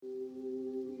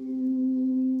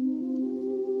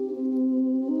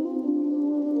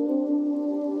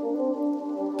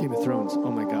Game of Thrones.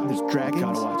 Oh my god. There's dragons.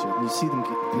 Gotta watch it. You see them.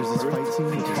 There's this fight scene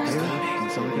with fire.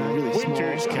 And some guy really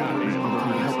Winter's small. coming.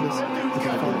 Helpless. The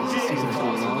guy goes, season's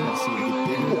going on. I see it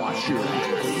get bigger. Watch your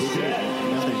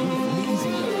Now they're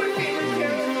amazing though.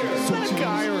 So a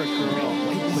guy or a girl?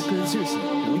 But seriously,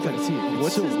 we gotta see it.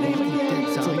 What's his name again?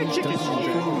 It's It's like chicken.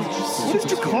 What does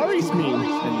Jakari's mean?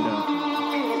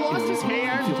 And His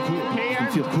hair, you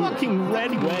feel cool. fucking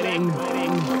red wedding.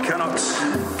 I cannot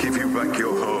give you back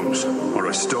your homes or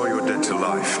restore your dead to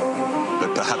life,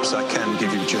 but perhaps I can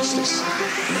give you justice in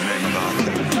the name of our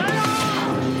king.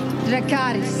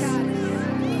 Dracarys.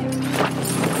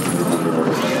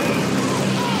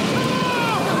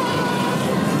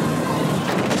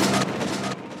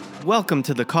 Welcome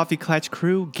to the Coffee Klatch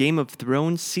Crew Game of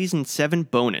Thrones Season 7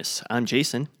 bonus. I'm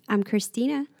Jason, I'm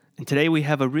Christina. and today we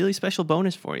have a really special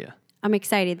bonus for you. I'm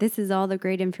excited. This is all the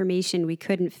great information we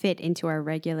couldn't fit into our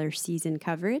regular season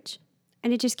coverage.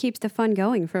 And it just keeps the fun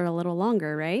going for a little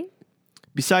longer, right?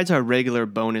 Besides our regular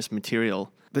bonus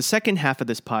material, the second half of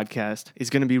this podcast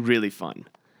is going to be really fun.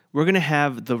 We're going to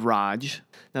have the Raj.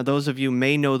 Now, those of you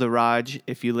may know the Raj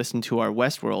if you listen to our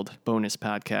Westworld bonus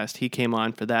podcast. He came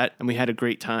on for that, and we had a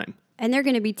great time. And they're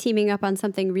going to be teaming up on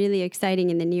something really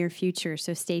exciting in the near future,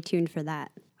 so stay tuned for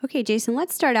that. Okay, Jason,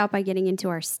 let's start out by getting into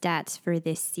our stats for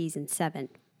this season 7.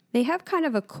 They have kind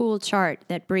of a cool chart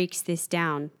that breaks this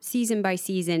down, season by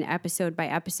season, episode by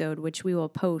episode, which we will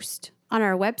post on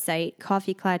our website,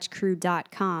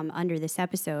 coffeeklatchcrew.com, under this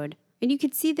episode. And you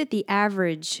can see that the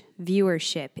average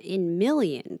viewership in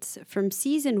millions from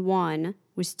season 1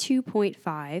 was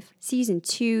 2.5, season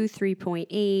 2,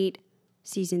 3.8,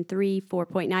 season 3,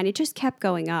 4.9. It just kept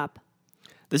going up.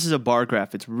 This is a bar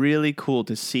graph. It's really cool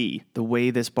to see the way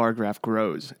this bar graph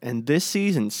grows. And this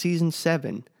season, season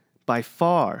 7, by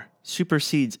far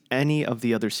supersedes any of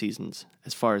the other seasons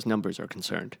as far as numbers are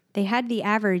concerned. They had the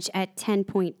average at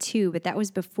 10.2, but that was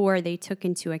before they took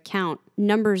into account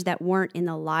numbers that weren't in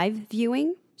the live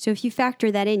viewing. So if you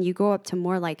factor that in, you go up to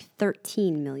more like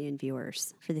 13 million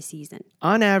viewers for the season.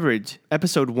 On average,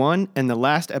 episode 1 and the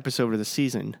last episode of the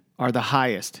season are the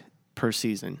highest per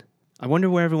season. I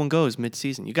wonder where everyone goes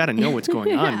mid-season. You got to know what's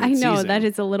going on I mid-season. know, that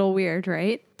is a little weird,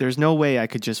 right? There's no way I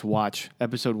could just watch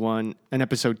episode 1 and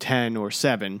episode 10 or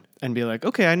 7 and be like,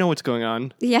 okay, I know what's going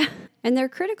on. Yeah. And their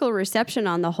critical reception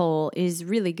on the whole is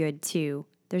really good, too.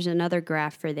 There's another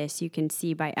graph for this you can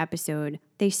see by episode.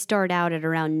 They start out at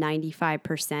around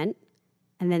 95%,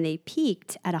 and then they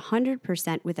peaked at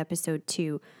 100% with episode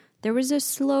 2. There was a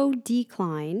slow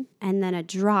decline and then a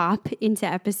drop into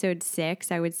episode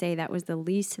 6. I would say that was the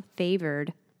least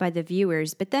favored by the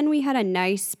viewers. But then we had a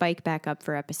nice spike back up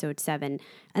for episode 7.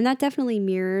 And that definitely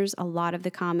mirrors a lot of the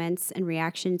comments and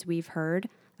reactions we've heard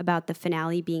about the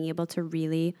finale being able to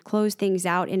really close things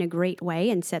out in a great way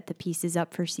and set the pieces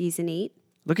up for season 8.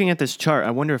 Looking at this chart, I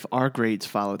wonder if our grades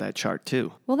follow that chart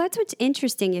too. Well, that's what's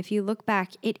interesting. If you look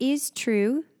back, it is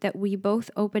true that we both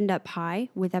opened up high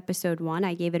with episode 1.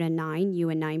 I gave it a 9,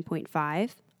 you a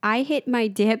 9.5. I hit my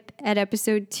dip at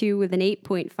episode 2 with an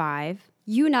 8.5.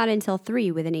 You not until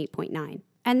 3 with an 8.9.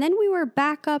 And then we were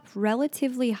back up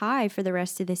relatively high for the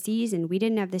rest of the season. We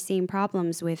didn't have the same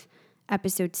problems with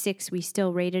episode 6. We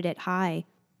still rated it high.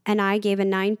 And I gave a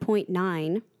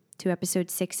 9.9 to episode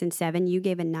 6 and 7. You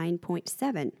gave a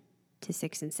 9.7 to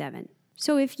 6 and 7.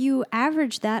 So if you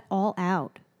average that all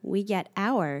out, we get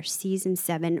our season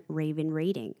 7 Raven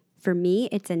rating. For me,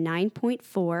 it's a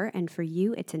 9.4, and for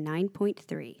you, it's a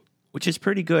 9.3. Which is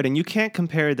pretty good. And you can't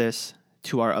compare this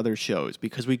to our other shows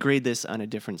because we grade this on a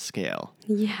different scale.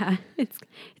 Yeah, it's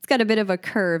got a bit of a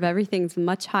curve. Everything's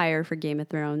much higher for Game of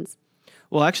Thrones.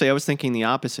 Well, actually, I was thinking the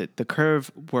opposite. The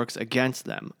curve works against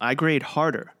them. I grade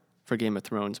harder for Game of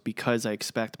Thrones because I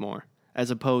expect more,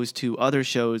 as opposed to other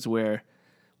shows where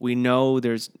we know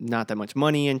there's not that much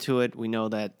money into it. We know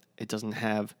that it doesn't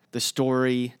have the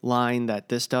storyline that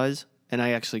this does, and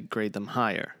I actually grade them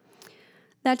higher.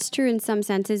 That's true in some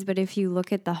senses, but if you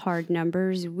look at the hard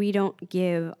numbers, we don't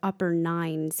give upper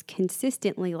 9s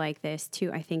consistently like this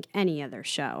to, I think, any other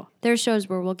show. There are shows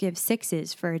where we'll give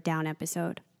 6s for a down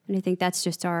episode, and I think that's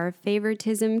just our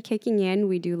favoritism kicking in.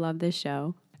 We do love this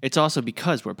show. It's also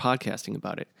because we're podcasting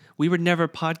about it. We would never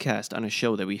podcast on a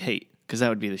show that we hate, because that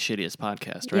would be the shittiest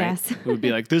podcast, right? Yes. It would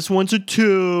be like, this one's a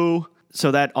 2.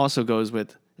 So that also goes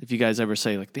with, if you guys ever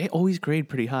say, like, they always grade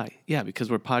pretty high. Yeah,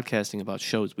 because we're podcasting about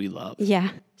shows we love.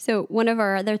 Yeah. So one of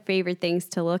our other favorite things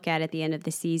to look at the end of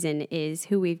the season is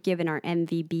who we've given our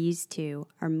MVBs to,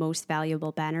 our most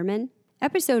valuable bannermen.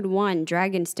 Episode 1,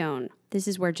 Dragonstone. This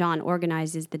is where Jon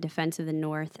organizes the defense of the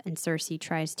North and Cersei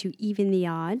tries to even the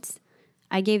odds.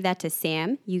 I gave that to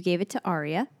Sam. You gave it to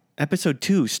Arya. Episode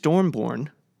 2, Stormborn.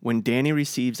 When Dany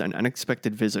receives an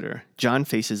unexpected visitor, Jon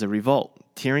faces a revolt.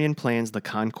 Tyrion plans the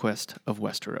conquest of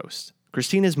Westeros.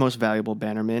 Christina's most valuable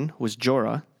bannerman was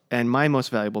Jorah, and my most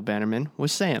valuable bannerman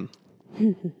was Sam.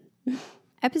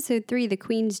 Episode 3, The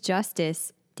Queen's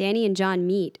Justice. Dany and Jon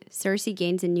meet. Cersei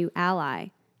gains a new ally.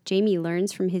 Jaime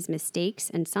learns from his mistakes,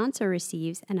 and Sansa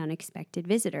receives an unexpected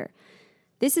visitor.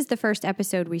 This is the first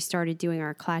episode we started doing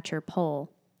our Clatcher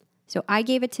poll. So I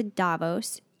gave it to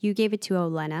Davos, you gave it to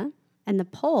Olenna, and the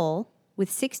poll, with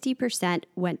 60%,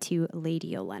 went to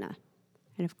Lady Olenna.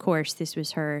 And of course, this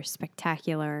was her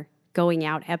spectacular going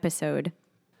out episode.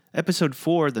 Episode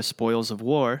 4, The Spoils of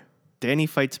War. Dany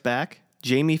fights back,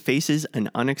 Jaime faces an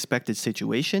unexpected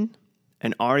situation,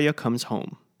 and Arya comes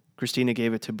home. Christina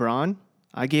gave it to Bronn,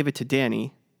 I gave it to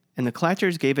Dany, and the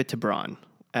Clatchers gave it to Bronn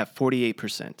at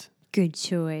 48%. Good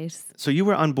choice. So you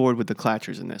were on board with the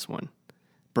Clatchers in this one,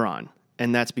 Bronn,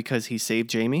 and that's because he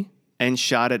saved Jaime and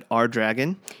shot at our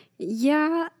dragon?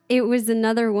 Yeah, it was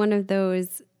another one of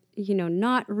those,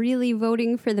 not really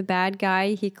voting for the bad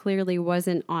guy. He clearly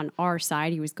wasn't on our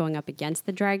side. He was going up against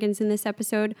the dragons in this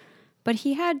episode, but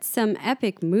he had some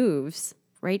epic moves,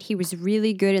 right? He was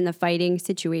really good in the fighting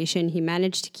situation. He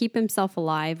managed to keep himself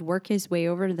alive, work his way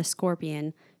over to the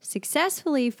Scorpion,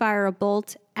 successfully fire a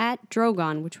bolt at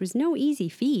Drogon, which was no easy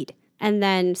feat, and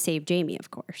then save Jaime,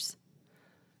 of course.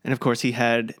 And of course, he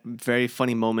had very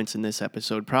funny moments in this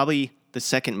episode, probably the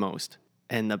second most.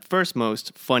 And the first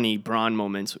most funny Bronn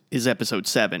moments is episode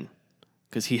 7,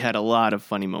 because he had a lot of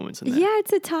funny moments in there. Yeah,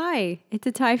 it's a tie. It's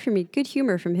a tie for me. Good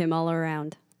humor from him all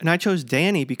around. And I chose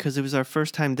Dany because it was our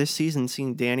first time this season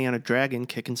seeing Dany on a dragon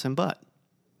kicking some butt.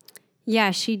 Yeah,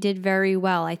 she did very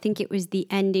well. I think it was the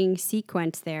ending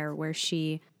sequence there where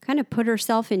she kind of put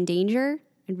herself in danger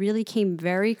and really came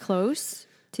very close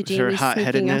to Jaime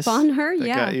sneaking up on her. That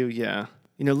Yeah. got you, yeah.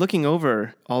 Looking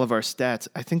over all of our stats,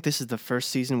 I think this is the first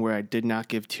season where I did not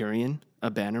give Tyrion a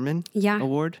Bannerman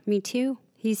award. Me too.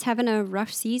 He's having a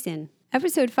rough season.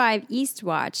 Episode 5,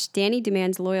 Eastwatch. Dany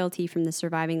demands loyalty from the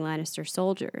surviving Lannister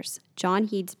soldiers. Jon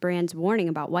heeds Bran's warning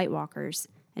about White Walkers,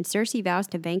 and Cersei vows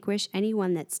to vanquish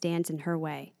anyone that stands in her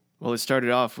way. Well, it started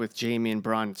off with Jaime and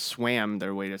Bronn swam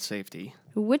their way to safety.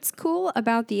 What's cool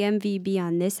about the MVB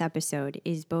on this episode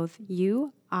is both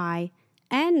you, I,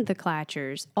 and the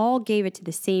Clatchers all gave it to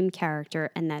the same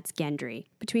character, and that's Gendry.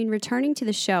 Between returning to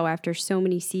the show after so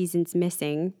many seasons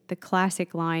missing, the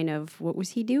classic line of, what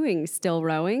was he doing, still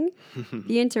rowing?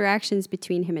 The interactions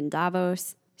between him and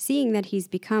Davos, seeing that he's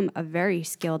become a very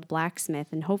skilled blacksmith,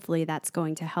 and hopefully that's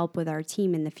going to help with our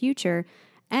team in the future,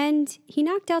 and he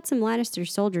knocked out some Lannister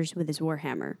soldiers with his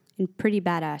warhammer in pretty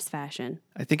badass fashion.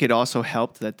 I think it also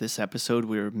helped that this episode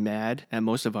we were mad at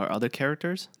most of our other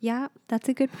characters. Yeah, that's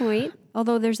a good point.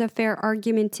 Although there's a fair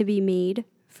argument to be made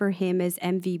for him as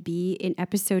MVB in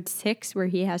episode 6, where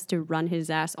he has to run his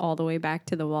ass all the way back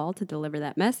to the wall to deliver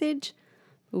that message.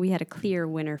 But we had a clear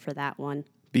winner for that one.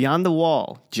 Beyond the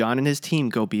Wall, Jon and his team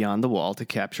go beyond the wall to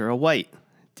capture a white.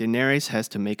 Daenerys has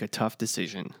to make a tough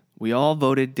decision. We all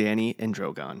voted Dany and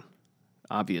Drogon,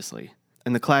 obviously.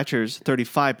 And the Clatchers,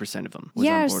 35% of them was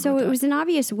on board so with it that. was an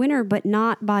obvious winner, but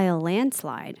not by a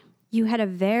landslide. You had a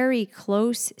very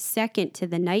close second to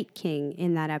the Night King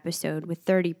in that episode with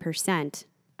 30%.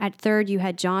 At third, you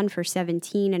had Jon for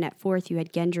 17, and at fourth, you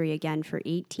had Gendry again for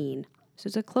 18. So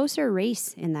it's a closer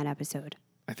race in that episode.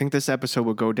 I think this episode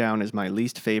will go down as my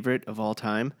least favorite of all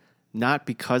time, not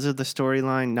because of the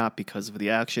storyline, not because of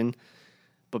the action,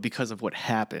 but because of what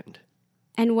happened.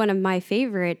 And one of my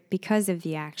favorite because of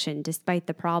the action, despite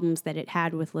the problems that it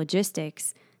had with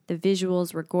logistics. The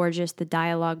visuals were gorgeous, the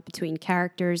dialogue between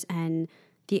characters, and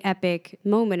the epic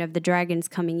moment of the dragons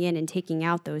coming in and taking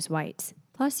out those whites.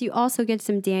 Plus, you also get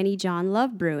some Dany Jon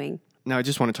love brewing. Now, I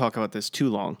just want to talk about this too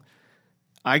long.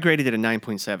 I graded it a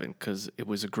 9.7 because it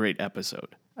was a great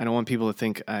episode. I don't want people to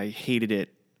think I hated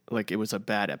it like it was a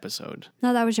bad episode.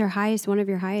 No, that was one of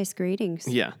your highest gradings.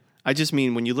 Yeah. I just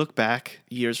mean when you look back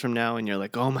years from now and you're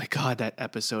like, oh my God, that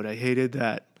episode, I hated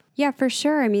that. Yeah, for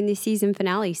sure. I mean, the season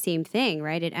finale, same thing,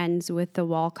 right? It ends with the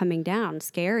wall coming down.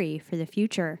 Scary for the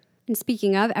future. And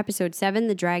speaking of, episode 7,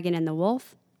 The Dragon and the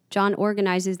Wolf. Jon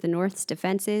organizes the North's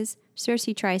defenses.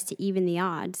 Cersei tries to even the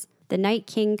odds. The Night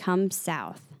King comes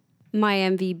south. My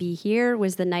MVB here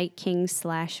was the Night King /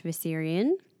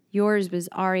 Viserion. Yours was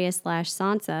Arya /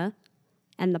 Sansa.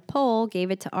 And the poll gave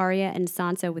it to Arya and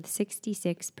Sansa with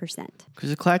 66%.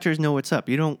 Because the Clatchers know what's up.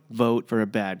 You don't vote for a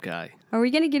bad guy. Are we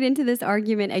going to get into this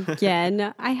argument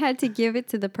again? I had to give it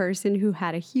to the person who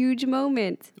had a huge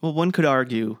moment. Well, one could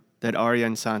argue that Arya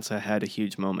and Sansa had a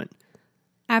huge moment.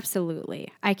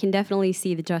 Absolutely. I can definitely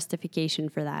see the justification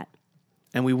for that.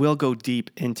 And we will go deep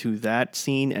into that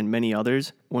scene and many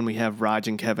others when we have Raj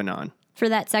and Kevin on. For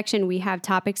that section, we have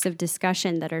topics of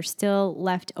discussion that are still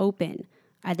left open.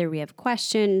 Either we have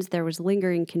questions, there was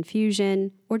lingering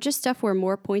confusion, or just stuff where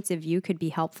more points of view could be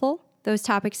helpful. Those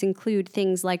topics include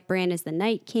things like Bran as the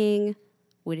Night King,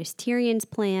 what is Tyrion's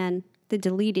plan, the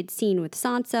deleted scene with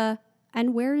Sansa,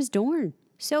 and where is Dorne?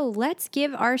 So let's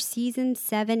give our Season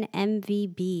 7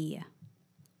 MVB.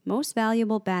 Most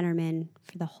Valuable Bannerman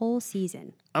for the whole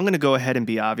season. I'm going to go ahead and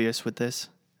be obvious with this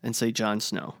and say Jon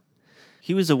Snow.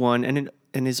 He was the one, and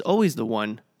is always the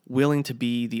one, willing to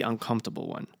be the uncomfortable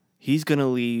one. He's going to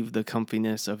leave the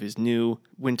comfiness of his new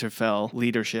Winterfell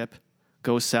leadership,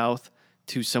 go south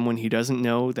to someone he doesn't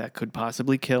know that could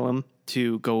possibly kill him,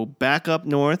 to go back up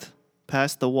north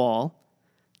past the wall,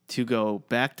 to go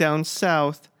back down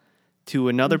south to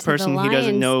another Into the person he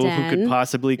doesn't know lion's who could den.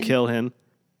 possibly kill him.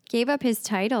 Gave up his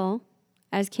title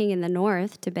as king in the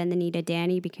north to bend the knee to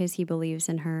Dany because he believes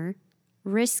in her.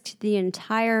 Risked the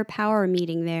entire power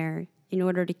meeting there in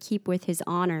order to keep with his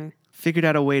honor. Figured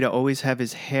out a way to always have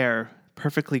his hair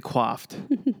perfectly coiffed.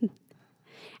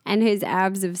 And his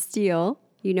abs of steel.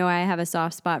 You know I have a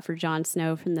soft spot for Jon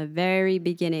Snow from the very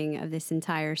beginning of this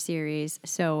entire series,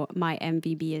 so my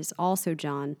MVB is also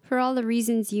Jon. For all the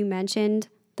reasons you mentioned,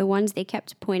 the ones they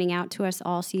kept pointing out to us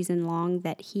all season long,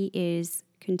 that he is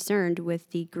concerned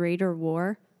with the greater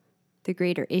war, the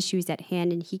greater issues at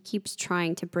hand, and he keeps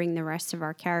trying to bring the rest of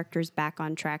our characters back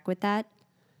on track with that.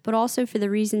 But also for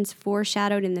the reasons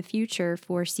foreshadowed in the future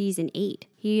for Season 8.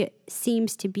 He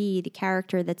seems to be the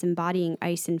character that's embodying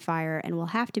ice and fire and will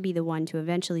have to be the one to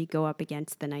eventually go up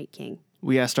against the Night King.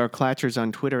 We asked our Clatchers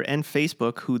on Twitter and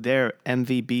Facebook who their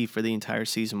MVB for the entire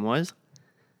season was,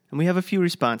 and we have a few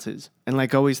responses. And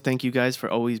like always, thank you guys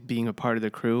for always being a part of the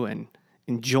crew and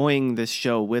enjoying this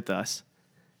show with us.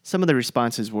 Some of the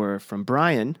responses were from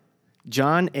Brian,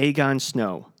 Jon Aegon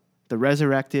Snow, the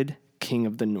resurrected King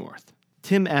of the North.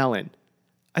 Tim Allen,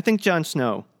 I think Jon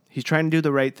Snow. He's trying to do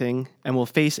the right thing and will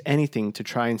face anything to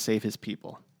try and save his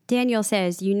people. Daniel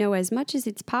says, as much as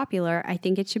it's popular, I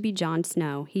think it should be Jon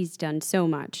Snow. He's done so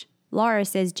much. Laura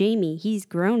says, Jaime, he's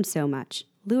grown so much.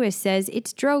 Lewis says,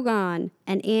 it's Drogon.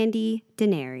 And Andy,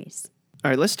 Daenerys. All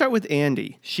right, let's start with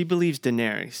Andy. She believes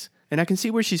Daenerys. And I can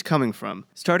see where she's coming from.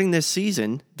 Starting this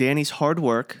season, Dany's hard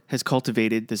work has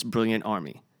cultivated this brilliant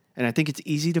army. And I think it's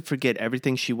easy to forget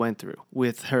everything she went through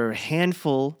with her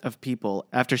handful of people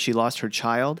after she lost her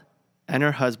child and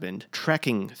her husband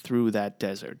trekking through that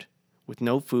desert with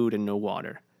no food and no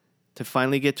water to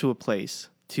finally get to a place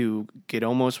to get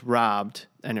almost robbed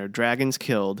and her dragons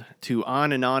killed to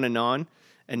on and on and on.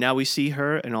 And now we see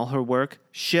her and all her work,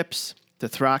 ships, the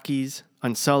Thrakis,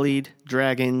 Unsullied,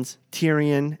 dragons,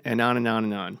 Tyrion, and on and on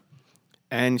and on.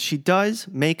 And she does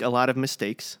make a lot of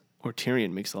mistakes, or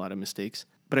Tyrion makes a lot of mistakes,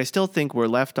 but I still think we're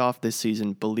left off this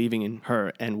season believing in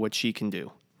her and what she can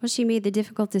do. Well, she made the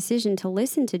difficult decision to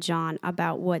listen to Jon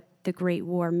about what the Great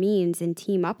War means and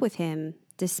team up with him,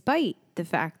 despite the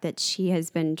fact that she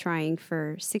has been trying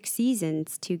for 6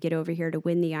 seasons to get over here to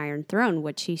win the Iron Throne,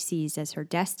 what she sees as her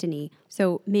destiny.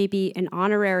 So maybe an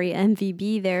honorary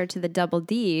MVB there to the Double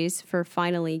Ds for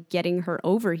finally getting her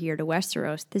over here to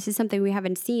Westeros. This is something we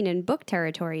haven't seen in book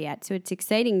territory yet, so it's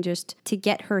exciting just to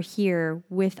get her here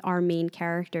with our main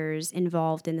characters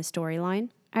involved in the storyline.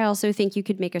 I also think you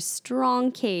could make a strong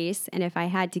case, and if I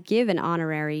had to give an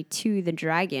honorary to the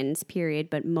dragons, period,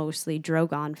 but mostly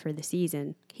Drogon for the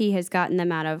season, he has gotten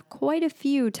them out of quite a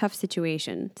few tough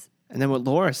situations. And then what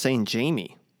Laura's saying,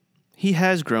 Jaime, he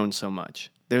has grown so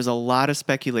much. There's a lot of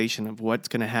speculation of what's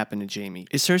going to happen to Jaime.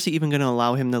 Is Cersei even going to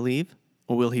allow him to leave,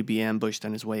 or will he be ambushed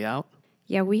on his way out?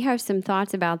 Yeah, we have some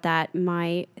thoughts about that.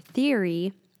 My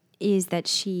theory is that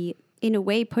she, in a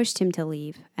way, pushed him to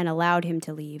leave and allowed him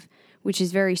to leave, which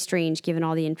is very strange given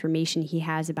all the information he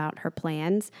has about her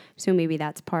plans. So maybe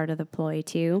that's part of the ploy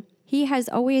too. He has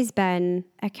always been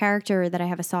a character that I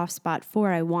have a soft spot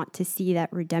for. I want to see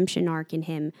that redemption arc in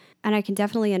him. And I can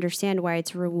definitely understand why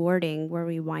it's rewarding where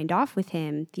we wind off with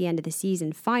him at the end of the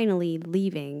season, finally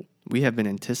leaving. We have been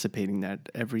anticipating that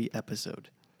every episode.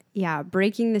 Yeah,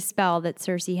 breaking the spell that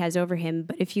Cersei has over him.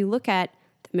 But if you look at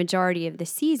the majority of the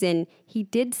season, he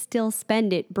did still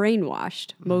spend it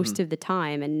brainwashed most of the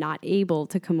time and not able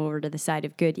to come over to the side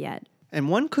of good yet. And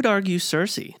one could argue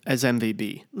Cersei as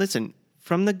MVB. Listen,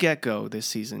 from the get-go this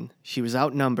season, she was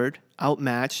outnumbered,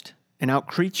 outmatched, and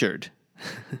outcreatured.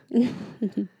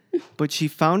 But she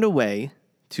found a way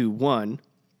to, one,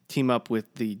 team up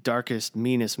with the darkest,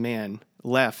 meanest man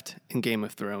left in Game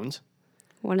of Thrones.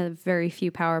 One of the very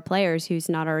few power players who's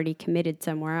not already committed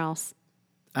somewhere else.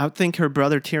 Outthink her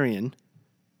brother Tyrion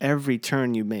every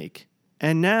turn you make.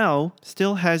 And now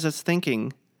still has us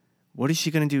thinking, what is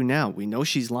she going to do now? We know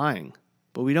she's lying,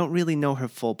 but we don't really know her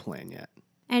full plan yet.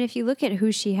 And if you look at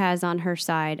who she has on her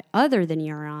side other than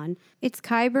Euron, it's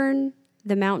Qyburn,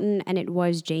 the Mountain, and it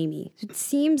was Jaime. It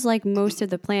seems like most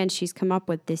of the plans she's come up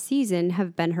with this season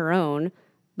have been her own,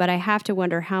 but I have to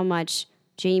wonder how much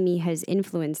Jaime has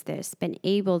influenced this, been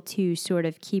able to sort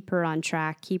of keep her on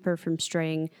track, keep her from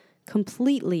straying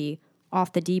completely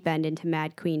off the deep end into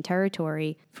Mad Queen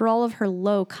territory. For all of her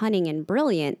low cunning and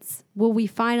brilliance, will we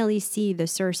finally see the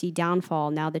Cersei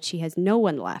downfall now that she has no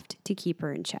one left to keep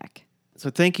her in check? So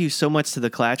thank you so much to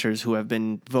the Clatchers who have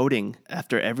been voting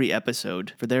after every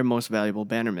episode for their most valuable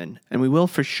bannerman, and we will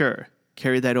for sure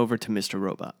carry that over to Mr.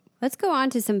 Robot. Let's go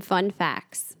on to some fun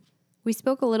facts. We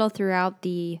spoke a little throughout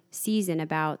the season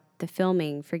about the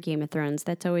filming for Game of Thrones.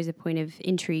 That's always a point of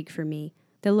intrigue for me.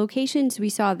 The locations we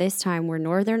saw this time were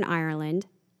Northern Ireland,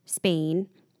 Spain,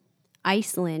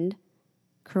 Iceland,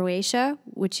 Croatia,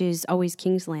 which is always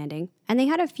King's Landing, and they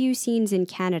had a few scenes in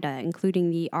Canada, including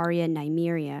the Arya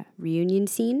Nymeria reunion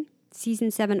scene.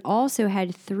 Season 7 also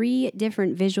had 3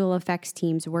 different visual effects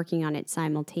teams working on it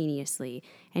simultaneously,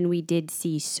 and we did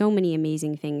see so many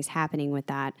amazing things happening with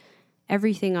that.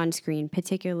 Everything on screen,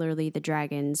 particularly the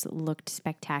dragons, looked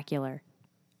spectacular.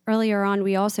 Earlier on,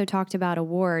 we also talked about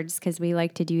awards because we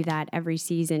like to do that every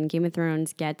season. Game of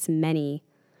Thrones gets many.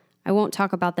 I won't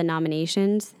talk about the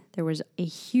nominations. There was a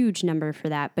huge number for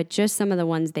that, but just some of the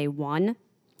ones they won.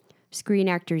 Screen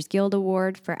Actors Guild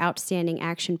Award for Outstanding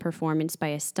Action Performance by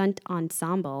a Stunt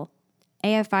Ensemble.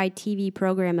 AFI TV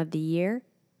Program of the Year.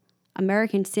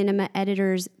 American Cinema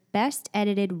Editor's Best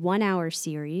Edited 1-Hour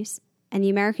Series. And the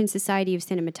American Society of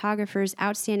Cinematographers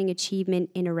Outstanding Achievement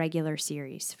in a Regular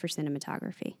Series for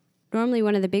cinematography. Normally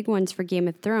one of the big ones for Game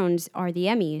of Thrones are the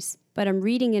Emmys, but I'm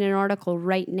reading in an article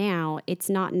right now it's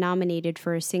not nominated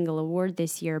for a single award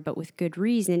this year, but with good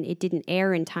reason. It didn't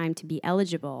air in time to be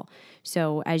eligible.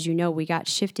 So as you know, we got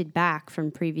shifted back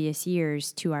from previous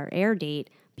years to our air date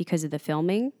because of the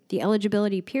filming. The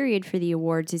eligibility period for the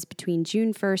awards is between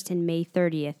June 1st and May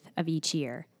 30th of each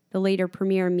year. The later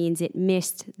premiere means it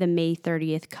missed the May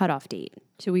 30th cutoff date.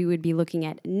 So we would be looking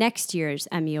at next year's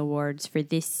Emmy Awards for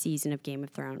this season of Game of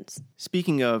Thrones.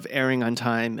 Speaking of airing on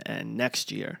time and next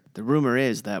year, the rumor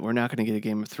is that we're not going to get a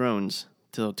Game of Thrones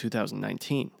till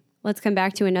 2019. Let's come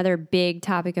back to another big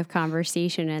topic of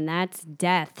conversation, and that's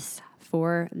deaths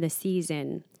for the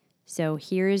season. So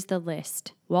here's the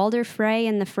list. Walder Frey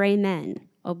and the Frey Men,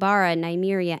 Obara,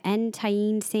 Nymeria, and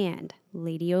Tyene Sand,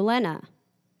 Lady Olenna,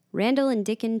 Randall and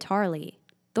Dickon Tarley,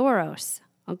 Thoros,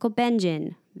 Uncle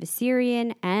Benjen,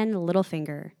 Viserion, and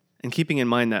Littlefinger. And keeping in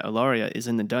mind that Ellaria is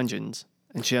in the dungeons,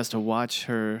 and she has to watch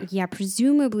her... Yeah,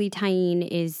 presumably Tyene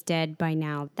is dead by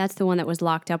now. That's the one that was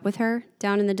locked up with her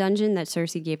down in the dungeon that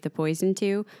Cersei gave the poison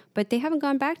to. But they haven't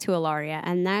gone back to Ellaria,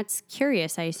 and that's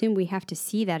curious. I assume we have to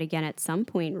see that again at some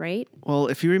point, right? Well,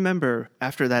 if you remember,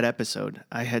 after that episode,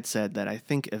 I had said that I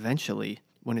think eventually...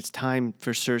 when it's time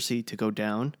for Cersei to go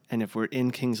down, and if we're in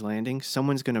King's Landing,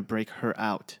 someone's going to break her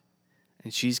out,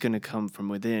 and she's going to come from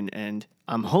within, and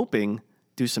I'm hoping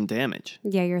do some damage.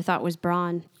 Yeah, your thought was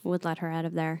Bronn would let her out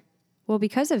of there. Well,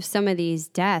 because of some of these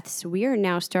deaths, we are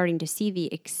now starting to see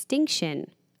the extinction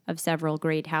of several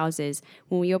great houses.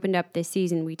 When we opened up this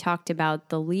season, we talked about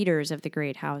the leaders of the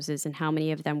great houses and how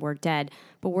many of them were dead,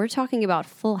 but we're talking about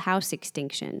full house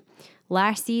extinction.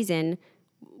 Last season...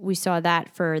 we saw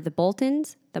that for the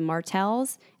Boltons, the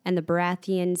Martells, and the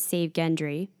Baratheons save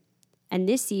Gendry. And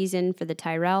this season for the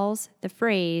Tyrells, the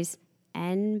Freys,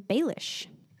 and Baelish.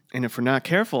 And if we're not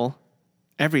careful,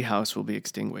 every house will be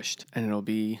extinguished, and it'll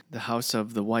be the House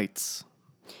of the Whites.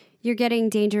 You're getting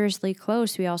dangerously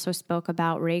close. We also spoke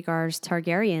about Rhaegar's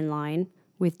Targaryen line,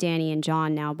 with Dany and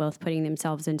Jon now both putting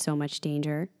themselves in so much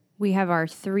danger. We have our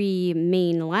 3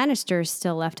 main Lannisters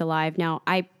still left alive. Now,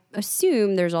 I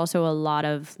assume there's also a lot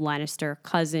of Lannister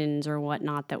cousins or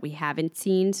whatnot that we haven't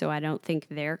seen, so I don't think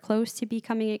they're close to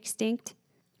becoming extinct.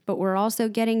 But we're also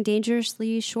getting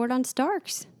dangerously short on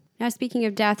Starks. Now, speaking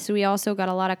of deaths, we also got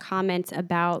a lot of comments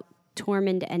about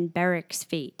Tormund and Beric's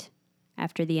fate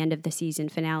after the end of the season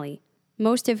finale.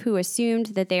 Most of who assumed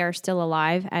that they are still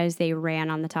alive as they ran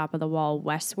on the top of the wall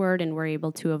westward and were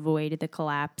able to avoid the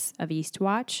collapse of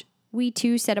Eastwatch. We,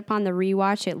 too, said upon the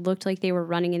rewatch it looked like they were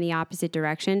running in the opposite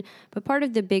direction, but part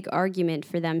of the big argument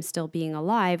for them still being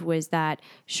alive was that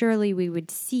surely we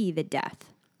would see the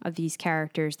death of these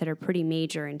characters that are pretty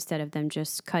major instead of them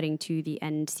just cutting to the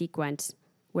end sequence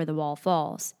where the wall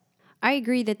falls. I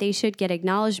agree that they should get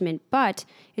acknowledgement, but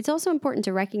it's also important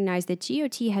to recognize that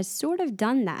GOT has sort of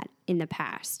done that in the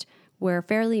past, where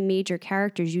fairly major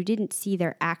characters, you didn't see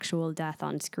their actual death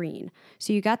on screen.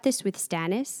 So you got this with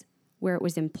Stannis, where it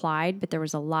was implied, but there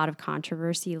was a lot of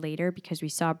controversy later because we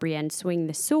saw Brienne swing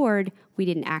the sword. We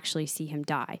didn't actually see him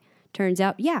die. Turns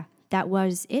out, yeah, that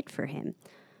was it for him.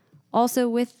 Also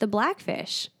with the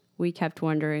Blackfish, we kept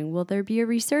wondering, will there be a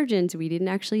resurgence? We didn't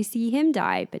actually see him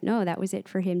die, but no, that was it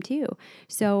for him too.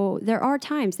 So there are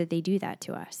times that they do that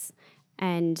to us.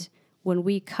 And when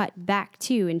we cut back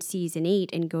to in season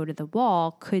 8 and go to the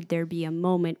Wall, could there be a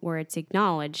moment where it's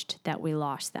acknowledged that we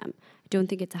lost them? I don't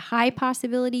think it's a high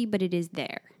possibility, but it is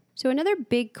there. So another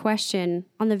big question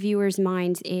on the viewers'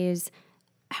 minds is,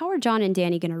 how are Jon and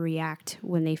Dany going to react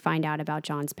when they find out about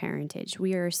Jon's parentage?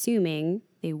 We are assuming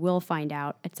they will find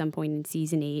out at some point in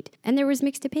season 8. And there was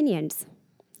mixed opinions.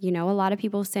 You know, a lot of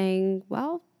people saying,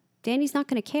 well, Dany's not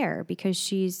going to care because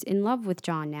she's in love with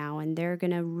Jon now and they're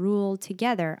going to rule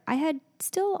together. I had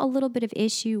still a little bit of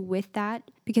issue with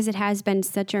that because it has been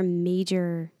such a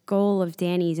major goal of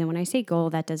Dany's. And when I say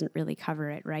goal, that doesn't really cover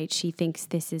it, right? She thinks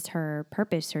this is her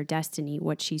purpose, her destiny,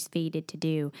 what she's fated to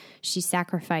do. She's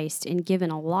sacrificed and given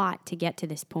a lot to get to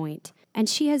this point. And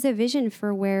she has a vision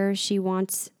for where she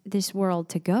wants this world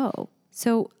to go.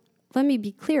 So let me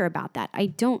be clear about that. I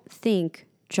don't think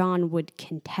Jon would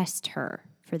contest her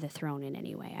for the throne in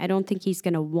any way. I don't think he's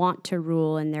going to want to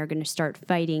rule and they're going to start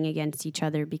fighting against each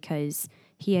other because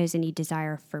he has any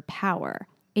desire for power.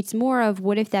 It's more of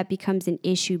what if that becomes an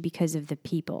issue because of the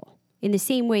people. In the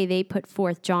same way they put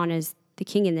forth Jon as the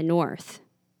king in the north,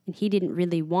 and he didn't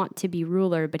really want to be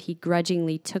ruler, but he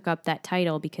grudgingly took up that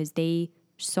title because they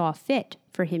saw fit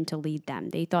for him to lead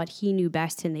them. They thought he knew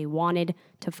best and they wanted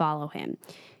to follow him.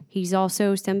 He's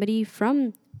also somebody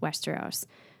from Westeros.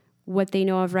 What they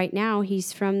know of right now,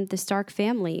 he's from the Stark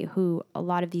family, who a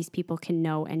lot of these people can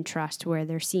know and trust, where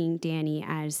they're seeing Dany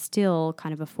as still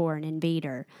kind of a foreign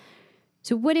invader.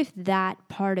 So what if that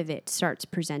part of it starts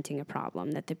presenting a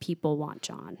problem, that the people want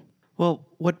Jon? Well,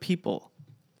 what people?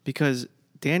 Because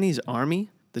Dany's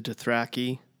army, the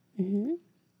Dothraki,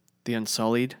 the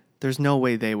Unsullied, there's no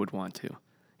way they would want to.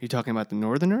 You're talking about the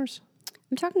Northerners?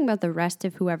 I'm talking about the rest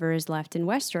of whoever is left in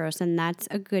Westeros, and that's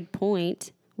a good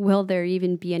point. Will there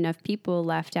even be enough people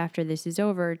left after this is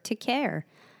over to care?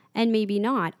 And maybe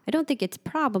not. I don't think it's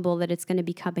probable that it's going to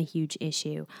become a huge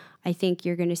issue. I think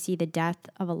you're going to see the death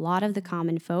of a lot of the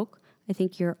common folk. I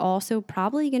think you're also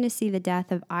probably going to see the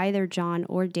death of either Jon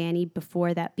or Dany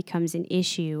before that becomes an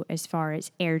issue as far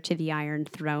as heir to the Iron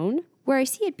Throne. Where I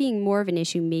see it being more of an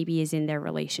issue maybe is in their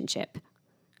relationship.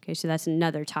 Okay, so that's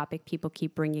another topic people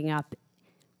keep bringing up.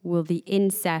 Will the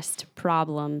incest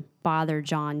problem bother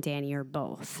Jon, Dany, or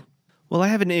both? Well, I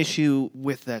have an issue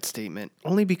with that statement,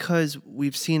 only because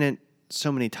we've seen it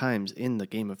so many times in the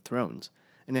Game of Thrones,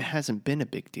 and it hasn't been a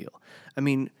big deal. I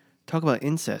mean, talk about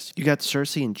incest. You got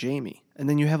Cersei and Jaime, and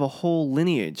then you have a whole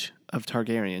lineage of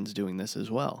Targaryens doing this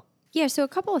as well. Yeah, so a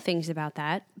couple of things about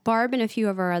that. Barb and a few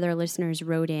of our other listeners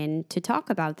wrote in to talk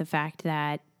about the fact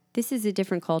that this is a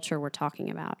different culture we're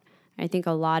talking about. I think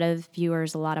a lot of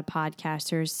viewers, a lot of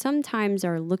podcasters sometimes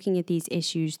are looking at these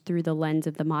issues through the lens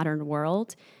of the modern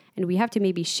world, and we have to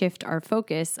maybe shift our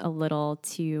focus a little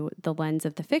to the lens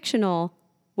of the fictional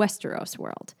Westeros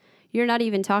world. You're not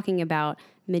even talking about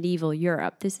medieval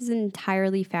Europe. This is an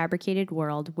entirely fabricated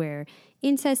world where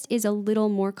incest is a little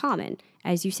more common.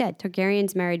 As you said,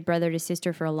 Targaryens married brother to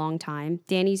sister for a long time.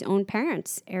 Dany's own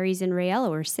parents, Aerys and Rhaella,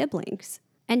 were siblings.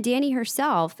 And Dany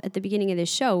herself, at the beginning of the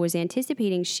show, was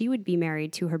anticipating she would be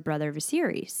married to her brother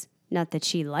Viserys. Not that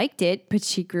she liked it, but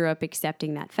she grew up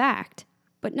accepting that fact.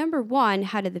 But number one,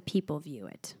 how did the people view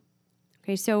it?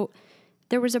 Okay, so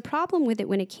there was a problem with it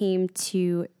when it came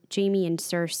to Jaime and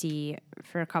Cersei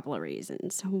for a couple of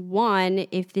reasons. One,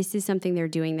 if this is something they're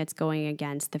doing that's going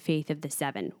against the faith of the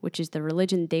Seven, which is the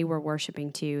religion they were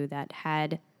worshiping to that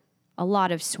had a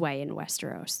lot of sway in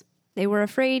Westeros. They were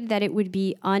afraid that it would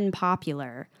be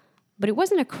unpopular, but it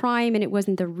wasn't a crime and it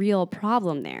wasn't the real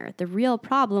problem there. The real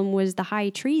problem was the high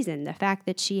treason, the fact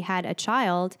that she had a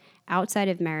child outside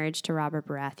of marriage to Robert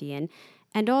Baratheon,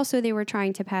 and also they were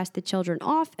trying to pass the children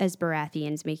off as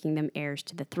Baratheons, making them heirs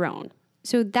to the throne.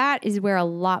 So that is where a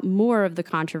lot more of the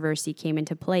controversy came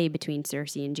into play between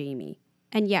Cersei and Jaime.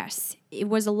 And yes, it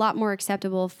was a lot more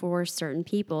acceptable for certain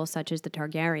people, such as the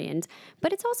Targaryens,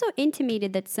 but it's also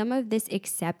intimated that some of this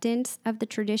acceptance of the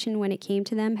tradition when it came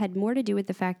to them had more to do with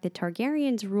the fact that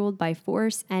Targaryens ruled by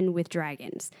force and with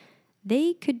dragons.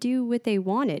 They could do what they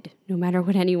wanted, no matter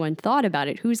what anyone thought about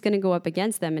it. Who's going to go up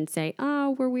against them and say,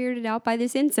 oh, we're weirded out by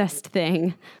this incest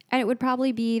thing? And it would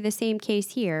probably be the same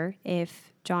case here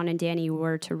if Jon and Dany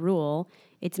were to rule.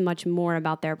 It's much more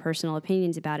about their personal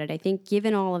opinions about it. I think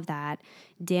given all of that,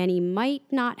 Danny might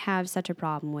not have such a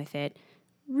problem with it.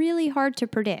 Really hard to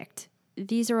predict.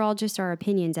 These are all just our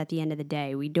opinions at the end of the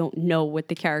day. We don't know what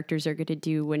the characters are going to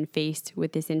do when faced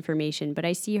with this information, but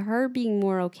I see her being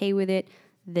more okay with it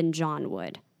than John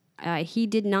would. He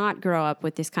did not grow up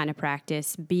with this kind of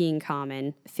practice being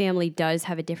common. Family does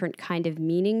have a different kind of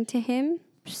meaning to him,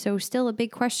 so still a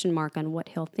big question mark on what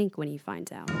he'll think when he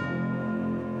finds out.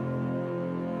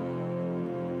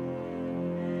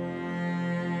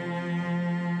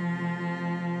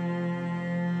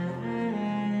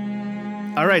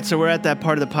 All right, so we're at that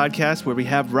part of the podcast where we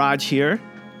have Raj here.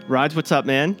 Raj, what's up,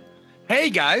 man? Hey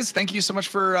guys, thank you so much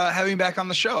for having me back on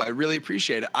the show. I really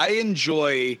appreciate it. I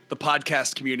enjoy the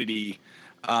podcast community.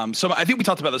 So I think we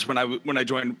talked about this when I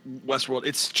joined Westworld.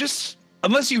 It's just,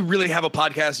 unless you really have a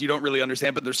podcast, you don't really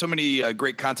understand. But there's so many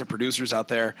great content producers out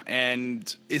there,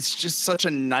 and it's just such a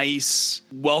nice,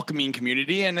 welcoming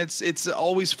community. And it's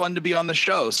always fun to be on the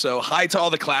show. So hi to all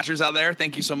the Clashers out there.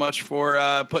 Thank you so much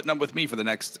for putting up with me for the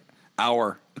next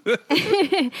hour.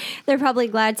 They're probably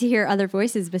glad to hear other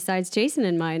voices besides Jason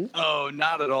and mine. Oh,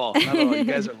 not at all. Not at all. You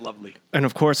guys are lovely. And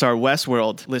of course, our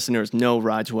Westworld listeners know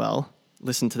Raj well.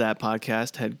 Listened to that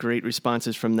podcast, had great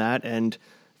responses from that, and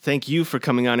thank you for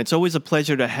coming on. It's always a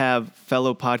pleasure to have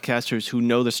fellow podcasters who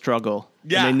know the struggle.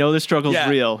 Yeah. And they know the struggle's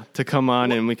real to come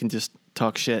on and we can just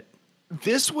talk shit.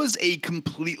 This was a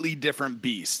completely different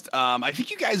beast. I think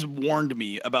you guys warned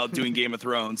me about doing Game of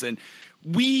Thrones, and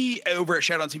we over at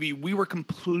Shout on TV, we were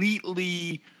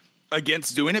completely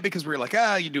against doing it because we were like,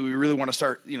 do we really want to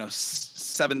start,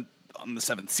 on the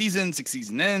 7th season, 6th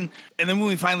season in? And then when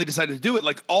we finally decided to do it,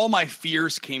 like all my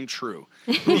fears came true.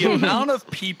 The amount of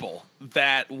people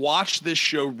that watch this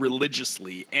show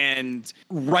religiously and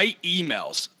write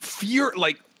emails,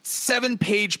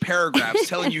 7-page paragraphs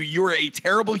telling you you're a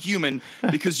terrible human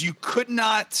because you could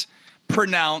not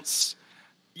pronounce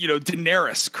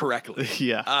Daenerys correctly.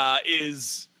 Yeah.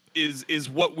 Is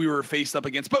what we were faced up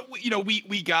against. But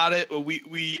we got it.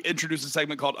 We introduced a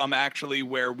segment called Actually,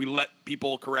 where we let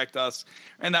people correct us,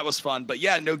 and that was fun. But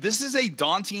yeah, no, this is a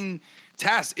daunting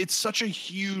task. It's such a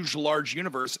huge, large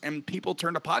universe, and people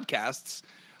turn to podcasts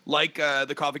like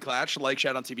the Coffee Clash, like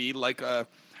Shout on TV, like a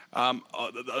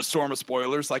Storm of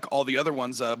Spoilers, like all the other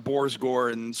ones, Boars, Gore,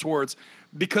 and Swords,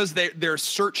 because they're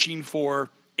searching for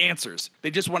answers.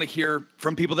 They just want to hear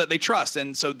from people that they trust.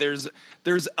 And so there's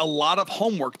a lot of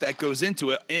homework that goes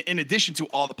into it in addition to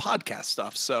all the podcast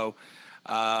stuff. So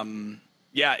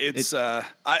it's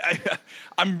I'm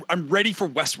ready for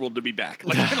Westworld to be back.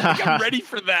 Like I'm ready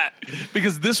for that,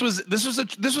 because this was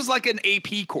like an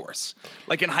AP course.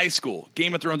 Like in high school,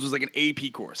 Game of Thrones was like an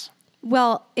AP course.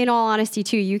 Well, in all honesty,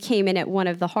 too, you came in at one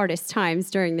of the hardest times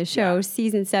during the show. Yeah.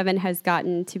 Season 7 has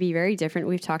gotten to be very different.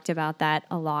 We've talked about that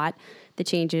a lot, the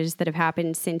changes that have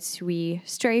happened since we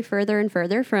stray further and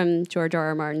further from George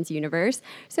R.R. Martin's universe.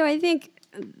 So I think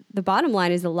the bottom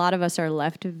line is a lot of us are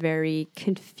left very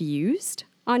confused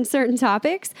on certain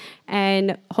topics,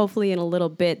 and hopefully in a little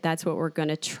bit that's what we're going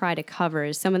to try to cover,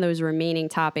 is some of those remaining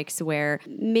topics where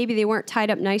maybe they weren't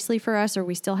tied up nicely for us, or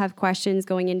we still have questions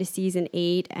going into season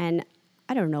 8, and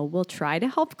I don't know, we'll try to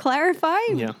help clarify.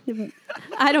 Yeah.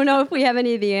 I don't know if we have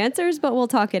any of the answers, but we'll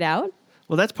talk it out.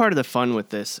 Well, that's part of the fun with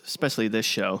this, especially this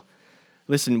show.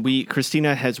 Listen,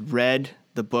 Christina has read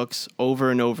the books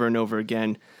over and over and over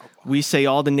again. We say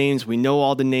all the names. We know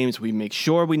all the names. We make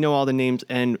sure we know all the names.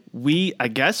 And I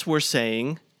guess we're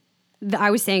saying... I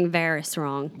was saying Varys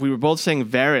wrong. We were both saying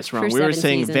Varys wrong. We were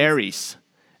saying Varys.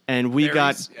 And we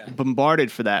got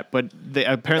bombarded for that. But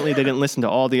apparently they didn't listen to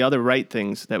all the other right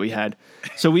things that we had.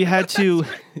 So we had to...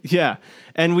 Yeah.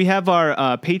 And we have our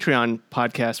Patreon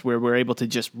podcast where we're able to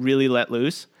just really let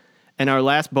loose. And our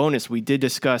last bonus, we did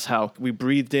discuss how we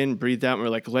breathed in, breathed out, and we're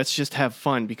like, let's just have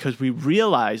fun, because we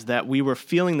realized that we were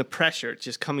feeling the pressure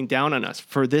just coming down on us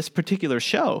for this particular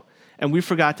show. And we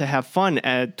forgot to have fun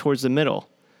towards the middle.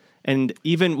 And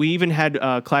we even had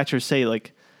Clatcher say,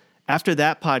 like, after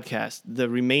that podcast, the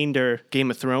remainder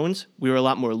Game of Thrones, we were a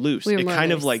lot more loose. We were more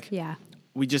kind loose. of like, yeah.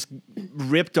 We just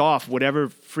ripped off whatever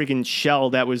freaking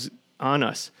shell that was on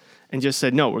us and just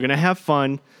said, no, we're going to have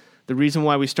fun. The reason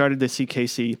why we started the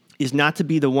CKC is not to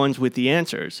be the ones with the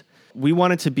answers. We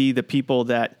wanted to be the people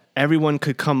that everyone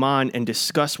could come on and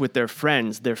discuss with their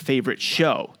friends their favorite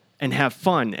show and have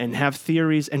fun and have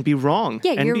theories and be wrong.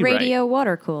 Yeah, and your be radio right.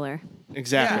 water cooler.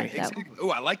 Exactly. Yeah, exactly.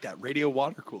 Oh, I like that. Radio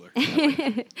water cooler.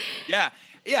 Yeah.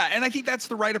 And I think that's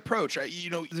the right approach.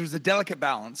 There's a delicate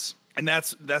balance. And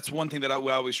that's one thing that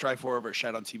we always strive for over at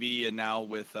Shout on TV, and now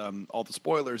with all the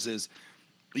spoilers, is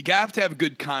You have to have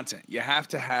good content. You have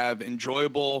to have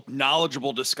enjoyable,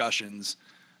 knowledgeable discussions,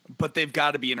 but they've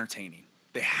got to be entertaining.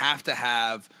 They have to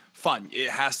have fun. It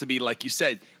has to be, like you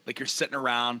said, like you're sitting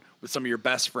around with some of your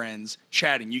best friends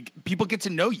chatting. People get to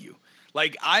know you.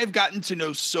 Like, I've gotten to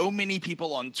know so many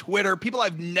people on Twitter, people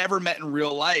I've never met in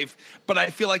real life, but I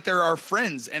feel like they're our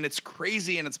friends, and it's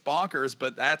crazy and it's bonkers,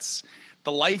 but that's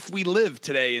the life we live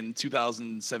today in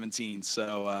 2017.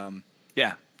 So,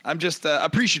 yeah. I'm just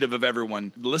appreciative of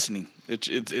everyone listening. It's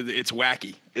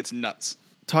wacky. It's nuts.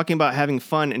 Talking about having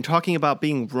fun and talking about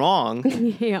being wrong,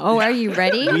 Oh, are you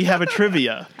ready? we have a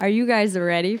trivia. Are you guys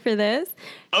ready for this?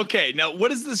 Okay, now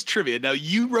what is this trivia? Now,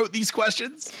 you wrote these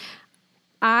questions?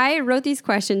 I wrote these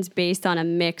questions based on a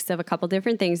mix of a couple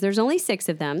different things. There's only 6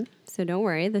 of them, so don't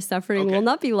worry. The suffering Okay. will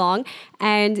not be long.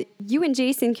 And you and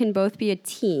Jason can both be a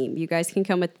team. You guys can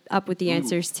come up with the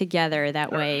answers together.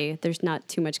 That way there's not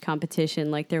too much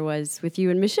competition like there was with you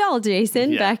and Michelle,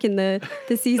 Jason, Yeah. back in the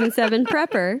season 7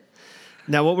 prepper.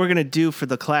 Now, what we're going to do for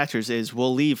the Clatchers is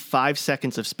we'll leave 5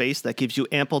 seconds of space. That gives you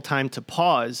ample time to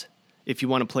pause if you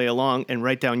want to play along and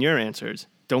write down your answers.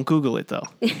 Don't Google it, though.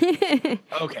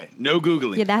 Okay, no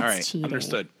Googling. Yeah, that's All right, cheating.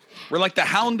 understood. We're like the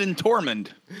Hound and Tormund.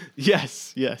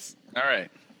 Yes, yes. All right.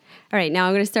 All right, now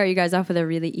I'm going to start you guys off with a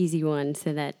really easy one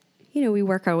so that, we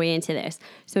work our way into this.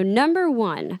 So number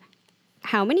 1,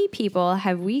 how many people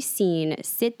have we seen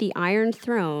sit the Iron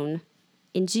Throne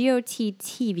in GOT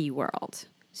TV world?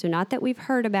 So not that we've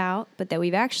heard about, but that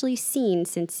we've actually seen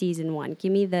since season 1.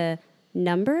 Give me the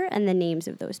number and the names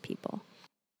of those people.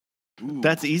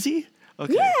 That's easy?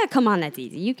 Okay. Yeah, come on, that's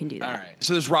easy. You can do that. All right.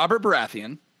 So there's Robert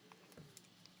Baratheon,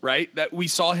 right? That we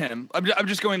saw him. I'm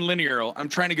just going linear. I'm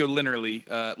trying to go linearly.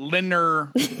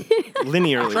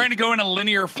 Linearly. Trying to go in a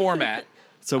linear format.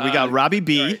 So we got Robbie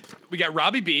B. All right. We got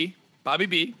Robbie B. Bobby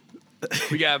B.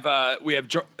 We have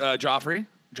Joffrey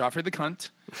the cunt.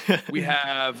 We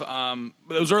have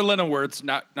those are Lena words,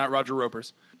 not Roger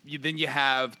Roper's. Then you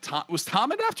have Tom. Was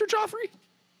Tommen after Joffrey?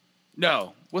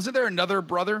 No. Wasn't there another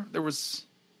brother? There was.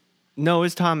 No,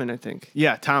 it's Tommen, I think.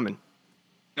 Yeah, Tommen.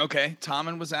 Okay,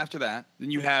 Tommen was after that.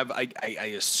 Then you have, I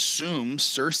assume,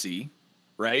 Cersei,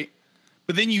 right?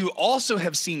 But then you also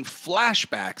have seen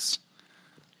flashbacks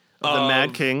The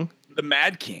Mad King. the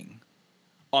Mad King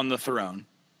on the throne.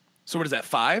 So what is that,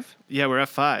 5? Yeah, we're at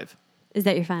 5. Is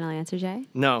that your final answer, Jay?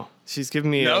 No, she's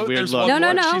giving me No, a weird there's look. one.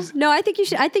 No. she's- No, I think you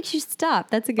should stop.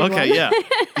 That's a good one. Okay, yeah.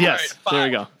 Yes, All right, 5. there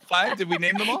we go. 5? Did we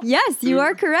name them all? Yes, you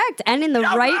are correct. And in the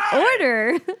All right right.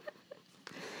 order.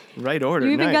 Right order.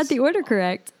 You even nice. got the order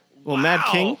correct. Well, Mad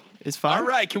Wow. King is 5. All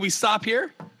right, can we stop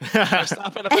here? Can I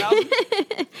stop at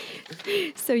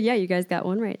 1,000? So yeah, you guys got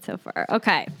one right so far.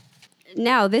 Okay.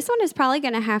 Now, this one is probably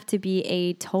going to have to be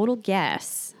a total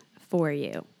guess for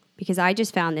you because I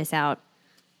just found this out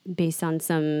based on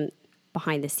some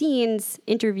behind the scenes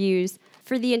interviews.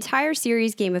 For the entire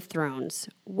series Game of Thrones,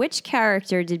 which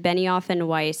character did Benioff and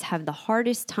Weiss have the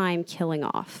hardest time killing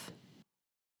off?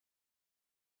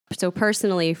 So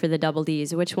personally, for the Double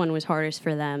Ds, which one was hardest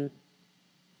for them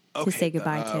to say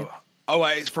goodbye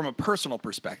to? From a personal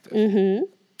perspective. Mm-hmm.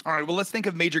 All right, well, let's think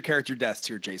of major character deaths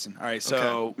here, Jason. All right,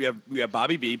 so we have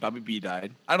Bobby B. Bobby B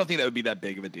died. I don't think that would be that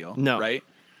big of a deal. No. Right?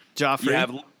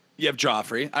 Joffrey. You have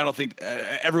Joffrey. I don't think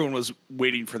everyone was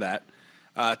waiting for that.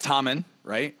 Tommen,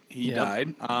 right? He Yep.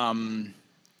 died.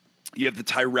 You have the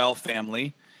Tyrell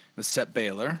family, the Set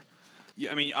Baylor.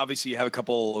 I mean, obviously you have a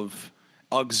couple of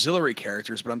auxiliary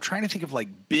characters, but I'm trying to think of like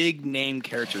big name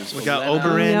characters. We got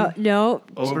Olenna, Oberyn. No.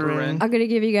 Oberyn. I'm going to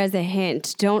give you guys a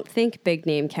hint. Don't think big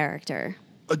name character.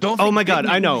 Don't Oh think my big God,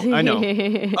 name- I know.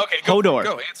 Okay, go, Hodor.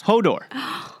 Go, answer. Hodor.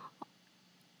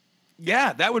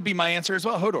 Yeah, that would be my answer as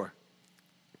well. Hodor.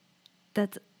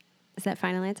 Is that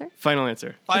final answer? Final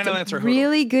answer. Final answer. Hodor.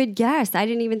 Really good guess. I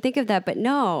didn't even think of that, but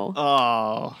no.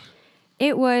 Oh.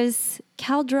 It was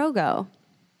Khal Drogo.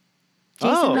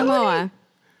 Jason Oh. Momoa.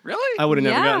 Really? I would have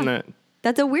never Yeah. gotten that.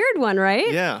 That's a weird one,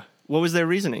 right? Yeah. What was their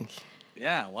reasoning?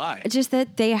 Yeah. Why? Just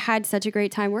that they had such a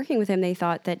great time working with him. They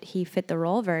thought that he fit the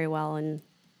role very well. And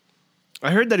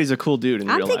I heard that he's a cool dude in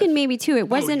I'm real thinking life. maybe, too, it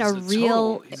wasn't a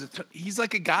real... He's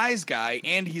like a guy's guy,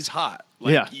 and he's hot.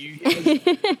 Like, Yeah.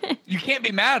 You can't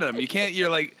be mad at him. You can't. You're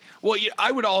like, well,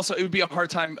 I would also. It would be a hard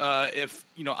time if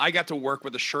I got to work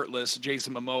with a shirtless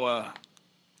Jason Momoa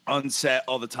on set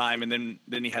all the time, and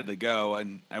then he had to go,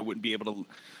 and I wouldn't be able to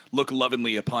look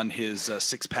lovingly upon his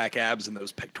six-pack abs and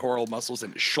those pectoral muscles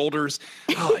and his shoulders.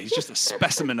 Oh, he's just a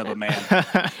specimen of a man.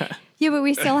 Yeah, but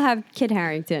we still have Kit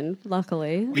Harington,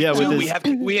 luckily. Yeah, with Dude,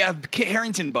 his, we have Kit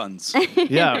Harington buns,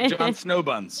 yeah. Jon Snow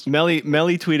buns. Melly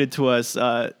tweeted to us,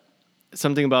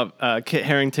 something about Kit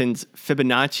Harington's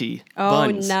Fibonacci Oh,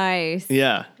 buns. nice.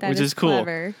 Yeah, That which is is cool.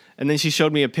 clever. And then she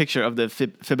showed me a picture of the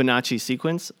Fibonacci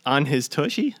sequence on his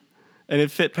tushy, and it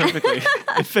fit perfectly.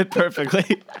 It fit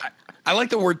perfectly. I like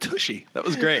the word tushy. That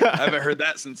was great. I haven't heard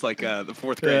that since like the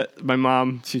fourth grade. My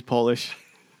mom, she's Polish.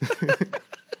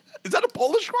 Is that a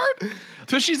Polish word?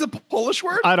 Tushy's a Polish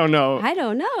word? I don't know. I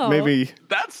don't know. Maybe.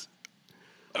 That's.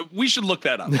 We should look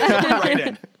that up. Right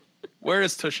in. Where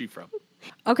is tushy from?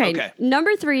 Okay.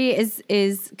 Number 3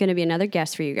 is going to be another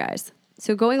guess for you guys.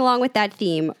 So going along with that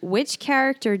theme, which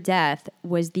character death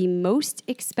was the most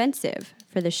expensive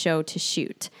for the show to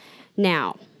shoot?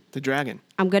 Now, The dragon.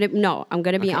 I'm gonna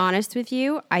be honest with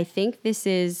you. I think this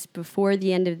is before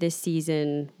the end of this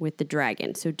season with the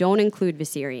dragon. So don't include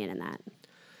Viserion in that.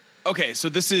 Okay, so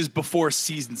this is before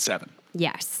season 7.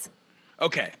 Yes.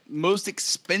 Okay, most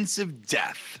expensive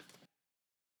death.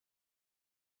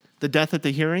 The death at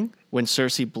the hearing when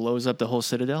Cersei blows up the whole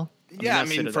citadel. Yeah, I not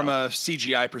mean, citadel. from a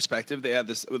CGI perspective, they had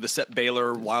this with the Set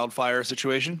Baylor wildfire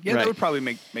situation. Yeah, Right. that would probably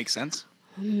make sense.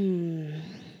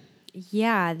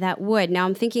 Yeah, that would. Now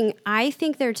I'm thinking, I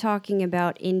think they're talking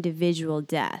about individual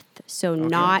death. So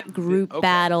not group Okay.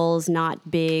 battles, not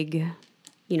big,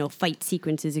 fight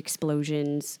sequences,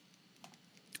 explosions.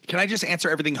 Can I just answer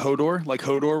everything Hodor, like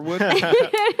Hodor would?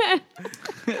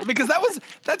 Because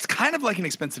that's kind of like an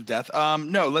expensive death.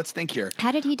 No, let's think here.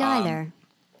 How did he die there?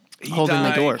 He Holding the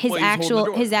died- door. His well, he's holding the door,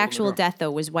 his holding the actual door. death though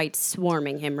was white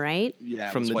swarming him, right? Yeah,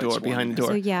 it From was the White door, Swan. behind the door.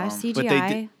 So yeah, But they CGI.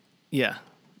 did, yeah.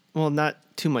 Well, not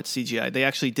too much CGI. They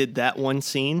actually did that one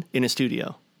scene in a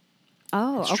studio.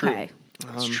 Oh, It's true. okay.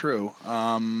 That's true.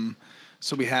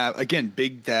 So we have again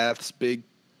big deaths, big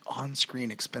on-screen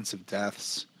expensive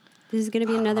deaths. This is going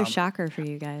to be another shocker for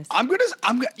you guys.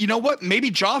 You know what? Maybe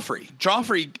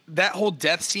Joffrey, that whole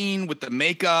death scene with the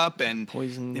makeup and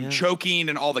Poison, him yeah. choking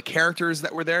and all the characters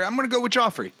that were there. I'm going to go with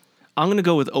Joffrey. I'm going to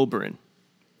go with Oberyn.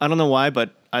 I don't know why,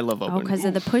 but I love Oberyn. Oh, because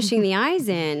of the pushing the eyes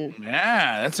in.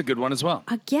 Yeah, that's a good one as well.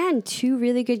 Again, 2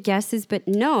 really good guesses, but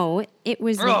no, it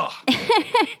was Ugh.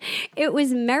 it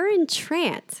was Meryn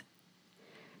Trant.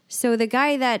 So the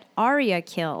guy that Arya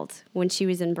killed when she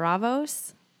was in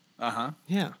Bravos,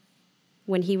 Yeah.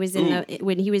 when he was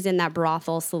in that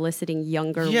brothel soliciting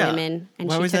younger Yeah. women, and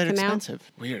why she was took that him expensive?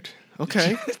 Weird.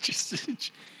 Okay. Just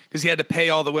because he had to pay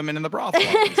all the women in the brothel.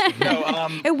 No,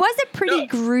 out. It was a pretty No,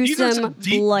 these are gruesome, some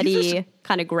deep- bloody these are some-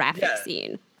 kind of graphic Yeah.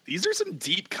 scene. these are some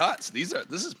deep cuts. This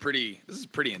is pretty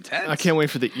intense. I can't wait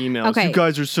for the emails. Okay. You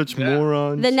guys are such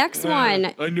morons. The next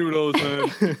one, I knew it all the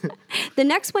time. the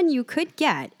next one you could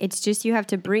get. It's just you have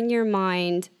to bring your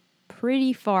mind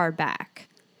pretty far back.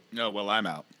 No, well, I'm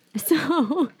out.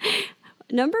 So,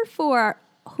 number 4,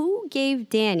 who gave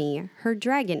Dany her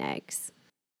dragon eggs?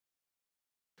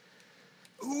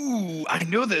 Ooh, I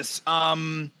know this.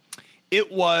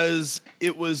 It was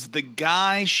the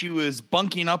guy she was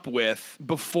bunking up with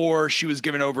before she was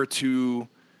given over to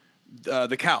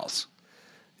the cows.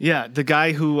 Yeah, the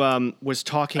guy who was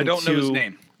talking I don't to... know his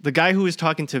name. The guy who was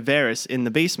talking to Varys in the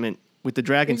basement with the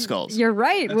dragon skulls. You're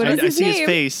right. What is I his see name? his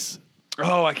face.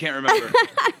 Oh, I can't remember.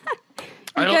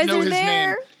 I guys don't know are his there.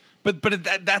 name.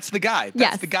 But that's the guy. That's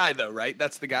Yes. the guy, though, right?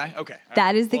 That's the guy. Okay. All That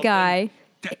right. is the Well, guy.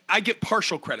 then, I get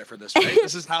partial credit for this, right?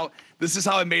 This is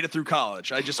how I made it through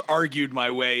college. I just argued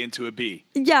my way into a B.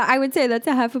 Yeah, I would say that's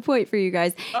a half a point for you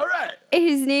guys. All right.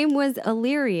 His name was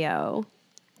Illyrio.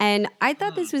 And I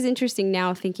thought this was interesting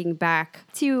now thinking back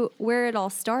to where it all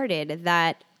started,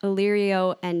 that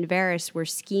Illyrio and Varys were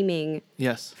scheming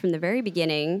Yes. from the very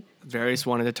beginning Varys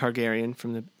wanted a Targaryen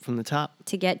from the top.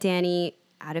 to get Dany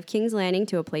out of King's Landing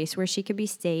to a place where she could be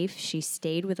safe. She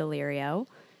stayed with Illyrio.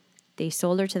 They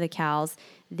sold her to the cows.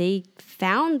 They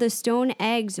found the stone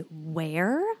eggs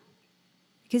where?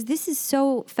 Because this is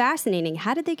so fascinating.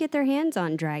 How did they get their hands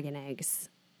on dragon eggs?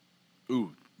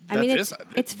 Ooh. I mean,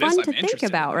 it's fun to think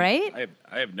about, right?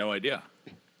 I have no idea.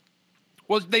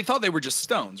 Well, they thought they were just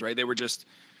stones, right? They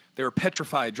were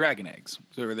petrified dragon eggs.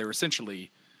 So they were essentially,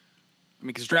 I mean,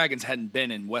 because dragons hadn't been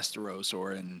in Westeros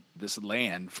or in this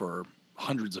land for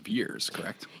hundreds of years,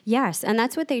 correct? Yes, and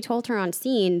that's what they told her on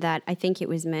scene, that I think it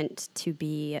was meant to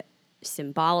be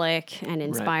symbolic and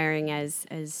inspiring as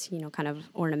kind of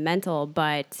ornamental,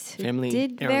 but Family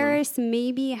did heirloom. Varys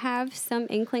maybe have some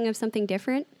inkling of something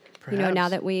different? Now Perhaps.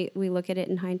 that we look at it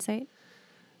in hindsight?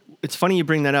 It's funny you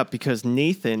bring that up because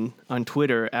Nathan on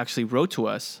Twitter actually wrote to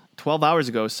us 12 hours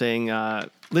ago saying,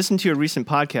 listen to your recent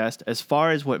podcast. As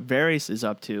far as what Varys is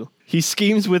up to, he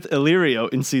schemes with Illyrio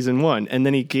in season 1, and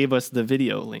then he gave us the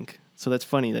video link. So that's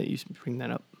funny that you bring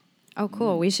that up. Oh,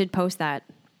 cool. We should post that.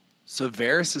 So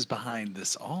Varys is behind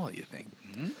this all, you think?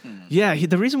 Yeah,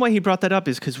 the reason why he brought that up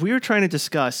is because we were trying to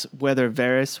discuss whether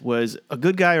Varys was a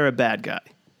good guy or a bad guy.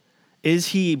 Is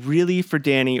he really for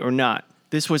Dany or not?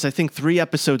 This was, I think, 3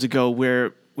 episodes ago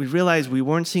where we realized we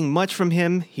weren't seeing much from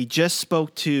him. He just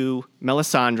spoke to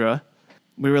Melisandre.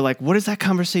 We were like, what does that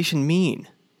conversation mean?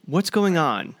 What's going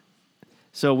on?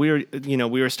 So we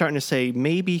were starting to say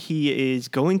maybe he is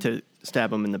going to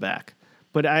stab him in the back.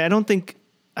 But I don't think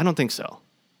so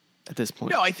at this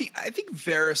point. No, I think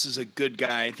Varys is a good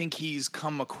guy. I think he's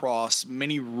come across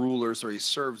many rulers, or he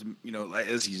served,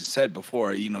 as he said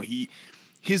before,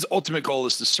 his ultimate goal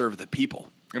is to serve the people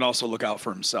and also look out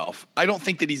for himself. I don't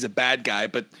think that he's a bad guy,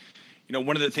 but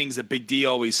one of the things that Big D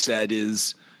always said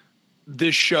is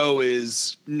this show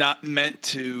is not meant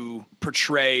to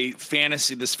portray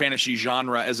this fantasy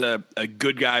genre as a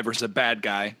good guy versus a bad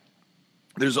guy.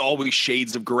 There's always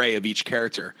shades of gray of each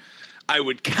character. I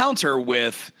would counter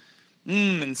with,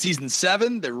 in season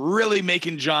 7, they're really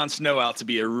making Jon Snow out to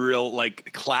be a real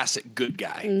classic good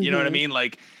guy. Mm-hmm. You know what I mean?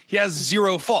 Like, he has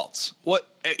 0 faults. What?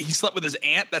 He slept with his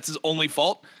aunt? That's his only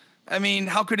fault? I mean,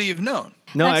 how could he have known?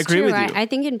 No, That's I agree true. with you. I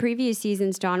think in previous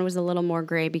seasons, Jon was a little more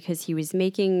gray because he was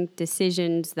making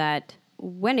decisions that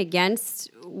went against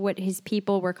what his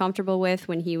people were comfortable with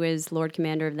when he was Lord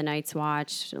Commander of the Night's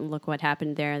Watch. Look what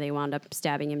happened there. They wound up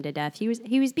stabbing him to death. He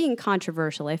was being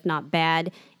controversial, if not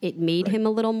bad. It made him a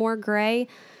little more gray.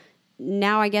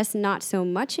 Now, I guess not so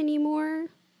much anymore.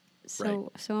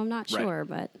 So I'm not sure,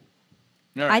 but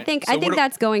right. I think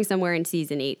that's going somewhere in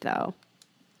season 8, though.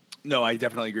 No, I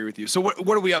definitely agree with you. So what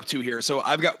are we up to here? So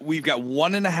we've got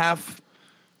 1.5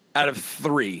 out of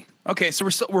 3. Okay, so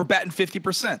we're batting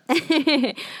 50%.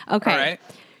 Okay. All right.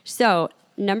 So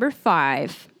number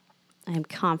 5, I'm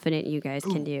confident you guys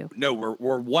can do. No, we're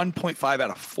 1.5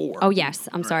 out of 4. Oh yes,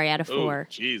 I'm sorry, out of 4.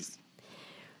 Jeez.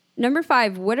 Number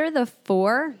 5, what are the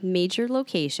 4 major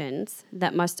locations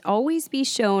that must always be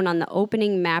shown on the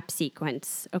opening map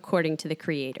sequence according to the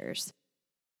creators?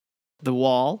 The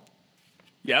Wall,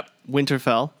 Yep.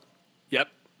 Winterfell, Yep.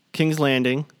 King's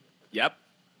Landing. Yep.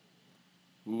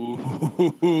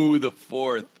 Ooh, the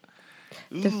 4th.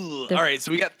 All right,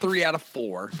 so we got 3 out of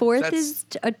 4. 4th is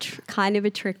kind of a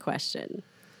trick question.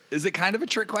 Is it kind of a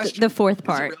trick question? The 4th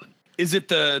part. Is it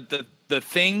the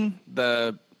thing?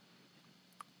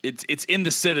 It's in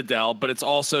the Citadel, but it's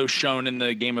also shown in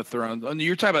the Game of Thrones.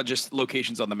 You're talking about just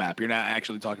locations on the map. You're not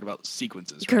actually talking about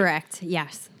sequences, right? Correct.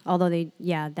 Yes. Although the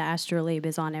astrolabe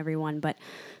is on everyone, but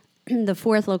the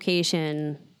 4th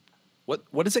location.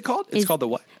 What is it called? It's called the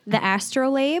what? The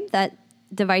astrolabe, that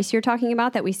device you're talking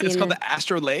about that we see. It's called the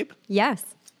astrolabe? Yes.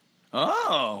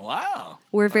 Oh, wow.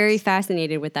 We're very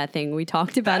fascinated with that thing. We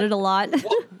talked about it a lot.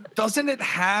 Well, doesn't it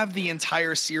have the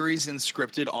entire series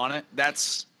inscripted on it?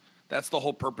 That's the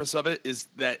whole purpose of it, is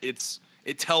that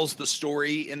it tells the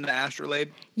story in the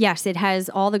astrolabe. Yes, it has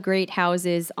all the great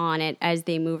houses on it as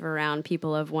they move around.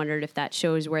 People have wondered if that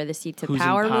shows where the seats of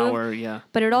power move. Yeah.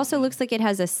 But it also looks like it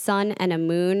has a sun and a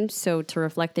moon, so to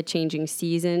reflect the changing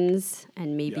seasons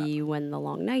and maybe when the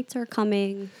long nights are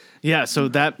coming. Yeah, so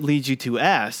that leads you to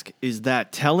ask, is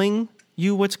that telling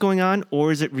you what's going on,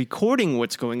 or is it recording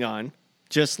what's going on?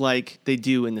 Just like they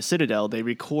do in the Citadel, they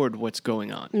record what's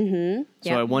going on. Mm-hmm.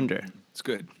 So I wonder. It's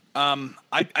good. I'm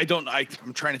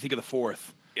trying to think of the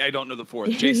 4th. I don't know the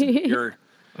 4th. Jason, you're...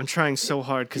 I'm trying so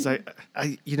hard because I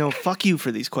fuck you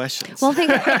for these questions. Well, think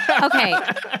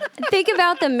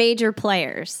about the major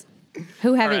players.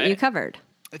 Who haven't you covered?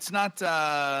 It's not...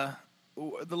 the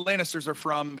Lannisters are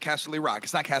from Casterly Rock.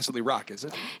 It's not Casterly Rock, is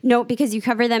it? No, because you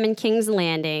cover them in King's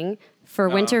Landing. For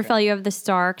Winterfell, you have the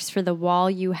Starks. For the Wall,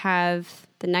 you have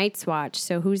the Night's Watch.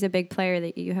 So who's a big player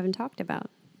that you haven't talked about?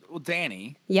 Well,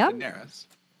 Dany. Yep. Daenerys.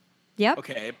 Yep.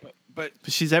 Okay, but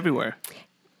she's everywhere.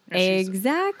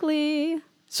 Exactly.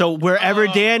 So wherever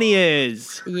Dany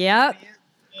is. Yep.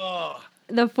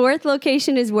 The 4th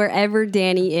location is wherever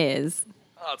Dany is.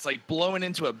 Oh, it's like blowing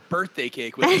into a birthday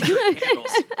cake with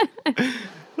candles.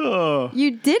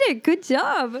 You did it. Good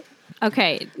job.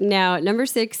 Okay, now number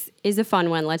 6 is a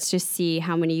fun one. Let's just see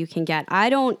how many you can get.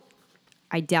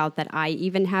 I doubt that I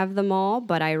even have them all,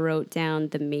 but I wrote down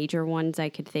the major ones I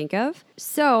could think of.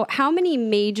 So, how many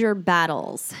major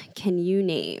battles can you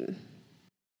name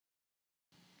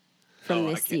from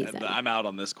this season? I'm out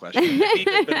on this question.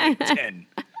 There've been like 10.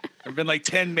 There've been like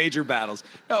 10 major battles.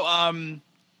 No,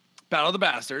 Battle of the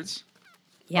Bastards.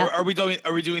 Yeah. Are we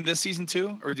doing this season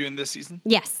too? Are we doing this season?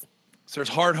 Yes. So there's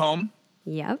Hardhome.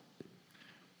 Yep.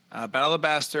 Battle of the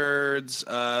Bastards.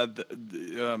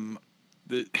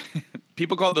 The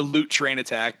people call it the Loot Train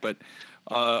Attack, but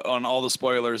on all the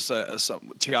spoilers,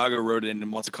 Tiago wrote in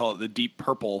and wants to call it the Deep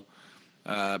Purple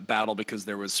battle because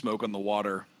there was smoke on the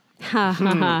water.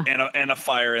 and a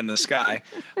fire in the sky.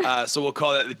 So we'll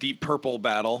call that the Deep Purple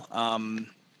battle.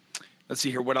 Let's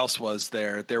see here. What else was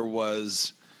there? There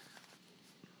was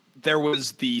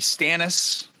the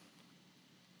Stannis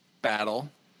battle,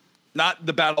 not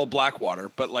the Battle of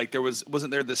Blackwater, but like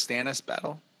wasn't there the Stannis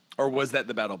battle, or was that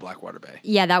the Battle of Blackwater Bay?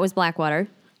 Yeah, that was Blackwater.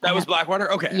 That was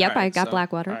Blackwater. Okay. Yep, all right, I got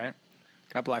Blackwater. All right,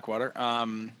 got Blackwater.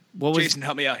 What was Jason,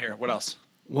 help me out here. What else?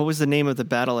 what was the name of the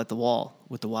battle at the wall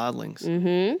with the wildlings?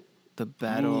 Mm-hmm. The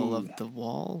Battle of the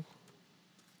Wall.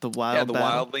 The wild the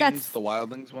battle? Wildlings. The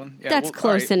Wildlings one. Yeah, That's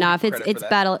close enough. We'll It's credit for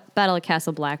that. Battle of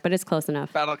Castle Black, but it's close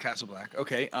enough. Battle of Castle Black.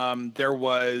 Okay. There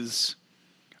was.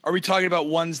 Are we talking about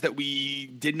ones that we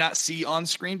did not see on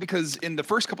screen? Because in the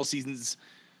first couple seasons,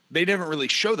 they didn't really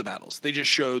show the battles. They just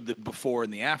showed the before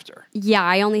and the after. Yeah,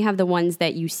 I only have the ones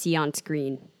that you see on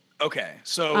screen. Okay.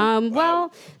 So.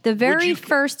 Well, the very you-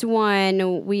 first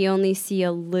one, we only see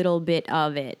a little bit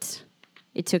of it.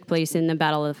 It took place in the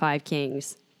Battle of the Five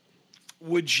Kings.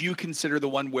 Would you consider the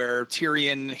one where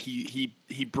Tyrion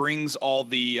he brings all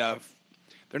the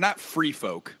they're not free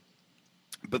folk,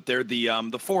 but they're the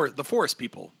forest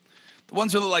people, the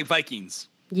ones who look like Vikings.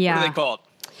 Yeah. What are they called?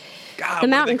 God, what The are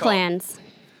Mountain they called? Clans.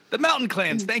 The Mountain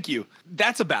Clans. Thank you.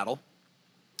 That's a battle.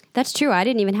 That's true. I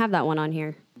didn't even have that one on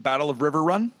here. Battle of River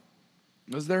Run.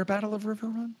 Was there a Battle of River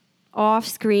Run? Off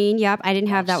screen. Yep. I didn't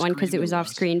have that one because Off-screen it was there off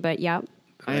was. screen, but yep.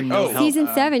 I am no Oh. help. Season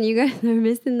 7. You guys are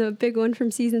missing the big one from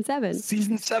season 7.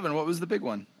 Season 7. What was the big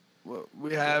one?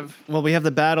 We have. Well, we have the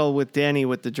battle with Dany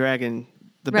with the dragon.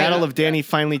 The Right. battle of Dany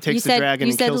finally takes the dragon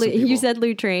and kills some people. You said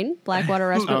Loot Train, Blackwater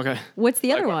Restaurant. Okay. What's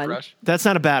the other Blackwater one? Rush. That's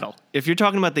not a battle. If you're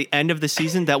talking about the end of the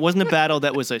season, that wasn't a battle.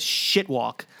 That was a shit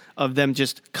walk of them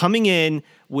just coming in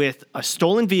with a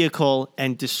stolen vehicle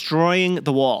and destroying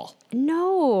the wall.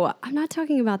 No, I'm not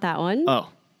talking about that one. Oh,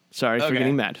 sorry for Okay.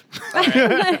 getting mad.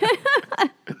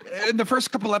 In the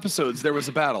first couple episodes, there was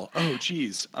a battle. Oh,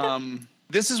 geez.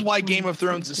 This is why Game of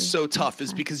Thrones is so tough,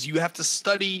 is because you have to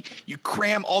study, you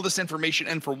cram all this information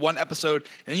in for one episode,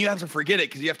 and then you have to forget it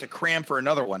because you have to cram for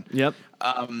another one. Yep.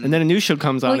 And then a new show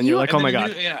comes on, Well, and you're you- like, oh my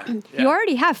And then god. Yeah. You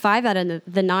already have 5 out of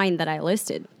the 9 that I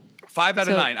listed. 5 out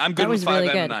of So 9. I'm that good with was 5 really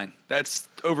out good. of 9. That's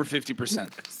over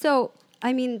 50%. So,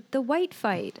 I mean, the white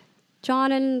fight,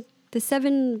 John and the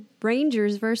 7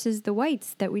 Rangers versus the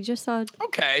Whites that we just saw.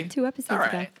 Okay. 2 episodes All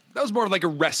right. ago. That was more like a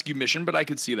rescue mission, but I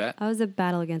could see that. That was a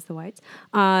battle against the Whites.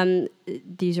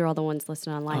 These are all the ones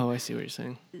listed online. Oh, I see what you're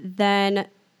saying. Then,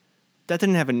 That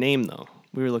didn't have a name though.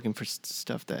 We were looking for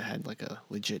stuff that had like a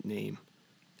legit name.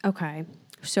 okay,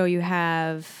 so you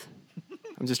have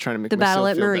I'm just trying to make the Battle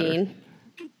myself at feel better. Marine.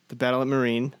 The Battle at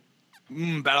Marine.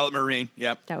 Battle at Marine.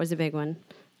 Yep. That was a big one.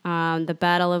 The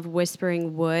Battle of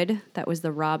Whispering Wood. That was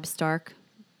the Robb Stark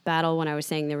battle when I was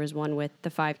saying there was one with the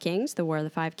 5 Kings, the War of the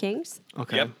 5 Kings.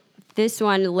 Okay. Yep. This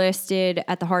one listed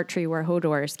at the Heart Tree where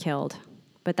Hodor is killed,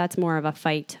 but that's more of a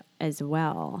fight as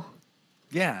well.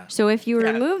 Yeah. So if you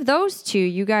Yeah. remove those 2,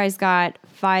 you guys got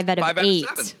 5 out of 5 out 8.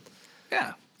 of 7.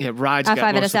 Yeah. Yeah, Rod's got 5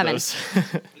 out of most 7.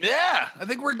 those. Yeah. I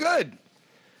think we're good.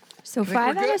 So think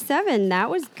 5 we're out good. of 7. That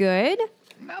was good.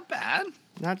 Not bad.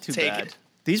 Not too Take bad. it.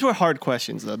 These were hard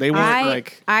questions though. They weren't I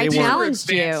like I they These were weren't, challenged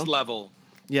you. advanced level.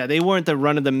 yeah, they weren't the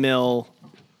run of the mill,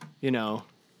 you know.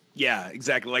 Yeah,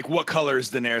 exactly. Like what color is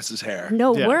Daenerys' hair?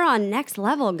 No, Yeah. we're on next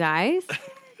level, guys.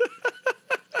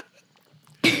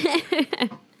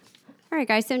 All right,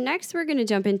 guys. So next we're going to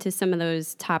jump into some of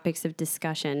those topics of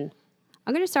discussion.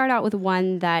 I'm going to start out with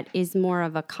one that is more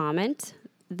of a comment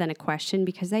than a question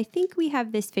because I think we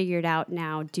have this figured out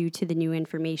now due to the new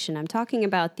information. I'm talking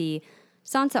about the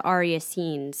Sansa Arya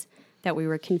scenes that we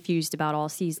were confused about all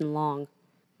season long.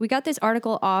 We got this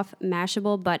article off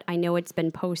Mashable, but I know it's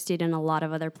been posted in a lot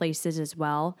of other places as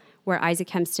well, where Isaac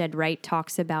Hempstead Wright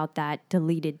talks about that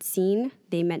deleted scene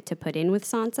they meant to put in with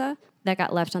Sansa that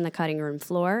got left on the cutting room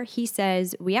floor. He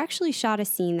says, "We actually shot a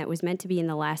scene that was meant to be in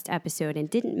the last episode and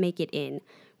didn't make it in,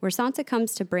 where Sansa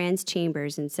comes to Bran's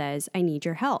chambers and says, 'I need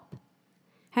your help.'"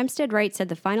 Hempstead Wright said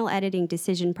the final editing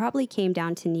decision probably came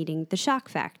down to needing the shock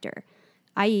factor,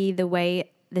 i.e. the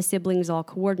way the siblings all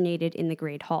coordinated in the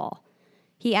Great Hall.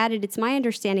 He added, "It's my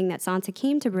understanding that Sansa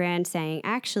came to Bran saying,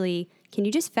 'Actually, can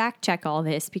you just fact check all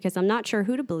this because I'm not sure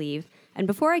who to believe, and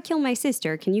before I kill my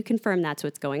sister, can you confirm that's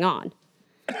what's going on?'"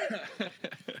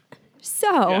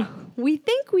 So, we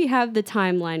think we have the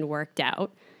timeline worked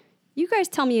out. You guys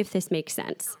tell me if this makes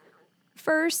sense.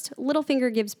 First,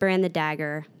 Littlefinger gives Bran the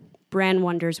dagger. Bran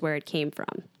wonders where it came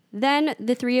from. Then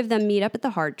the 3 of them meet up at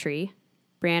the Heart Tree.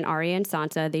 Bran, Arya, and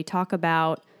Sansa. They talk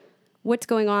about what's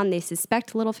going on. They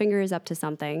suspect Littlefinger is up to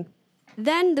something.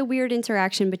 Then the weird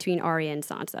interaction between Arya and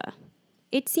Sansa.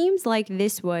 it seems like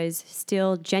this was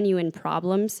still genuine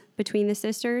problems between the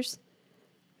sisters.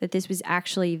 That this was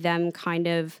actually them kind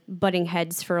of butting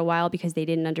heads for a while because they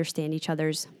didn't understand each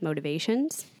other's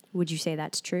motivations. Would you say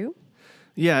that's true?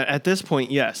 Yeah, at this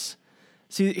point, yes.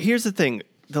 See, here's the thing.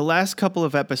 The last couple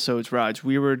of episodes, Raj,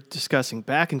 we were discussing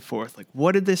back and forth, like,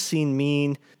 what did this scene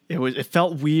mean? It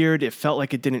felt weird. It felt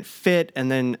like it didn't fit.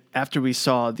 And then after we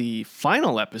saw the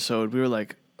final episode, we were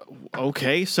like,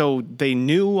 okay, so they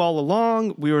knew all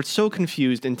along. We were so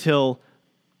confused until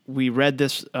we read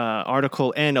this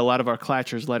article, and a lot of our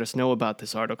Clatchers let us know about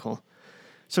this article.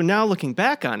 So now looking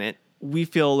back on it, we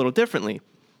feel a little differently.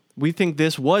 We think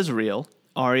this was real.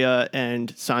 Arya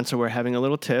and Sansa were having a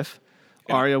little tiff.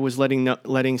 Yeah. Arya was letting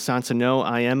Sansa know,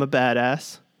 I am a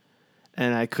badass,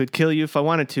 and I could kill you if I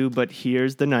wanted to, but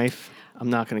here's the knife. I'm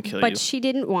not going to kill you. But she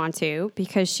didn't want to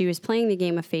because she was playing the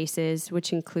game of faces,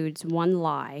 which includes one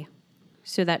lie.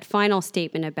 So that final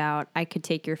statement about, I could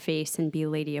take your face and be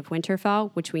Lady of Winterfell,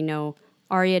 which we know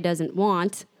Arya doesn't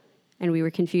want, and we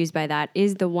were confused by that,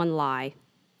 is the one lie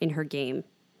in her game.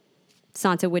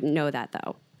 Sansa wouldn't know that,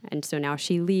 though. And so now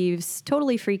she leaves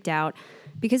totally freaked out,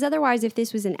 because otherwise, if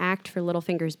this was an act for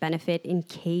Littlefinger's benefit, in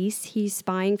case he's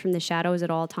spying from the shadows at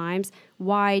all times,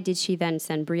 why did she then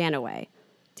send Brienne away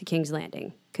to King's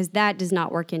Landing? Because that does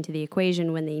not work into the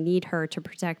equation when they need her to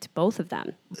protect both of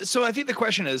them. So I think the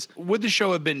question is, would the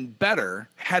show have been better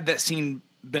had that scene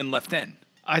been left in?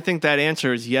 I think that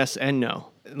answer is yes and no.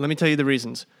 Let me tell you the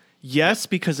reasons. Yes,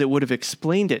 because it would have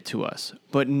explained it to us.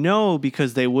 But no,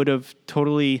 because they would have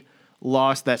totally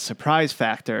lost that surprise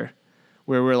factor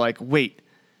where we're like, wait,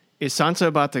 is Sansa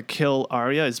about to kill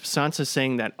Arya? Is Sansa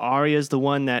saying that Arya is the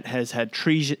one that has had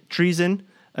treason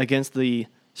against the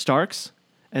Starks?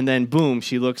 And then, boom,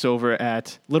 she looks over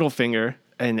at Littlefinger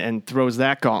and throws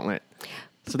that gauntlet.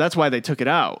 So that's why they took it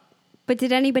out. But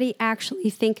did anybody actually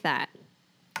think that?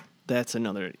 That's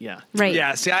another, yeah. Right.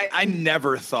 Yeah, see, I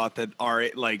never thought that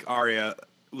Arya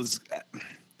was...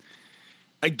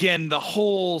 Again, the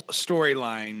whole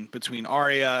storyline between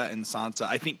Arya and Sansa,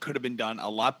 I think, could have been done a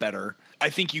lot better.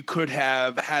 I think you could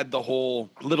have had the whole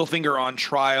Littlefinger on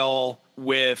trial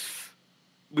with...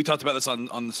 We talked about this on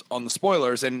the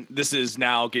spoilers, and this is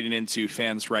now getting into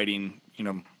fans writing,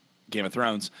 Game of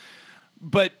Thrones.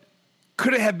 But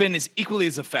could it have been as equally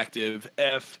as effective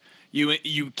if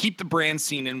you keep the Bran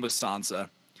scene in with Sansa,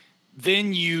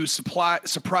 then you surprise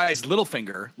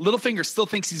Littlefinger. Littlefinger still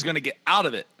thinks he's going to get out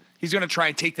of it. He's going to try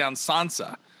and take down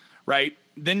Sansa, right?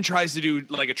 Then tries to do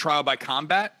like a trial by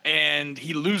combat, and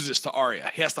he loses to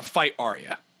Arya. He has to fight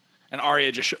Arya. And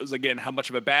Arya just shows, again, how much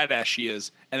of a badass she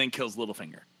is, and then kills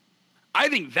Littlefinger. I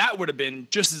think that would have been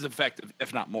just as effective,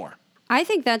 if not more. I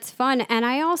think that's fun, and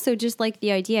I also just like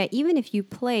the idea, even if you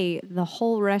play the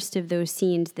whole rest of those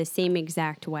scenes the same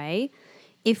exact way,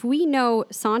 if we know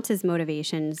Sansa's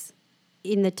motivations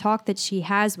in the talk that she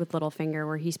has with Littlefinger,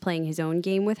 where he's playing his own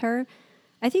game with her,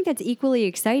 I think that's equally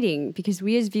exciting because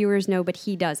we as viewers know, but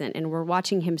he doesn't. And we're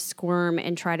watching him squirm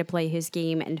and try to play his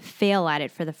game and fail at it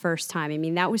for the first time. I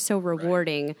mean, that was so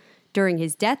rewarding during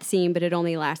his death scene, but it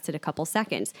only lasted a couple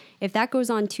seconds. If that goes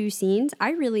on 2 scenes,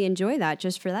 I really enjoy that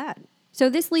just for that. So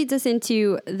this leads us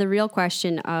into the real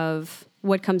question of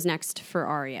what comes next for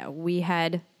Arya. We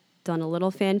had done a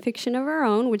little fan fiction of our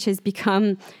own, which has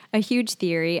become a huge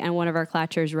theory, and one of our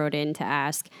Clatchers wrote in to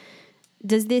ask,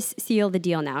 does this seal the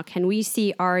deal now? Can we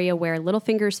see Arya wear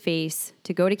Littlefinger's face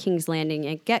to go to King's Landing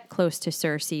and get close to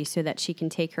Cersei so that she can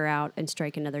take her out and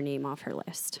strike another name off her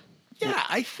list? Yeah,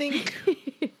 I think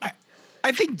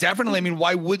I think definitely. I mean,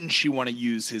 why wouldn't she want to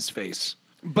use his face?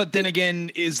 But then again,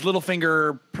 is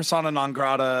Littlefinger persona non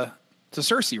grata to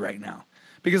Cersei right now?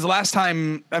 Because the last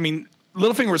time, I mean,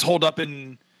 Littlefinger was holed up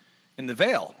in the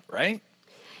Vale, right?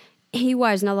 He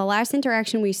was. Now, the last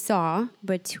interaction we saw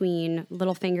between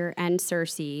Littlefinger and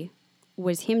Cersei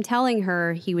was him telling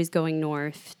her he was going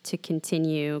north to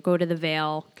go to the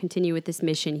Vale, continue with this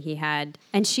mission he had.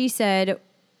 And she said,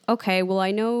 okay, well,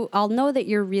 I'll know that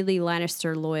you're really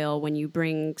Lannister loyal when you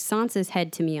bring Sansa's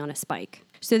head to me on a spike.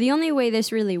 So the only way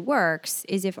this really works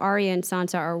is if Arya and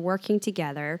Sansa are working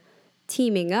together,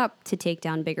 teaming up to take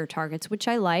down bigger targets, which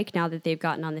I like now that they've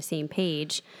gotten on the same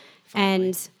page. Finally.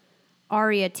 And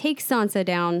Arya takes Sansa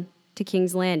down to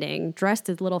King's Landing, dressed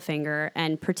as Littlefinger,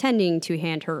 and pretending to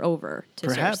hand her over to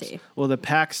Cersei. Well, the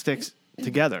pack sticks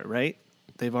together, right?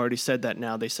 They've already said that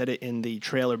now. They said it in the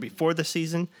trailer before the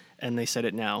season, and they said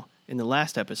it now in the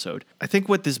last episode. I think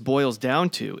what this boils down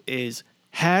to is,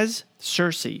 has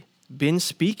Cersei been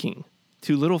speaking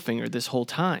to Littlefinger this whole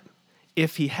time?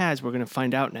 If he has, we're going to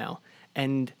find out now.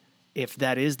 And if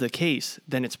that is the case,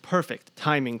 then it's perfect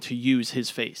timing to use his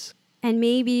face. And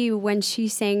maybe when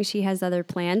she's saying she has other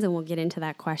plans, and we'll get into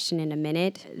that question in a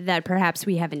minute, that perhaps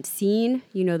we haven't seen,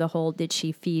 the whole did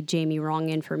she feed Jaime wrong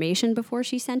information before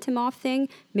she sent him off thing?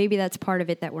 Maybe that's part of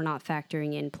it that we're not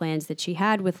factoring in plans that she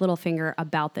had with Littlefinger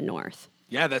about the North.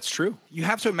 Yeah, that's true. You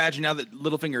have to imagine now that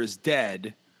Littlefinger is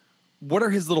dead, what are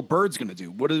his little birds going to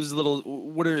do? What are his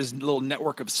little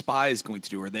network of spies going to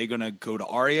do? Are they going to go to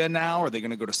Arya now? Are they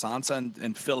going to go to Sansa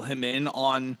and fill him in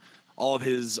on all of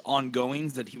his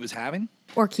ongoings that he was having?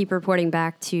 Or keep reporting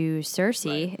back to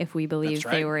Cersei, Right. if we believe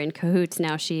That's they right. were in cahoots.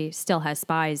 Now she still has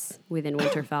spies within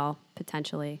Winterfell,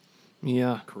 potentially.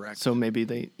 Yeah. Correct. So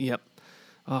maybe yep.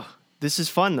 Oh, this is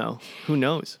fun, though. Who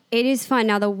knows? It is fun.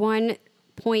 Now, the one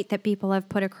point that people have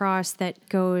put across that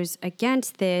goes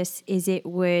against this is it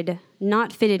would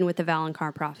not fit in with the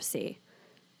Valonqar prophecy,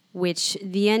 which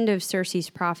the end of Cersei's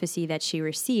prophecy that she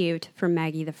received from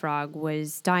Maggie the Frog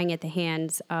was dying at the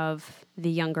hands of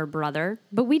the younger brother.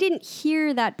 But we didn't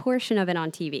hear that portion of it on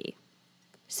TV.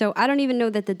 So I don't even know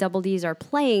that the Double Ds are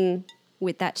playing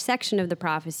with that section of the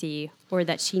prophecy or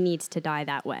that she needs to die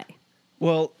that way.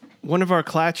 Well, one of our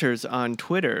clatchers on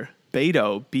Twitter,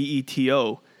 Beto,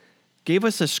 B-E-T-O, gave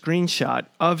us a screenshot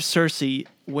of Cersei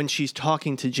when she's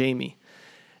talking to Jaime.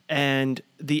 And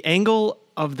the angle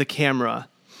of the camera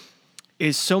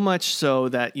is so much so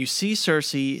that you see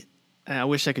Cersei, and I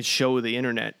wish I could show the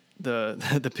internet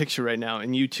the picture right now,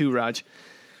 and you too, Raj.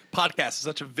 Podcast is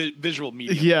such a visual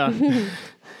medium. Yeah.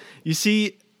 You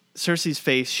see Cersei's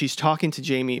face, she's talking to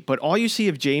Jaime, but all you see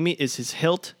of Jaime is his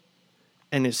hilt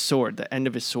and his sword, the end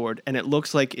of his sword, and it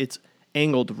looks like it's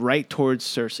angled right towards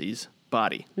Cersei's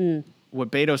body.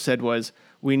 What Beto said was,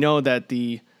 we know that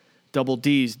the Double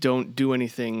Ds don't do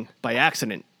anything by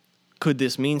accident. Could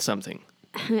this mean something?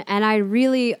 And I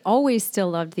really always still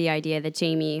loved the idea that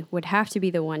Jaime would have to be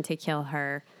the one to kill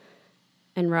her.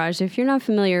 And Raj, if you're not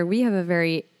familiar, we have a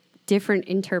very different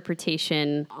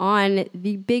interpretation on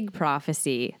the big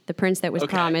prophecy, the prince that was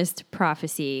Okay. promised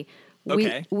prophecy.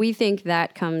 Okay. We think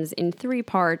that comes in 3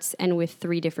 parts and with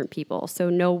 3 different people. So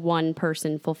no one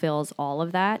person fulfills all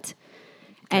of that.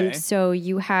 And Okay. so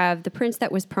you have the prince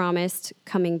that was promised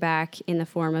coming back in the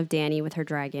form of Dany with her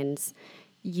dragons.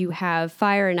 You have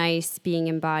fire and ice being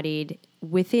embodied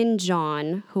within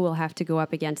Jon, who will have to go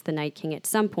up against the Night King at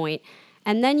some point.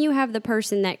 And then you have the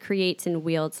person that creates and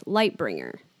wields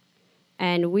Lightbringer.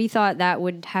 And we thought that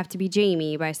would have to be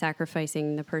Jaime by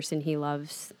sacrificing the person he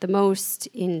loves the most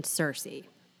in Cersei.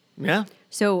 Yeah.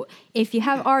 So if you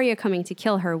have Arya coming to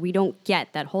kill her, we don't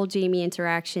get that whole Jaime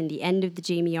interaction, the end of the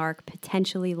Jaime arc,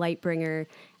 potentially Lightbringer,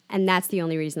 and that's the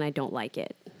only reason I don't like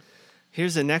it.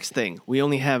 Here's the next thing. We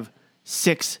only have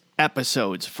 6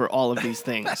 episodes for all of these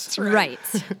things. That's Right.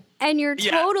 And you're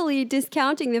Yeah. totally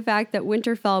discounting the fact that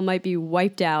Winterfell might be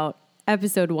wiped out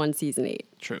episode 1, season 8.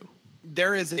 True.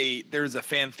 There's a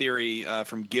fan theory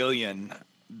from Gillian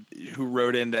who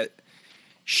wrote in that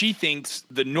she thinks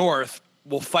the North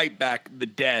will fight back the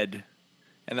dead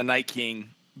and the Night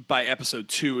King by episode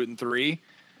 2 and 3,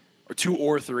 or 2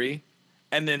 or 3,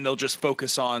 and then they'll just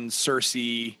focus on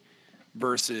Cersei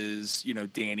versus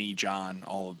Dany, Jon,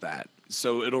 all of that.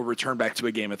 So it'll return back to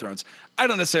a Game of Thrones. I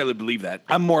don't necessarily believe that.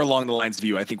 I'm more along the lines of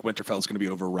you. I think Winterfell is going to be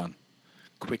overrun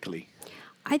quickly.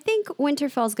 I think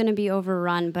Winterfell's going to be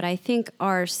overrun, but I think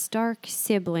our Stark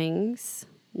siblings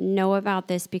know about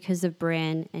this because of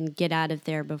Bran and get out of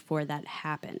there before that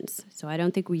happens. So I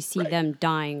don't think we see them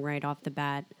dying right off the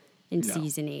bat in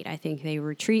season 8. I think they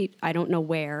retreat. I don't know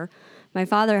where. My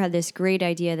father had this great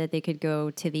idea that they could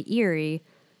go to the Eyrie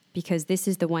because this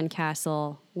is the one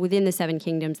castle within the 7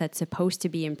 Kingdoms that's supposed to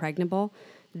be impregnable.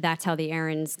 That's how the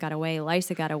Arryns got away.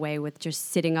 Lysa got away with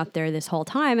just sitting up there this whole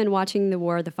time and watching the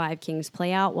War of the Five Kings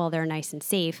play out while they're nice and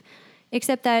safe.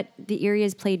 Except that the Eyrie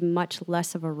has played much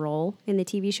less of a role in the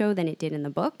TV show than it did in the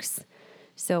books.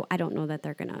 So I don't know that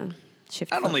they're going to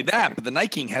shift. Not only focus that, there. but the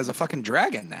Night King has a fucking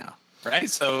dragon now, right?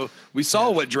 So we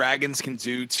saw what dragons can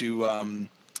do to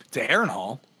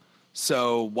Harrenhal.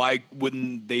 So why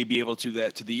wouldn't they be able to do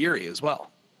that to the Eyrie as well?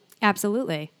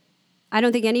 Absolutely. I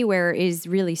don't think anywhere is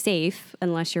really safe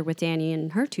unless you're with Dany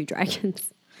and her 2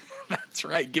 dragons. That's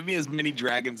right. Give me as many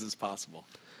dragons as possible.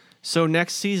 So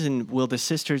next season, will the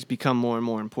sisters become more and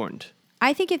more important?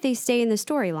 I think if they stay in the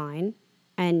storyline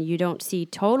and you don't see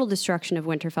total destruction of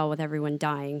Winterfell with everyone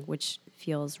dying, which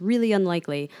feels really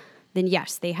unlikely, then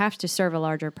yes, they have to serve a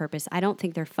larger purpose. I don't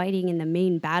think they're fighting in the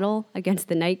main battle against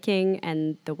the Night King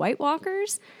and the White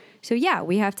Walkers. So yeah,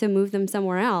 we have to move them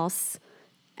somewhere else.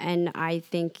 And I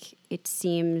think it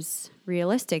seems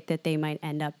realistic that they might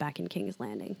end up back in King's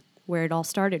Landing, where it all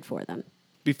started for them.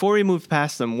 Before we move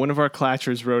past them, one of our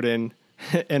clatchers wrote in,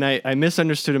 and I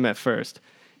misunderstood him at first.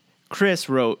 Chris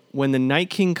wrote, when the Night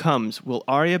King comes, will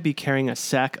Arya be carrying a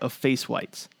sack of face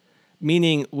whites?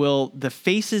 Meaning, will the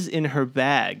faces in her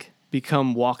bag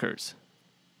become walkers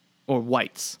or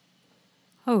whites?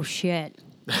 Oh, shit.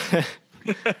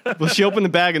 Will she open the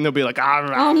bag and they'll be like,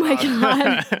 Oh, my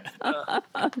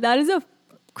God. That is a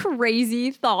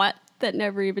crazy thought that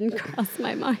never even crossed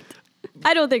my mind.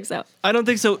 I don't think so. I don't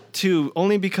think so, too,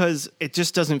 only because it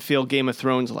just doesn't feel Game of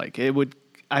Thrones-like.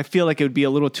 I feel like it would be a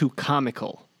little too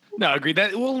comical. No, agreed.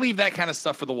 That we'll leave that kind of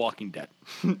stuff for The Walking Dead.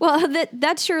 Well,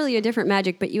 that's surely a different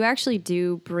magic, but you actually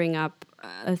do bring up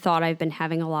a thought I've been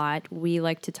having a lot. We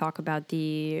like to talk about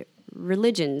the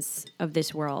religions of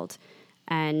this world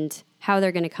and how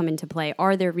they're going to come into play.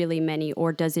 Are there really many,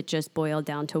 or does it just boil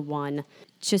down to one?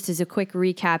 Just as a quick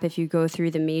recap, if you go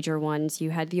through the major ones,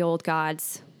 you had the old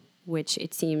gods, which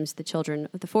it seems the children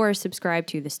of the forest subscribed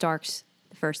to, the Starks,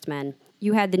 the First Men.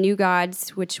 You had the new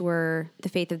gods, which were the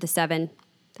Faith of the Seven,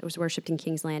 that was worshipped in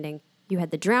King's Landing. You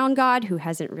had the Drowned God, who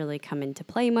hasn't really come into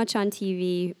play much on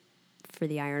TV for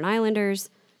the Iron Islanders.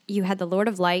 You had the Lord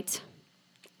of Light,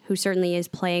 who certainly is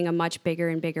playing a much bigger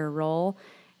and bigger role.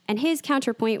 And his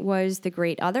counterpoint was the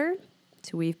Great Other.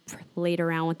 So we've played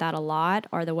around with that a lot.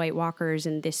 Are the White Walkers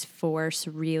and this force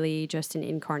really just an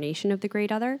incarnation of the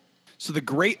Great Other? So the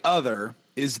Great Other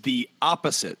is the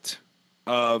opposite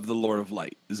of the Lord of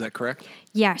Light. Is that correct?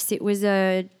 Yes, it was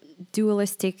a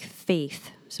dualistic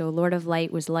faith. So Lord of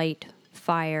Light was light,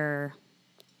 fire,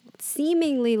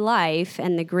 seemingly life,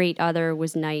 and the Great Other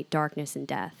was night, darkness, and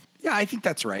death. Yeah, I think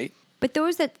that's right. But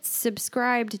those that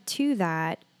subscribed to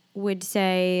that would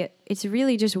say it's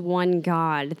really just one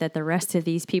God that the rest of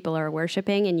these people are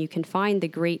worshiping, and you can find the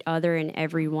Great Other in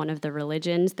every one of the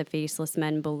religions. The Faceless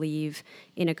Men believe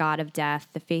in a God of death.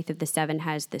 The Faith of the Seven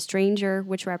has the Stranger,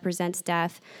 which represents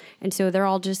death. And so they're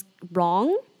all just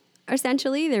wrong,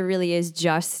 essentially. There really is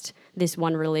just this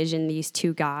one religion, these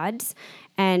two gods.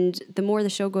 And the more the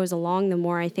show goes along, the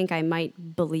more I think I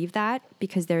might believe that,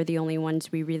 because they're the only ones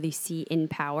we really see in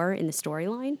power in the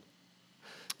storyline.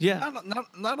 Yeah.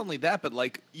 Not only that, but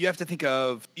like you think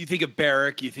of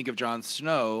Beric, you think of Jon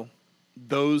Snow.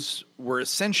 Those were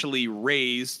essentially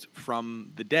raised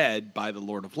from the dead by the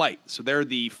Lord of Light. So they're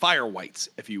the fire whites,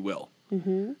 if you will.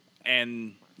 Mm-hmm.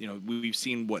 And we've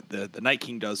seen what the Night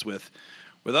King does with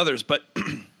others, but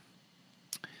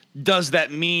does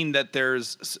that mean that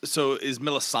is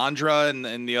Melisandre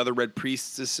and the other Red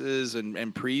Priestesses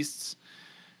and priests?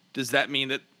 Does that mean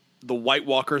that the White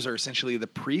Walkers are essentially the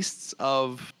priests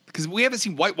of? Because we haven't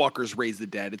seen White Walkers raise the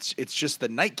dead. It's just the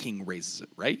Night King raises it,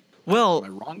 right? Well,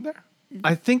 am I wrong there?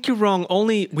 I think you're wrong.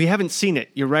 We haven't seen it.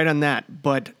 You're right on that.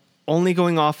 But only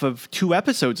going off of 2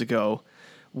 episodes ago,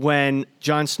 when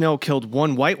Jon Snow killed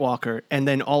one White Walker and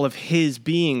then all of his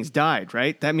beings died,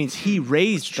 right? That means he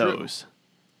raised those.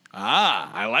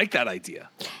 I like that idea.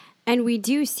 And we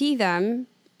do see them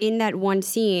in that one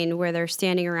scene where they're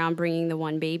standing around bringing the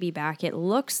one baby back. It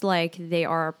looks like they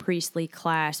are a priestly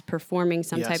class performing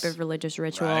some type of religious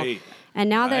ritual. Right. And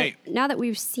now that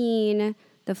we've seen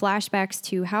the flashbacks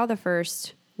to how the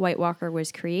first White Walker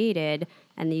was created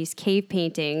and these cave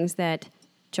paintings that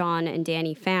Jon and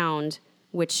Dany found,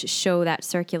 which show that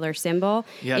circular symbol.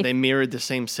 Yeah, they mirrored the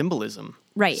same symbolism.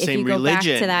 Right. Same if you go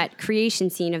religion. back to that creation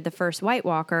scene of the first White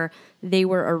Walker, they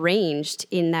were arranged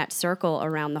in that circle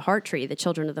around the heart tree, the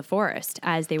children of the forest,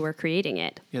 as they were creating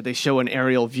it. Yeah, they show an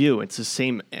aerial view. It's the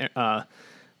same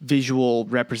visual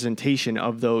representation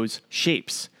of those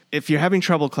shapes. If you're having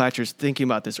trouble, Clatchers, thinking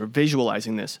about this or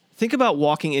visualizing this, think about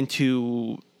walking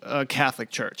into a Catholic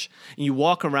church. You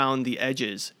walk around the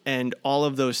edges, and all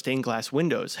of those stained glass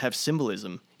windows have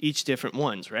symbolism, each different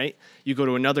ones, right? You go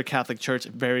to another Catholic church,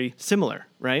 very similar,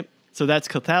 right? So that's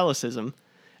Catholicism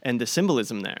and the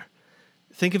symbolism there.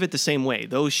 Think of it the same way.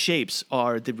 Those shapes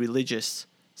are the religious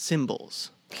symbols.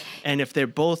 And if they're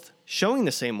both showing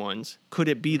the same ones, could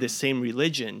it be the same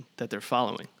religion that they're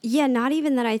following? Yeah, not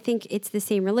even that I think it's the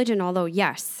same religion, although,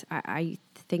 yes, I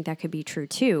think that could be true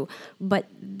too. But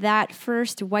that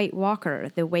first White Walker,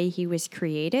 the way he was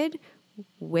created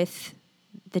with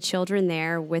the children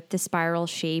there, with the spiral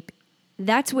shape,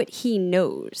 that's what he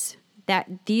knows.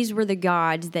 That these were the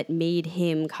gods that made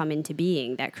him come into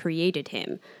being, that created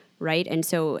him, right? And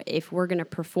so if we're going to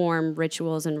perform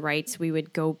rituals and rites, we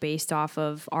would go based off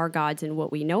of our gods and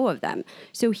what we know of them.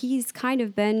 So he's kind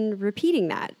of been repeating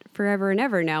that forever and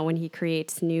ever now when he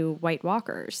creates new White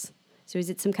Walkers. So is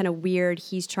it some kind of weird,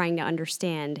 he's trying to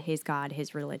understand his God,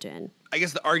 his religion? I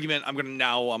guess the argument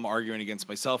I'm arguing against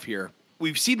myself here.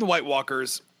 We've seen the White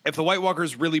Walkers. If the White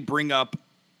Walkers really bring up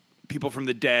people from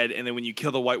the dead, and then when you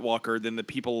kill the White Walker, then the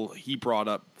people he brought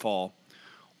up fall.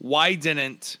 Why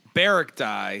didn't Beric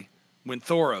die when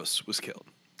Thoros was killed.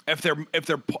 If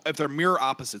they're mirror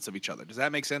opposites of each other. Does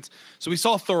that make sense? So we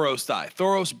saw Thoros die.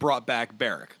 Thoros brought back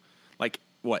Barrack. Like,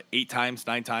 what, 8 times,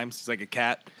 9 times? He's like a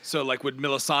cat. So, like, would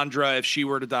Melisandre, if she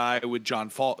were to die, would Jon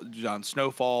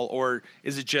Snow fall? Or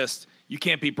is it just you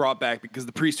can't be brought back because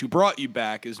the priest who brought you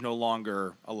back is no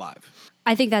longer alive?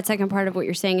 I think that second part of what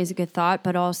you're saying is a good thought,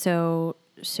 but also,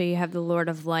 so you have the Lord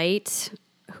of Light,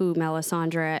 who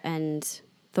Melisandre and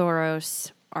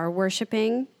Thoros are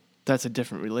worshiping. That's a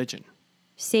different religion.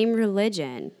 Same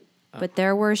religion, but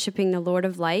they're worshiping the Lord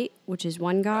of Light, which is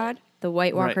one God. The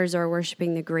White Walkers are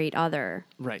worshiping the great other.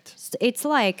 Right. It's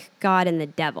like God and the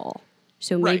devil.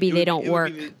 So maybe they don't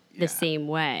work the same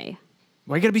way.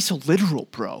 Why you gotta be so literal,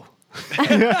 bro?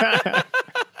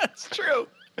 That's true.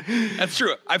 That's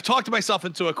true. I've talked myself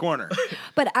into a corner.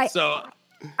 But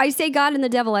I say God and the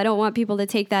devil. I don't want people to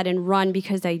take that and run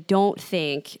because I don't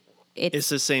think it's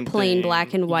the same plain thing.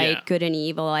 black and white, Yeah. good and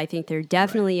evil. I think there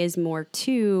definitely is more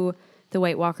to the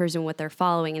White Walkers and what they're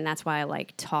following, and that's why I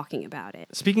like talking about it.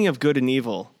 Speaking of good and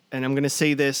evil, and I'm going to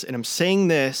say this, and I'm saying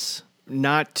this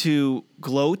not to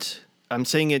gloat, I'm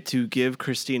saying it to give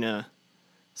Christina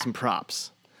some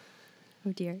props.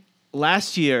 Oh, dear.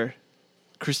 Last year,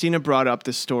 Christina brought up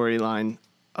this storyline,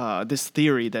 this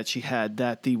theory that she had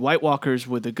that the White Walkers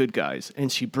were the good guys,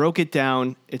 and she broke it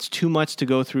down. It's too much to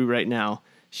go through right now.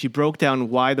 She broke down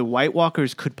why the White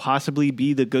Walkers could possibly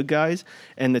be the good guys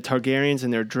and the Targaryens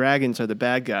and their dragons are the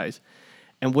bad guys.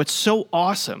 And what's so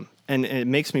awesome, and it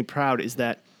makes me proud, is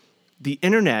that the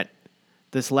internet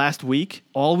this last week,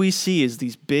 all we see is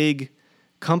these big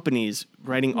companies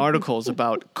writing articles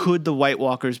about could the White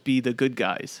Walkers be the good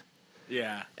guys?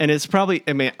 Yeah. And it's probably,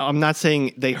 I mean, I'm not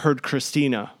saying they heard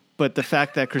Christina, but the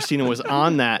fact that Christina was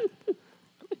on that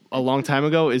a long time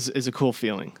ago is a cool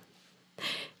feeling.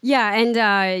 Yeah,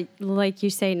 and like you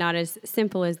say, not as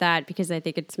simple as that, because I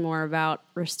think it's more about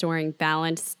restoring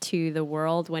balance to the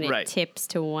world when it tips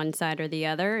to one side or the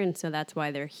other, and so that's why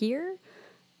they're here.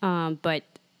 But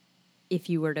if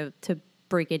you were to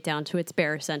break it down to its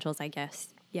bare essentials, I guess,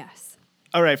 yes.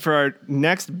 All right, for our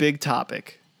next big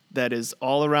topic that is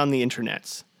all around the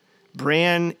internets,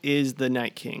 Bran is the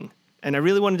Night King. And I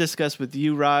really want to discuss with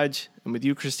you, Raj, and with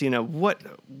you, Christina, what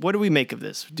do we make of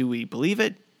this? Do we believe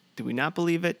it? Do we not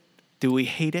believe it? Do we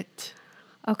hate it?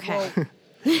 Okay.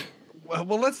 Well,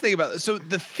 let's think about it. So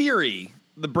the theory,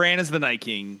 the Bran is the Night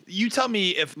King. You tell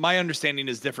me if my understanding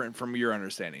is different from your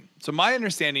understanding. So my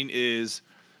understanding is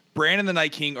Bran and the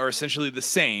Night King are essentially the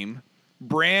same.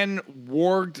 Bran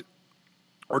warged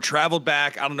or traveled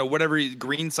back. I don't know, whatever,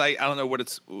 green sight. I don't know what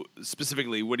it's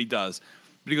specifically what he does.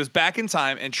 But he goes back in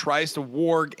time and tries to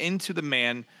warg into the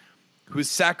man who is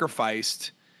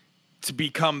sacrificed to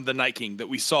become the Night King that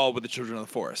we saw with the Children of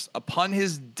the Forest. Upon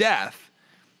his death,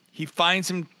 he finds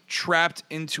him trapped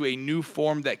into a new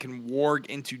form that can warg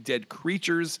into dead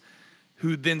creatures,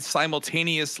 who then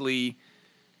simultaneously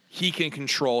he can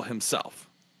control himself.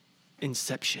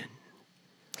 Inception.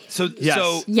 So,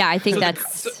 Yes. Yeah, I think so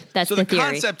that's so the the theory.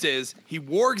 concept is he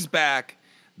wargs back,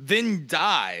 then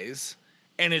dies,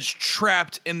 and is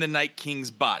trapped in the Night King's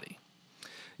body.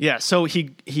 Yeah, so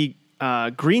he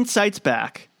green sights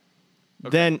back.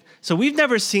 Okay. Then, so we've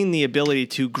never seen the ability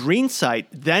to green sight,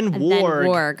 then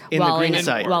warg in the green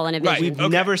sight. While in a vision. We've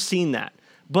never seen that.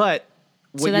 But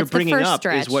what you're that's the bringing first up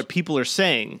stretch. is what people are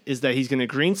saying is that he's going to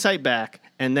green sight back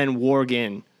and then warg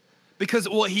in. Because,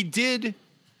 well, he did.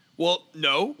 Well,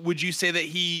 no. Would you say that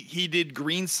he did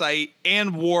green sight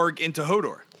and warg into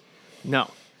Hodor?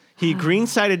 No, he green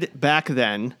sighted back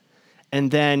then, and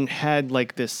then had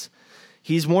like this.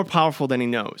 He's more powerful than he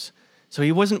knows. So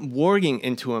he wasn't warging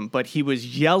into him, but he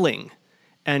was yelling,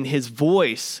 and his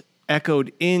voice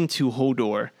echoed into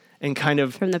Hodor and kind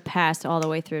of From the past all the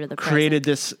way through to the created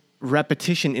this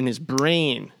repetition in his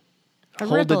brain. A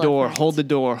Hold the ripple door, effect. hold the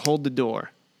door, hold the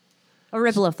door. A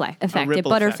ripple effect. It ripple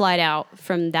butterflied out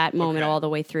from that moment all the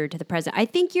way through to the present. I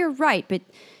think you're right, but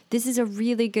this is a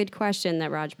really good question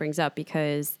that Raj brings up,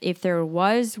 because if there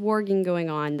was warging going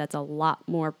on, that's a lot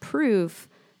more proof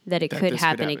that it That could this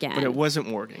happen again. But it wasn't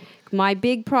warging. My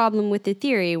big problem with the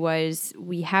theory was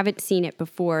we haven't seen it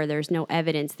before. There's no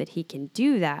evidence that he can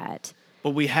do that.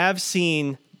 But we have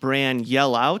seen Bran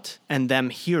yell out and them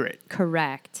hear it.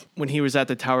 Correct. When he was at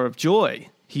the Tower of Joy,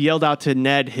 he yelled out to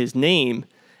Ned his name,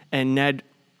 and Ned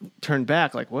turned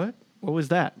back like, what? What was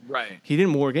that? Right. He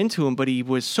didn't warg into him, but he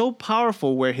was so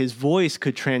powerful where his voice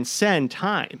could transcend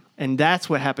time. And that's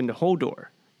what happened to Hodor.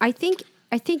 I think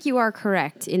you are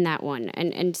correct in that one.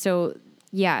 And so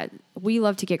Yeah, we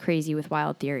love to get crazy with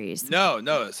wild theories. No,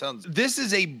 it sounds. This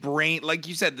is a brain, like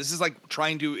you said. This is like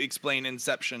trying to explain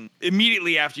Inception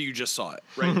immediately after you just saw it,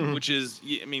 right? Which is,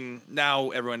 I mean,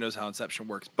 now everyone knows how Inception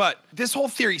works. But this whole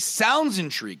theory sounds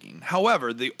intriguing.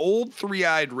 However, the old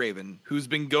three-eyed raven, who's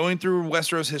been going through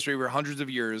Westeros history for hundreds of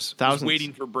years, Thousands. was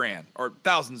waiting for Bran, or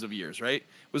thousands of years, right?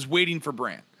 Was waiting for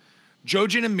Bran.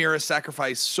 Jojen and Mira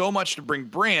sacrificed so much to bring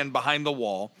Bran behind the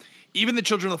wall. Even the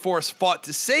Children of the Forest fought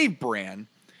to save Bran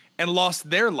and lost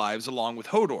their lives along with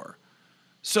Hodor.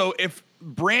 So if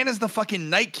Bran is the fucking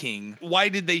Night King, why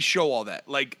did they show all that?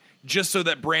 Like, just so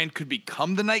that Bran could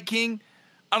become the Night King?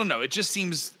 I don't know. It just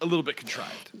seems a little bit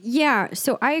contrived. Yeah,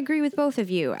 so I agree with both of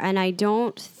you, and I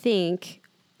don't think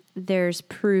there's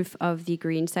proof of the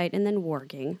green sight and then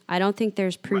warging. I don't think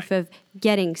there's proof of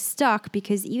getting stuck,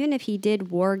 because even if he did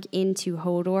warg into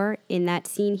Hodor in that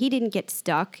scene, he didn't get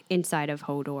stuck inside of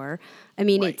Hodor. I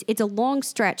mean, it's a long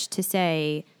stretch to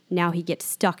say now he gets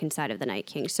stuck inside of the Night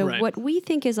King. So what we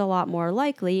think is a lot more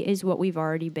likely is what we've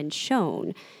already been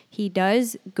shown. He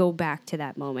does go back to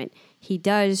that moment. He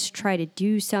does try to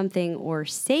do something or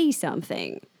say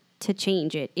something to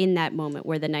change it in that moment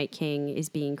where the Night King is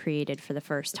being created for the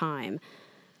first time.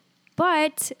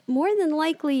 But more than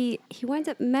likely, he winds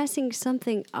up messing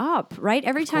something up, right?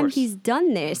 Every time he's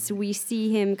done this, we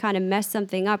see him kind of mess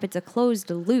something up. It's a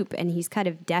closed loop, and he's kind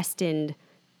of destined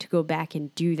to go back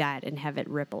and do that and have it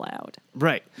ripple out.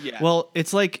 Right. Yeah. Well,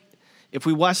 it's like if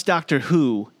we watch Doctor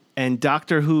Who and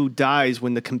Doctor Who dies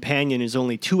when the companion is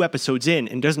only 2 episodes in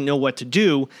and doesn't know what to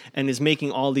do and is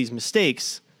making all these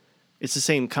mistakes. It's the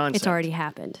same concept. It's already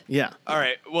happened. Yeah. All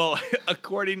right. Well,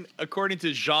 according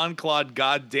to Jean-Claude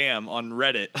Goddamn on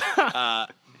Reddit,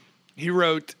 he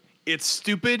wrote, "It's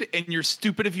stupid, and you're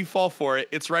stupid if you fall for it.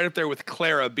 It's right up there with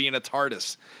Clara being a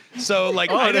TARDIS." So,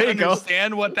 like, I there didn't you go.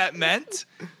 understand what that meant,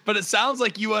 but it sounds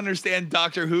like you understand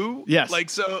Doctor Who. Yes. Like,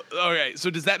 so, okay.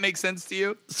 So does that make sense to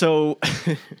you? So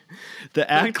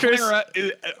the And actress... Clara,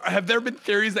 have there been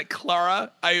theories that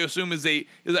Clara, I assume, is a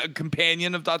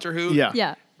companion of Doctor Who? Yeah.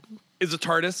 Yeah. Is a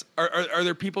TARDIS? Are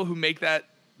there people who make that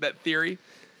theory?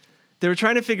 They were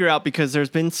trying to figure out, because there's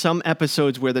been some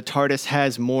episodes where the TARDIS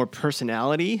has more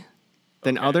personality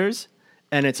than others,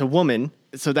 and it's a woman,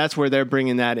 so that's where they're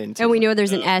bringing that into. And we know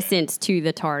there's an essence to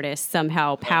the TARDIS,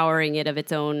 somehow powering it of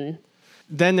its own.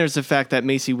 Then there's the fact that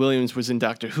Maisie Williams was in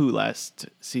Doctor Who last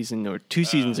season or 2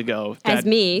 seasons ago. As that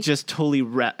me. Just totally,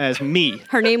 as me.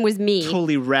 Her name was Me.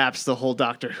 Totally wraps the whole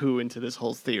Doctor Who into this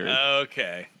whole theory.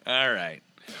 Okay. All right.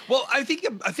 Well, I think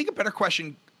a better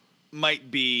question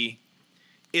might be,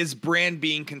 is Bran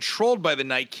being controlled by the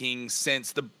Night King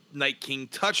since the Night King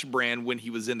touched Bran when he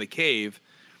was in the cave?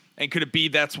 And could it be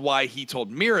that's why he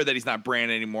told Mira that he's not Bran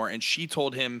anymore, and she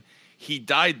told him he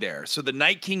died there? So the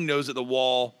Night King knows that the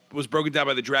wall was broken down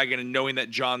by the dragon, and knowing that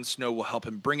Jon Snow will help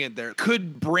him bring it there.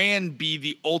 Could Bran be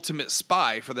the ultimate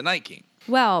spy for the Night King?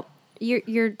 Well,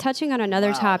 you're touching on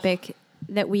another topic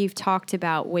that we've talked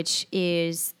about, which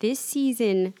is this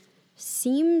season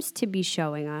seems to be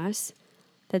showing us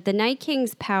that the Night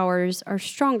King's powers are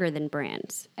stronger than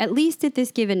Bran's, at least at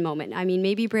this given moment. I mean,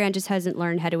 maybe Bran just hasn't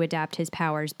learned how to adapt his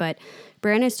powers, but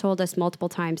Bran has told us multiple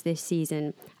times this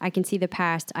season, I can see the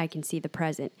past, I can see the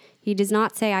present. He does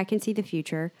not say, I can see the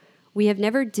future. We have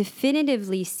never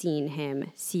definitively seen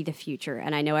him see the future,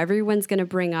 and I know everyone's going to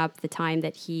bring up the time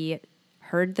that he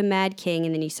heard the Mad King,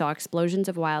 and then he saw explosions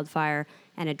of wildfire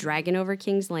and a dragon over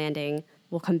King's Landing.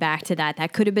 We'll come back to that.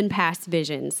 That could have been past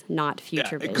visions, not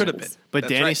future visions. It could have been. But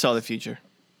That's Danny right. saw the future.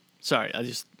 Sorry.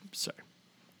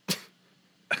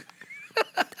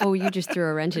 Oh, you just threw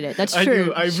a wrench in it. That's I true.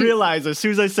 do. I realized as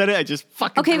soon as I said it, I just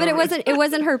fucking. Okay, but threw it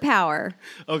wasn't her power.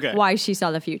 Okay. Why she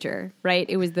saw the future, right?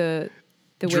 It was the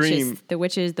Dream.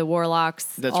 witches, the warlocks,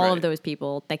 That's all right. of those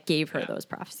people that gave her those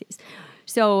prophecies.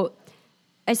 So,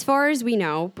 as far as we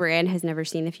know, Bran has never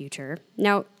seen the future.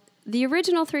 Now, the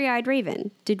original Three-Eyed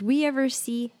Raven, did we ever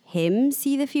see him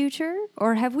see the future?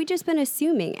 Or have we just been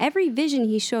assuming? Every vision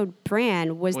he showed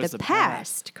Bran was the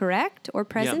past, correct? Or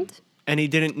present? Yeah. And he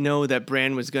didn't know that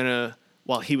Bran was going to,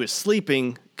 while he was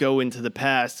sleeping, go into the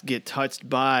past, get touched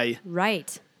by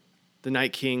Right. the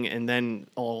Night King, and then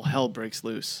all hell breaks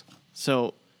loose.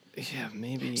 So, yeah,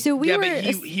 maybe. So we yeah, were...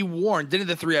 but he warned, didn't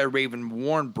the Three-Eyed Raven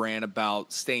warn Bran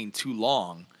about staying too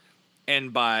long?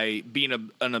 And by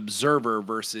being an observer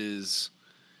versus,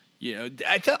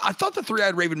 I thought the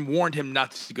Three-Eyed Raven warned him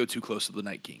not to go too close to the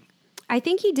Night King. I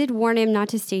think he did warn him not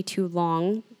to stay too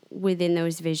long within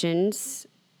those visions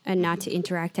and not to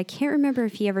interact. I can't remember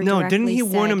if he ever No, directly didn't he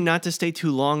warn said- him not to stay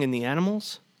too long in the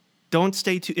animals? Don't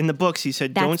stay too... In the books, he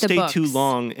said, That's don't the stay too books.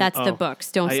 long. That's the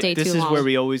books. Don't stay This too is long. where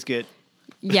we always get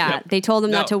Yeah, they told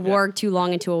him not to No, yeah. warg too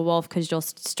long into a wolf because you'll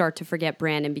start to forget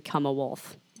Bran and become a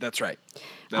wolf. That's right.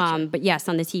 That's right. But yes,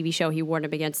 on the TV show, he warned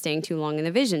him against staying too long in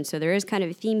the vision. So there is kind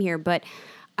of a theme here. But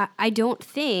I don't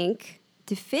think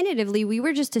definitively we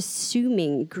were just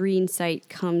assuming green sight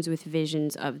comes with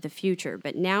visions of the future.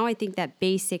 But now I think that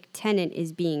basic tenet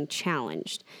is being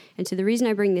challenged. And so the reason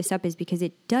I bring this up is because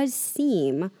it does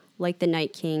seem like the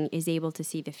Night King is able to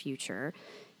see the future.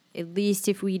 At least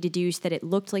if we deduce that it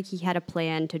looked like he had a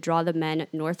plan to draw the men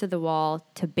north of the wall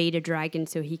to bait a dragon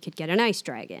so he could get an ice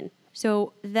dragon.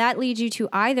 So that leads you to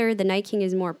either the Night King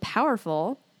is more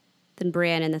powerful than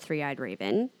Bran and the Three-Eyed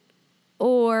Raven,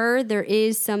 or there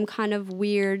is some kind of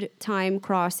weird time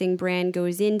crossing. Bran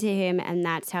goes into him, and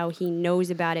that's how he knows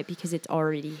about it because it's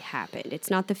already happened. It's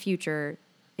not the future.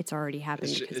 It's already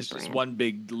happened because It's of just Bran. one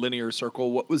big linear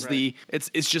circle. What was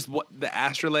it's just what the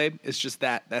astrolabe, it's just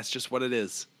that's just what it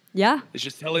is. Yeah, It's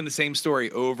just telling the same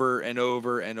story over and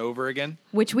over and over again.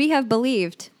 which we have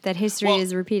believed that history Well-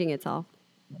 is repeating itself.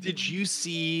 Did you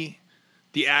see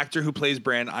the actor who plays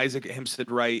Bran, Isaac Hempstead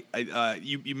Wright?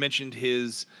 You mentioned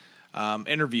his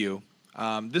interview.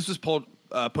 This was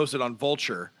posted on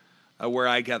Vulture, where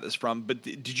I got this from. But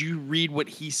did you read what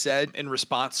he said in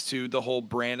response to the whole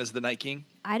Bran as the Night King?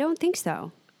 I don't think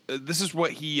so. This is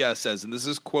what he says, and this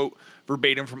is quote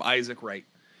verbatim from Isaac Wright.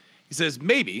 He says,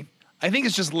 "Maybe I think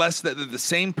it's just less that they're the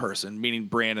same person, meaning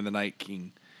Bran and the Night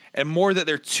King, and more that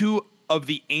they're two of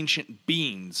the ancient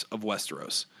beings of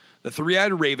Westeros. The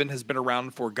Three-Eyed Raven has been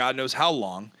around for God knows how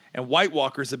long, and White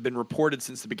Walkers have been reported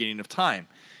since the beginning of time.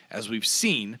 As we've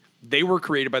seen, they were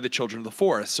created by the Children of the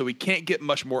Forest, so we can't get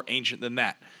much more ancient than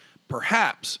that.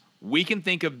 Perhaps we can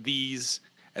think of these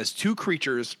as two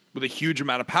creatures with a huge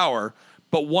amount of power,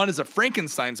 but one is a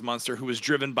Frankenstein's monster who is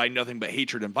driven by nothing but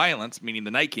hatred and violence, meaning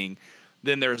the Night King.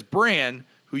 Then there's Bran,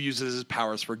 who uses his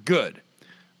powers for good.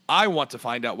 I want to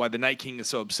find out why the Night King is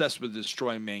so obsessed with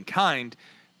destroying mankind.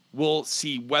 We'll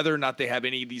see whether or not they have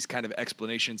any of these kind of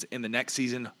explanations in the next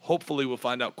season. Hopefully we'll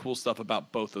find out cool stuff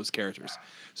about both those characters."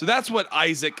 So that's what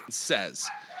Isaac says.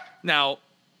 Now,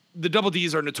 the Double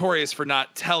Ds are notorious for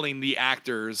not telling the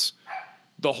actors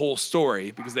the whole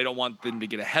story because they don't want them to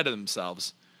get ahead of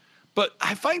themselves. But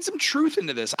I find some truth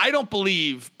into this. I don't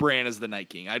believe Bran is the Night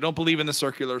King. I don't believe in the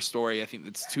circular story. I think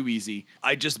that's too easy.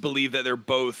 I just believe that they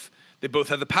both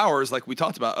have the powers, like we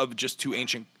talked about, of just two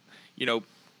ancient,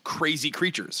 crazy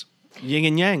creatures. Yin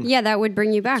and yang. Yeah, that would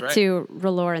bring you back That's right. to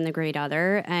R'hllor and the Great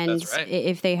Other. And That's right.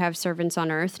 if they have servants on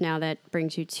Earth, now that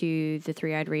brings you to the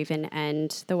Three-Eyed Raven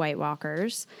and the White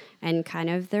Walkers. And kind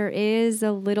of there is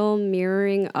a little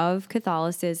mirroring of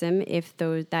Catholicism if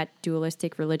that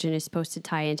dualistic religion is supposed to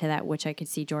tie into that, which I could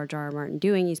see George R. R. Martin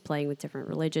doing. He's playing with different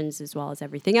religions as well as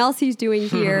everything else he's doing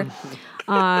here.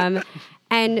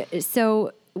 And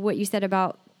so what you said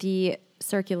about the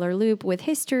circular loop with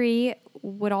history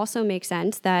would also make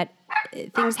sense that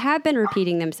things have been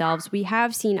repeating themselves. We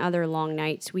have seen other long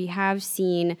nights. We have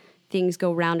seen things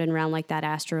go round and round like that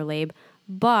astrolabe.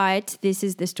 But this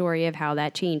is the story of how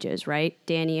that changes, right?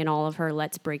 Dany and all of her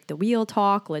let's break the wheel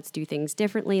talk. Let's do things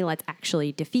differently. Let's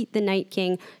actually defeat the Night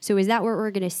King. So is that what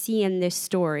we're going to see in this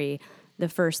story the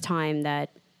first time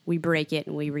that we break it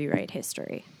and we rewrite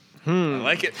history? I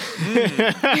like it.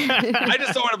 I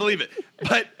just don't want to believe it.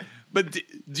 But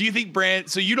do you think Bran?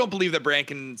 So you don't believe that Bran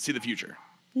can see the future?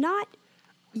 Not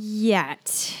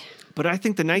yet. But I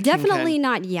think the Night King Definitely can.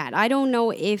 not yet. I don't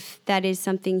know if that is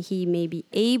something he may be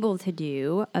able to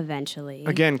do eventually.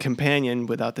 Again, companion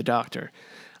without the Doctor.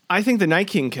 I think the Night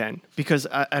King can, because,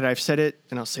 and I've said it,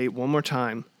 and I'll say it one more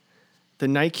time. The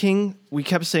Night King, we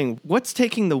kept saying, what's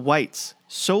taking the Whites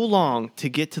so long to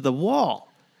get to the wall?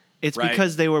 It's Right.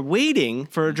 because they were waiting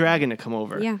for a dragon to come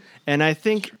over. Yeah. And I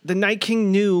think the Night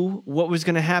King knew what was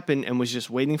going to happen and was just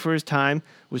waiting for his time,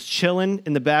 was chilling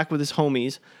in the back with his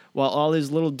homies, while all his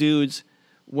little dudes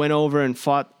went over and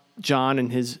fought Jon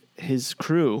and his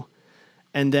crew.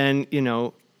 And then,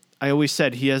 I always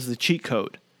said he has the cheat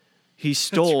code. He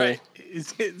stole. That's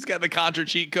right. It's got the Contra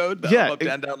cheat code. The Yeah, up,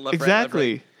 down, down, left,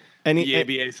 exactly. right, And left, he right.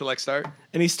 The ABA select start.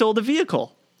 and he stole the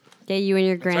vehicle. Yeah, you and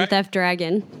your Grand right. Theft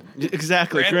Dragon.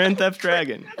 Exactly, Grand Theft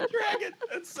Dragon. Dragon.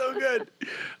 That's so good.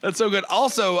 That's so good.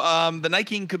 Also, the Night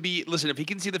King could be. Listen, if he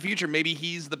can see the future, maybe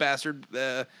he's the bastard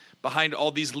behind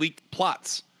all these leaked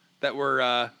plots that were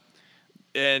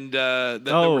that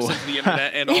were sent to the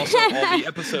internet, and also all the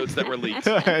episodes that were leaked.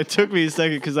 It took me a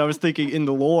second because I was thinking in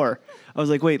the lore. I was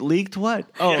like, wait, leaked what?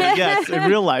 Oh, yes, in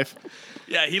real life.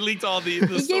 Yeah, he leaked all the.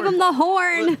 He gave him the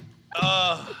horn.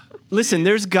 Listen,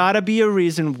 there's got to be a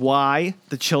reason why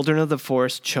the Children of the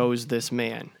Forest chose this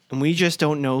man. And we just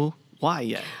don't know why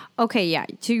yet. Okay, yeah.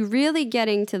 To really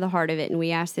getting to the heart of it, and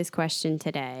we asked this question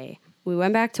today. We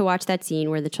went back to watch that scene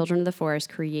where the Children of the Forest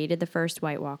created the first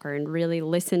White Walker and really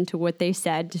listened to what they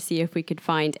said to see if we could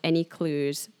find any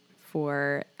clues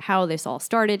for how this all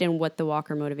started and what the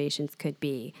Walker motivations could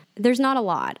be. There's not a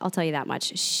lot, I'll tell you that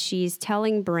much. She's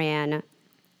telling Bran,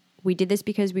 we did this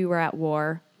because we were at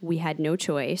war. We had no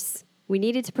choice. We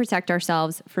needed to protect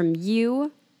ourselves from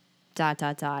you, ...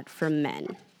 from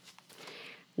men.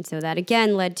 And so that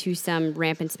again led to some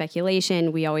rampant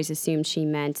speculation. We always assumed she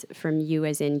meant from you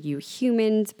as in you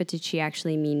humans, but did she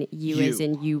actually mean you as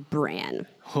in you, Bran?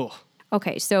 Oh.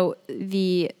 Okay, so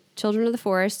the Children of the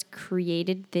Forest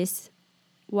created this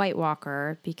White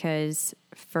Walker because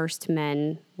first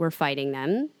men were fighting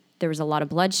them. There was a lot of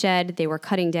bloodshed. They were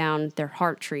cutting down their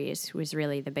heart trees, was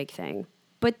really the big thing.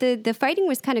 But the fighting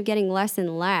was kind of getting less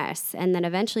and less, and then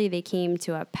eventually they came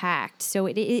to a pact. So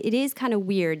it is kind of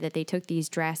weird that they took these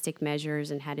drastic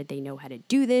measures, and how did they know how to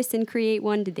do this and create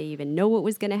one? Did they even know what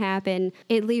was going to happen?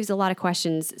 It leaves a lot of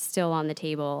questions still on the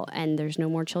table, and there's no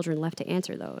more children left to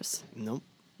answer those. Nope.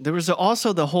 There was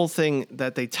also the whole thing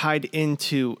that they tied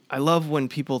into. I love when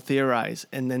people theorize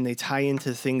and then they tie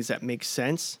into things that make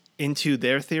sense into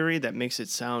their theory that makes it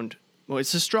sound, well,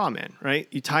 it's a straw man, right?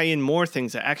 You tie in more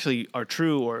things that actually are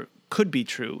true or could be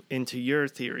true into your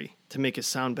theory to make it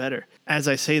sound better. As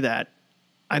I say that,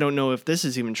 I don't know if this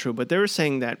is even true, but they were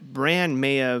saying that Bran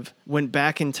may have went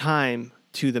back in time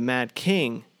to the Mad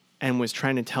King and was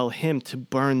trying to tell him to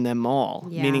burn them all,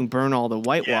 meaning burn all the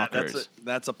White Walkers.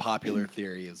 That's a popular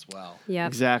theory as well. Yeah,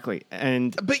 Exactly.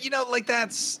 And But like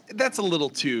that's a little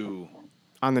too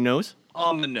on the nose?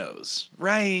 on the nose,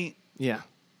 right? Yeah.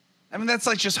 I mean, that's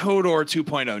like just Hodor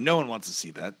 2.0. No one wants to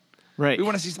see that. Right. We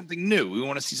want to see something new. We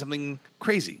want to see something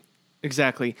crazy.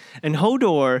 Exactly. And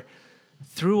Hodor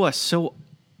threw us so...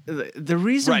 The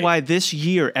reason Right. why this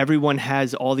year everyone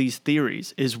has all these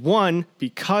theories is, one,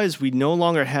 because we no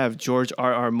longer have George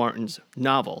R.R. Martin's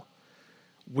novel.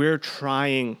 We're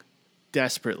trying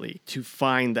desperately to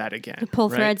find that again. pull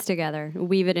right? threads together,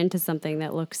 weave it into something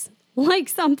that looks like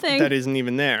something. That isn't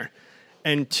even there.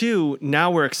 And two,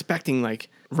 now we're expecting, like,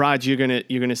 Raj, you're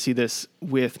gonna see this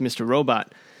with Mr.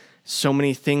 Robot. So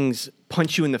many things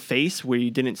punch you in the face where you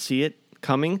didn't see it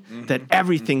coming, that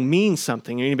everything means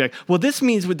something. And you'd be like, well, this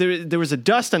means there was a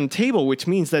dust on the table, which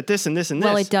means that this and this and this.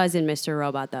 Well, it does in Mr.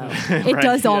 Robot, though. It Right,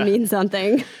 does all yeah. mean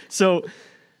something. So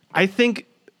I think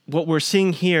what we're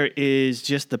seeing here is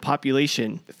just the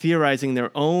population theorizing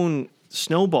their own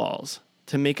snowballs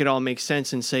to make it all make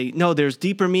sense and say, no, there's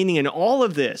deeper meaning in all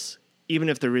of this, even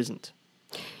if there isn't.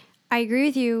 I agree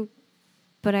with you,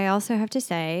 but I also have to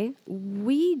say,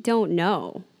 we don't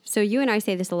know. So you and I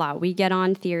say this a lot. We get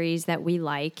on theories that we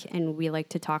like, and we like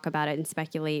to talk about it and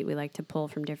speculate. We like to pull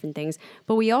from different things.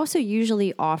 But we also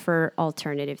usually offer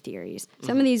alternative theories.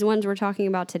 Some of these ones we're talking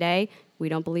about today, we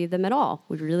don't believe them at all.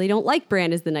 We really don't like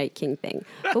Bran as the Night King thing.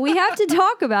 But we have to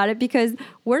talk about it because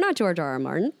we're not George R.R.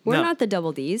 Martin. We're No. not the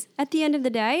Double Ds. At the end of the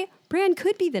day, Bran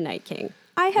could be the Night King.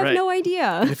 I have Right. no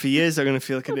idea. If he is, they're going to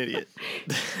feel like an idiot.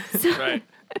 Right.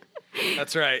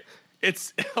 That's right.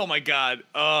 It's, oh my God.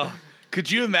 Could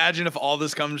you imagine if all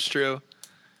this comes true?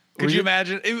 Could you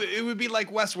imagine? It would be like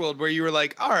Westworld, where you were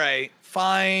like, all right,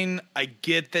 fine. I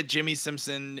get that Jimmy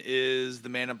Simpson is the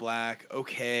Man in Black.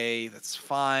 Okay, that's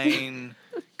fine.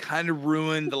 Kind of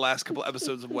ruined the last couple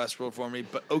episodes of Westworld for me,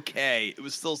 but okay. It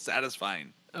was still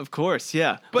satisfying. Of course,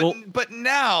 yeah. But Well, but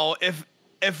now, if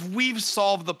we've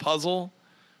solved the puzzle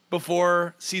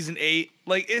before season 8,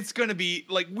 like it's gonna be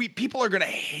like people are gonna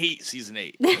hate season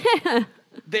 8.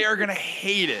 They are gonna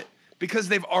hate it because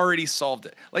they've already solved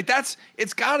it. Like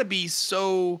it's got to be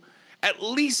so. At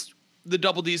least the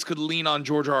Double Ds could lean on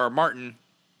George R.R. Martin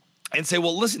and say,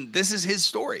 "Well, listen, this is his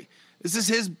story.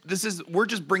 We're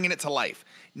just bringing it to life."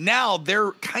 Now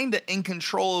they're kind of in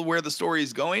control of where the story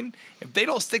is going. If they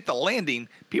don't stick the landing,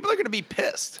 people are going to be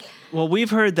pissed. well, we've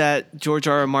heard that George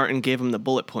R.R. Martin gave him the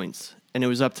bullet points, and it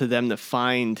was up to them to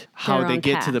find how Their they own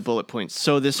get to path. the bullet points.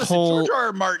 So this Listen, whole... George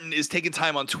R.R. Martin is taking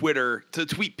time on Twitter to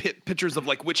tweet pictures of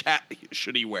like which hat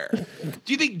should he wear.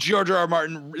 Do you think George R.R.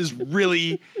 Martin is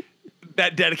really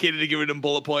that dedicated to giving them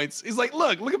bullet points? He's like,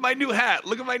 look at my new hat.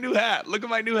 Look at my new hat. Look at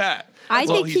my new hat. I That's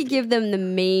all think he's he'd doing. give them the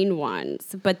main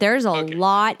ones, but there's a Okay.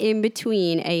 lot in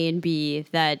between A and B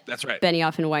that That's right.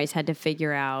 Benioff and Weiss had to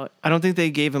figure out. I don't think they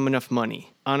gave him enough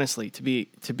money, honestly, to be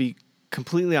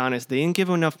completely honest. They didn't give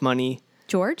him enough money.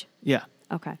 George? Yeah.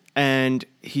 Okay. And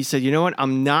he said, you know what?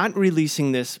 I'm not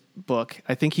releasing this book.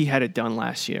 I think he had it done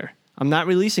last year. I'm not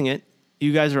releasing it.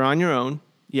 You guys are on your own.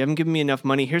 You haven't given me enough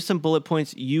money. Here's some bullet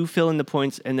points. You fill in the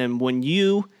points. And then when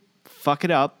you fuck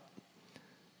it up,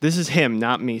 This is him,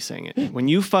 not me saying it. When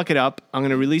you fuck it up, I'm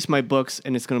going to release my books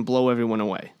and it's going to blow everyone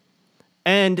away.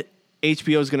 And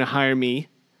HBO is going to hire me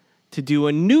to do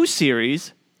a new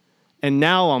series, and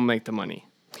now I'll make the money.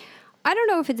 I don't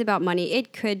know if it's about money.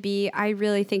 It could be. I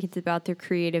really think it's about their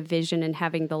creative vision and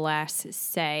having the last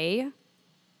say.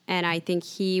 And I think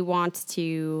he wants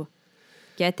to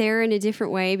get there in a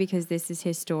different way because this is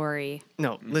his story.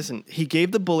 No, listen, he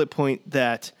gave the bullet point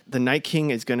that the Night King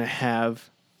is going to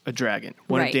have a dragon,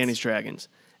 one Right. of Dany's dragons.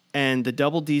 And the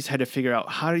Double Ds had to figure out,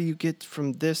 how do you get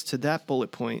from this to that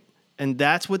bullet point? And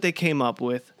that's what they came up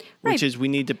with, which Right. is we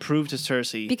need to prove to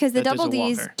Cersei Because the that there's Double a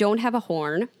Ds Walker. don't have a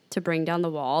horn to bring down the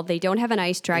wall. They don't have an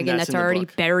ice dragon that's that's in the already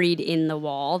book. buried in the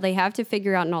wall. They have to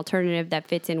figure out an alternative that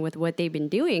fits in with what they've been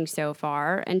doing so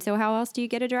far. And so how else do you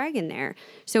get a dragon there?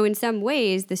 So in some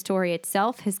ways, the story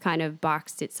itself has kind of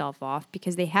boxed itself off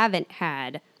because they haven't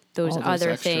had those All those other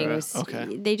extra- things.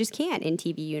 okay. They just can't in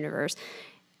TV universe.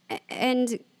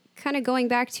 And kind of going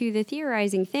back to the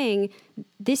theorizing thing,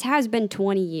 this has been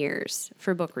 20 years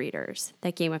for book readers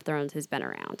that Game of Thrones has been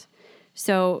around.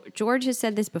 So George has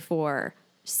said this before.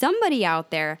 Somebody out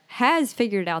there has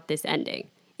figured out this ending.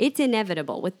 It's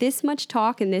inevitable. With this much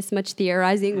talk and this much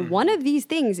theorizing, one of these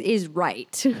things is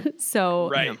right. So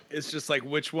Right. It's just like,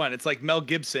 which one? It's like Mel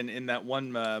Gibson in that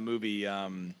one movie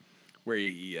where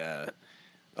he,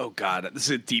 oh God, this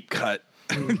is a deep cut.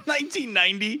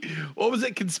 1990. What was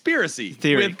it? Conspiracy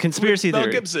Theory. Conspiracy Mel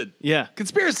theory. Gibson. Yeah.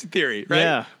 Conspiracy theory, right?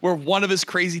 Yeah. Where one of his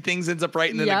crazy things ends up right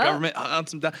and then Yeah. the government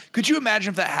hunts him down. Could you imagine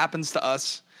if that happens to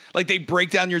us? Like they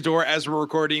break down your door as we're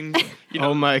recording, you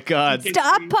know, Oh my God.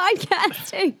 stop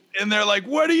podcasting. and they're like,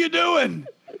 "What are you doing?"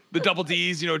 The Double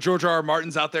D's, you know, George R. R.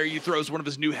 Martin's out there. He throws one of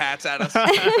his new hats at us.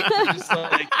 We're just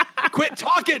like, quit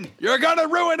talking. You're gonna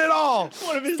ruin it all.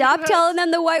 Stop telling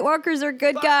them the White Walkers are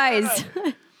good guys.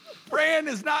 Bran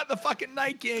is not the fucking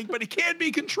Night King, but he can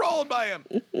be controlled by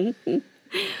him.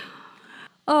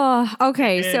 Oh,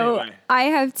 okay. So Anyway. I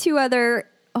have two other,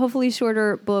 hopefully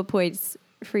shorter bullet points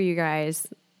for you guys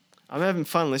I'm having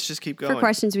fun. Let's just keep going. for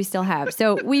questions we still have.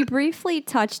 So we briefly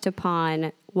touched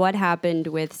upon what happened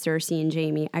with Cersei and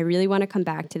Jaime. I really want to come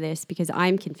back to this because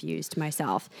I'm confused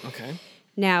myself. Okay.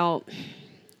 Now,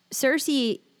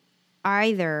 Cersei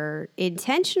either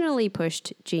intentionally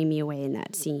pushed Jaime away in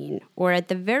that scene or at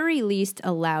the very least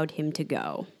allowed him to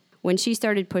go. When she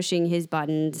started pushing his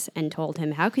buttons and told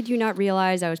him, "How could you not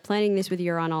realize I was planning this with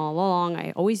Euron all along?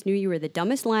 I always knew you were the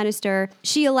dumbest Lannister."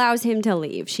 She allows him to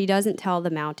leave. She doesn't tell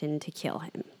the Mountain to kill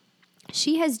him.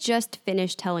 She has just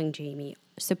finished telling Jaime,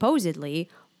 supposedly,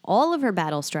 all of her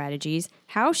battle strategies,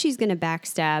 how she's going to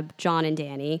backstab Jon and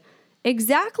Dany,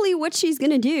 exactly what she's going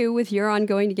to do with Euron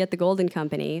going to get the Golden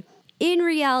Company. In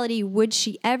reality, would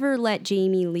she ever let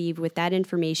Jaime leave with that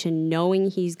information,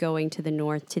 knowing he's going to the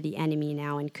north to the enemy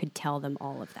now and could tell them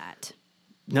all of that?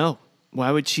 No. Why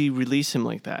would she release him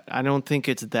like that? I don't think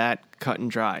it's that cut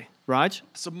and dry. Raj?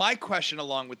 So my question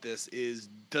along with this is,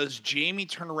 does Jaime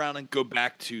turn around and go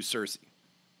back to Cersei?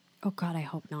 Oh, God, I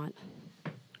hope not.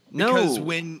 No. Because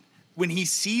when he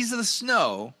sees the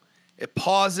snow, it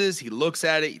pauses, he looks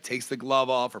at it, he takes the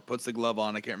glove off or puts the glove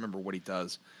on. I can't remember what he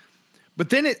does. But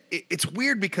then it's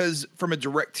weird because from a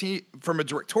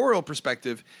directorial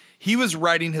perspective, he was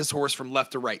riding his horse from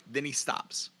left to right. Then he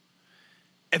stops.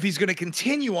 If he's going to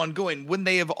continue on going, wouldn't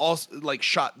they have also like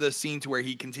shot the scene to where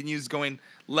he continues going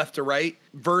left to right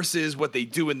versus what they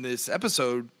do in this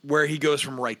episode where he goes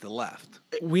from right to left?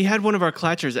 We had one of our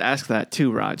Clatchers ask that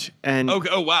too, Raj. And Okay.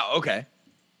 Oh, wow. Okay.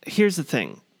 here's the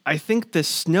thing. I think the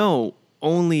snow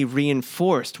only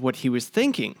reinforced what he was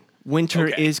thinking. Winter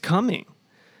Okay. is coming.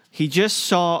 He just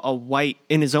saw a white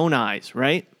in his own eyes,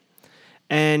 right?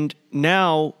 And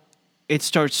now it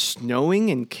starts snowing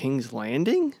in King's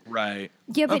Landing? Right.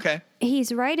 Yeah, but Okay.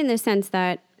 he's right in the sense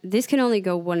that this can only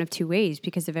go one of two ways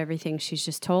because of everything she's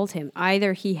just told him.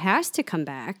 Either he has to come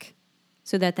back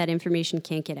so that that information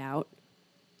can't get out,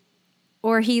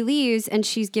 or he leaves and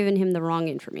she's given him the wrong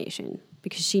information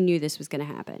because she knew this was going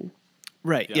to happen.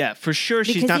 Right. Yeah, for sure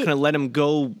she's Because not it- going to let him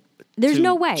go There's to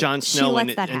no way Jon she Snow lets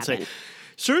and, that and say, happen.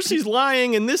 Cersei's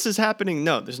lying and this is happening.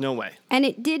 No, there's no way. And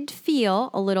it did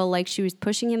feel a little like she was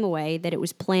pushing him away, that it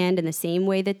was planned in the same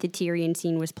way that the Tyrion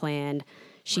scene was planned.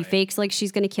 She fakes like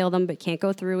she's going to kill them, but can't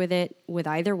go through with it with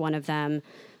either one of them.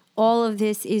 All of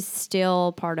this is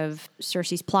still part of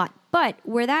Cersei's plot. But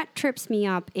where that trips me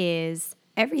up is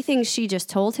everything she just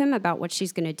told him about what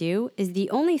she's going to do is the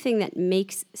only thing that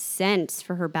makes sense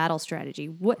for her battle strategy.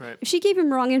 Right. If she gave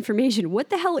him wrong information, what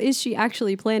the hell is she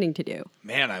actually planning to do?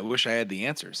 Man, I wish I had the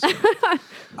answers.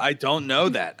 I don't know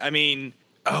that. I mean,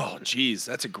 oh, geez,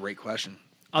 that's a great question.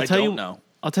 I don't know.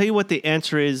 I'll tell you what the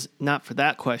answer is, not for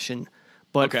that question,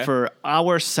 But Okay. for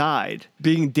our side,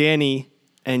 being Danny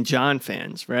and John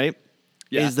fans, right?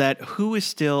 Yeah. Is that who is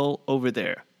still over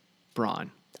there? Bronn.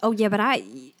 Oh, yeah, but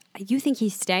you think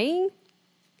he's staying?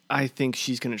 I think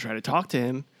she's going to try to talk to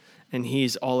him, and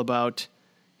he's all about,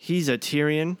 he's a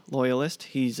Tyrion loyalist,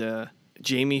 he's a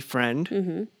Jaime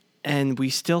friend, and we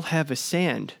still have a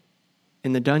Sand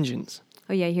in the dungeons.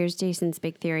 Oh, yeah, here's Jason's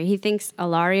big theory. He thinks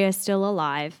Alaria is still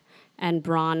alive, and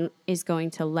Bronn is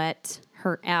going to let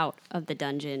her out of the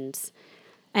dungeons.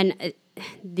 And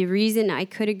the reason I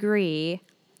could agree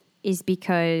is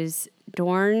because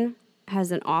Dorne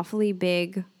has an awfully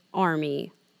big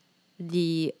army.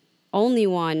 The only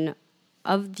one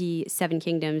of the Seven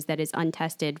Kingdoms that is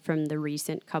untested from the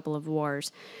recent couple of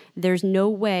wars. There's no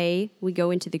way we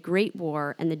go into the Great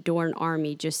War and the Dorne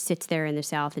army just sits there in the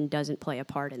south and doesn't play a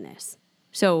part in this.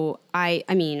 So I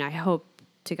mean, I hope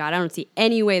to God, I don't see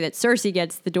any way that Cersei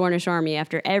gets the Dornish army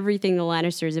after everything the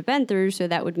Lannisters have been through, so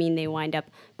that would mean they wind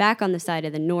up back on the side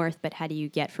of the north, but how do you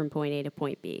get from point A to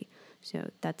point B?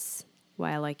 So that's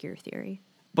why I like your theory.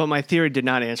 But my theory did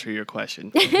not answer your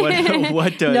question.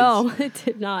 What does... No, it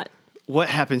did not. What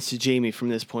happens to Jaime from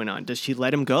this point on? Does she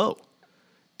let him go?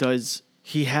 Does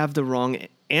he have the wrong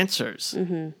answers?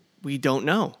 We don't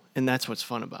know, and that's what's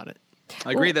fun about it.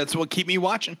 I agree. That's what keep me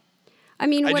watching. I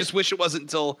mean, I what, just wish it wasn't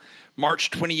until March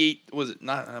 28th. Was it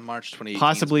not March 28th?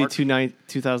 Possibly March 2019.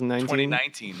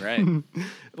 2019, right?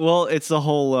 Well, it's the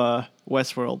whole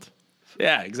Westworld.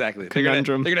 Yeah, exactly.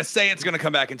 Conundrum. They're gonna say it's gonna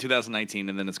come back in 2019,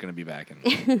 and then it's gonna be back.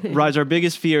 In Raj, our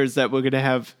biggest fear is that we're going to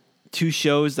have two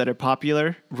shows that are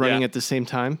popular running Yeah. at the same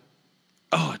time.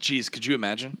 oh, geez, could you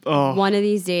imagine? one of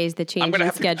these days, the change I'm gonna in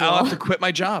have schedule. to. I'll have to quit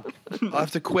my job. I'll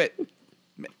have to quit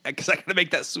because I gotta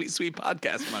make that sweet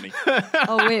podcast money.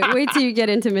 Oh, wait till you get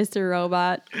into Mr.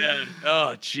 Robot. Yeah.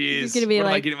 Oh, jeez. You're gonna be what am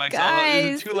I like, getting myself?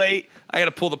 Is "Guys." it too late? I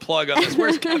gotta pull the plug on this.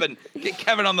 Where's Kevin? Get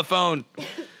Kevin on the phone.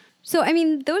 So, I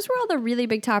mean, those were all the really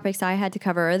big topics I had to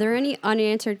cover. Are there any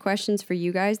unanswered questions for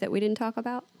you guys that we didn't talk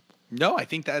about? No, I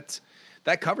think that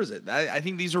covers it. I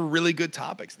think these are really good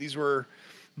topics. These are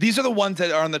the ones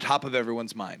that are on the top of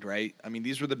everyone's mind, right? I mean,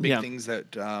 these were the big Yeah. things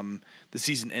that the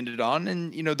season ended on,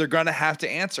 and they're gonna have to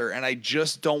answer. And I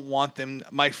just don't want them.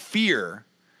 My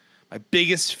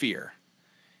biggest fear,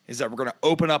 is that we're gonna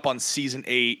open up on season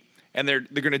 8, and they're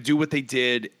gonna do what they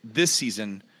did this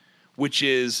season, which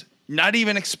is not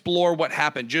even explore what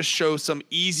happened, just show some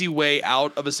easy way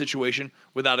out of a situation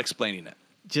without explaining it.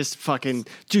 Just fucking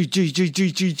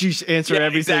answer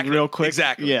everything exactly, real quick.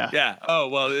 Exactly. Yeah. Yeah. Oh,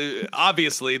 well,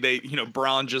 obviously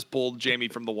Bronn just pulled Jaime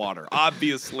from the water.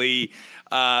 Obviously,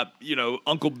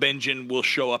 Uncle Benjen will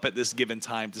show up at this given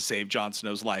time to save Jon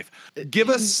Snow's life. Give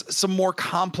us some more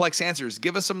complex answers.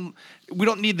 Give us some. We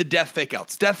don't need the death fake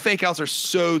outs. Death fake outs are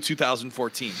so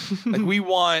 2014. Like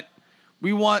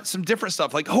we want some different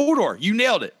stuff. Like Hodor. You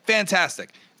nailed it.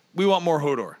 Fantastic. We want more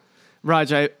Hodor.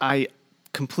 Raj, I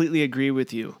completely agree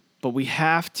with you, but we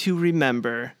have to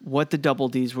remember what the Double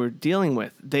Ds were dealing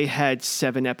with. They had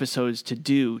 7 episodes to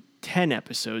do 10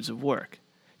 episodes of work.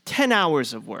 10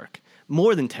 hours of work.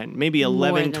 More than 10, maybe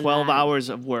 11, than 12 that. hours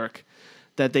of work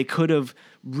that they could have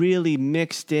really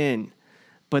mixed in.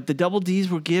 But the Double Ds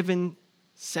were given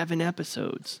 7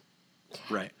 episodes.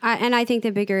 Right. And I think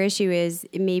the bigger issue is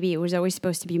maybe it was always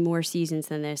supposed to be more seasons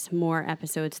than this, more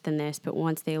episodes than this. But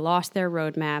once they lost their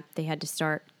roadmap, they had to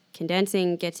start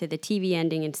condensing, get to the TV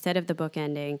ending instead of the book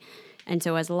ending. And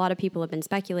so as a lot of people have been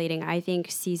speculating, I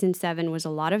think season 7 was a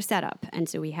lot of setup. And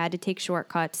so we had to take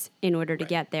shortcuts in order to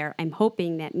get there. I'm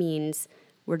hoping that means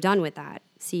we're done with that.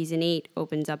 Season 8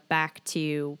 opens up back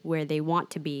to where they want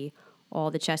to be.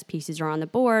 All the chess pieces are on the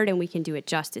board and we can do it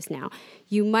justice now.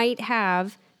 You might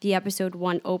have the episode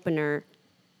 1 opener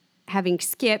having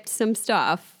skipped some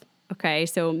stuff. Okay,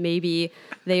 so maybe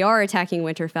they are attacking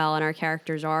Winterfell and our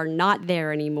characters are not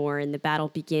there anymore and the battle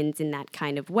begins in that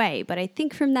kind of way. But I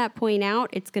think from that point out,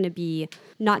 it's going to be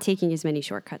not taking as many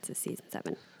shortcuts as season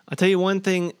 7. I'll tell you one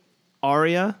thing,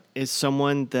 Arya is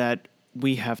someone that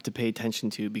we have to pay attention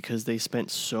to because they spent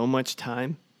so much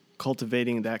time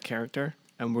cultivating that character,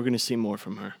 and we're going to see more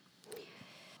from her.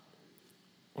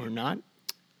 Or not?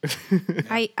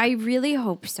 I really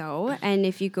hope so. And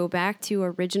if you go back to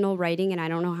original writing, and I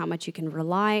don't know how much you can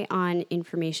rely on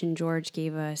information George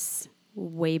gave us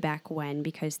way back when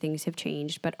because things have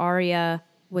changed, but Arya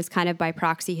was kind of by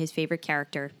proxy his favorite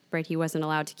character, right? He wasn't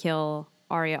allowed to kill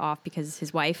Arya off because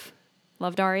his wife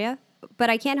loved Arya.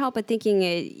 But I can't help but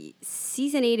thinking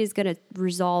season 8 is going to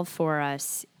resolve for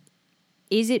us.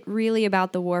 Is it really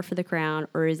about the war for the crown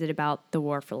or is it about the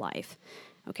war for life?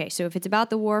 Okay, so if it's about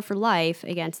the war for life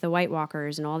against the White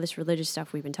Walkers and all this religious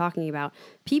stuff we've been talking about,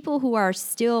 people who are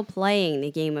still playing the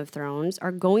Game of Thrones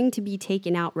are going to be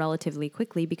taken out relatively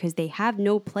quickly because they have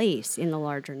no place in the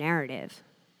larger narrative,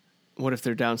 What if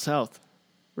they're down south?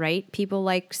 right? People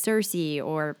like Cersei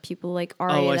or people like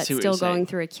Arya I that's see what still you're saying. going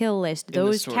through a kill list. the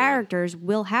Those storyline. characters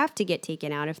will have to get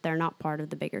taken out if they're not part of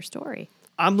the bigger story.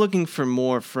 I'm looking for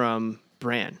more from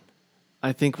Bran.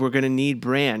 I think we're going to need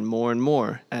Bran more and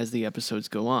more as the episodes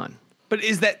go on. But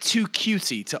is that too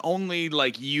cutesy to only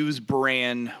like use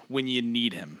Bran when you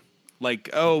need him? Like,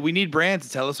 oh, we need Bran to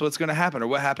tell us what's going to happen or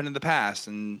what happened in the past,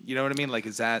 and you know what I mean? Like,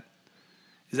 is that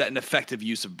an effective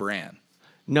use of Bran?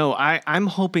 No, I'm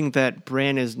hoping that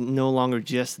Bran is no longer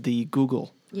just the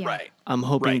Google. Yeah. Right. I'm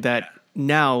hoping Right, that yeah.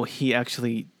 now he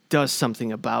actually does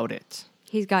something about it.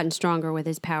 He's gotten stronger with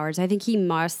his powers. I think he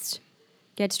must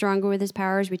get stronger with his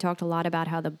powers. We talked a lot about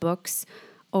how the books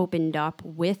opened up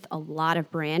with a lot of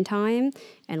Bran time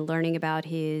and learning about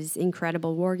his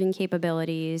incredible warging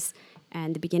capabilities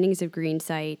and the beginnings of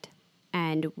Greensight.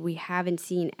 And we haven't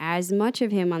seen as much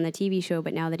of him on the TV show,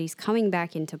 but now that he's coming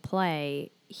back into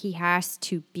play, he has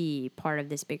to be part of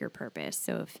this bigger purpose.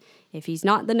 So if he's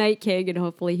not the Night King, and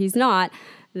hopefully he's not,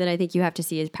 then I think you have to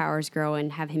see his powers grow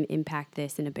and have him impact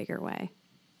this in a bigger way.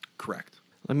 Correct.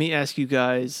 Let me ask you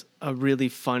guys a really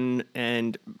fun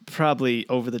and probably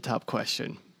over-the-top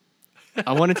question.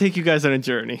 I want to take you guys on a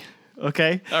journey,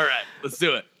 okay? All right, let's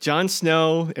do it. Jon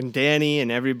Snow and Dany and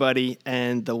everybody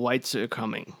and the Whites are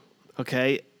coming,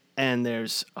 okay? And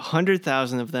there's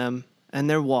 100,000 of them, and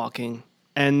they're walking,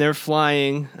 and they're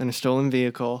flying in a stolen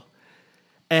vehicle,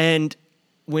 and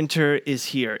winter is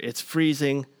here. It's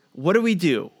freezing. What do we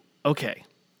do? Okay,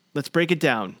 let's break it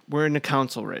down. We're in the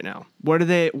council right now. What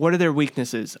are their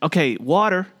weaknesses? Okay,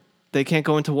 water. They can't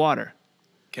go into water.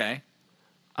 Okay.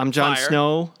 I'm Jon Fire.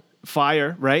 Snow.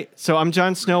 Fire, right? So I'm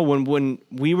Jon Snow. When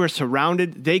we were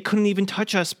surrounded, they couldn't even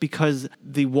touch us because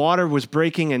the water was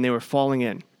breaking and they were falling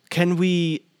in. Can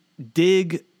we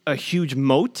dig a huge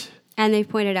moat? And they've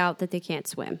pointed out that they can't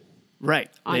swim.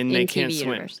 Right. On- And they in can't TV swim.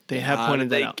 universe. They have How pointed did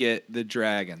that they out. get the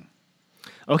dragon?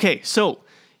 Okay, so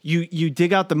you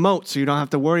dig out the moat so you don't have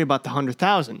to worry about the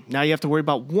 100,000. Now you have to worry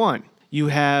about one. You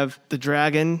have the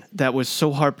dragon that was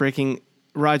so heartbreaking.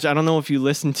 Raj, I don't know if you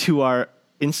listened to our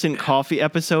instant coffee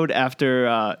episode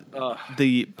after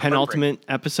the penultimate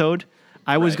episode.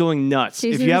 I was going nuts.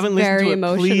 Jason if you haven't was listened to very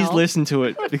it, please emotional. listen to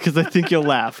it because I think you'll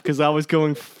laugh because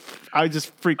I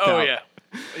just freaked Oh out.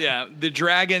 yeah. The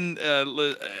dragon.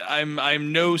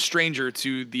 I'm no stranger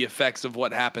to the effects of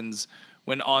what happens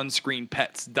when on-screen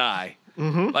pets die.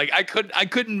 Mm-hmm. Like I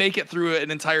couldn't make it through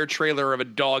an entire trailer of a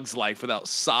dog's life without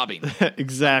sobbing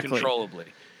Exactly. uncontrollably.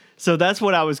 So that's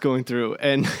what I was going through,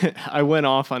 and I went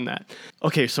off on that.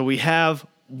 Okay, so we have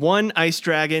one ice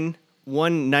dragon,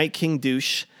 one Night King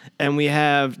douche, and we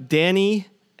have Dany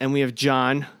and we have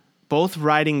Jon, both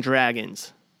riding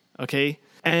dragons. Okay?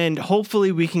 And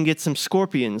hopefully we can get some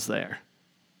scorpions there.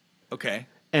 Okay.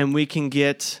 And we can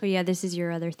get Oh yeah, this is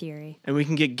your other theory.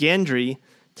 Gendry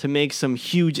to make some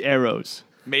huge arrows.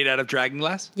 Made out of dragon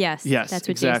glass? Yes. Yes, That's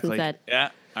what exactly. Jason said. Yeah.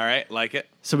 All right. Like it.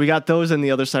 So we got those on the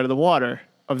other side of the water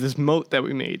of this moat that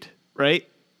we made, right?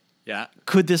 Yeah.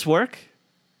 Could this work?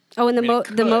 Oh, and the mean, it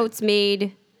the could. moat's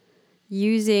made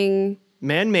using.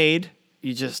 Man-made,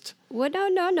 you just Well,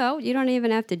 no. You don't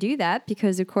even have to do that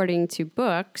because according to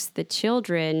books, the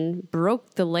children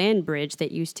broke the land bridge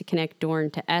that used to connect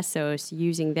Dorne to Essos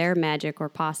using their magic or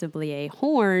possibly a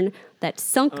horn that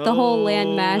sunk the whole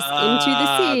landmass into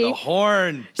the sea The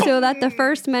horn. so that the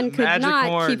first men could magic not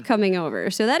horn. keep coming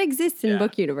over. So that exists in Yeah.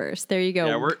 book universe. There you go.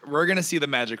 Yeah, we're gonna see the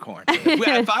magic horn.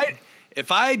 If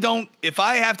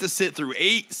I have to sit through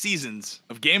 8 seasons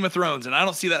of Game of Thrones and I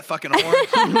don't see that fucking horn,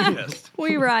 I'm pissed.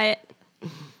 We riot.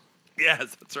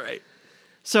 Yes, that's right.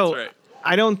 So That's right.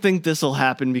 I don't think this will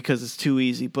happen because it's too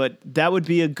easy, but that would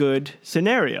be a good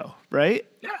scenario, right?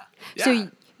 Yeah.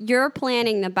 So you're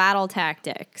planning the battle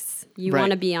tactics. You Right.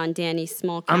 want to be on Danny's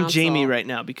small council. I'm Jamie right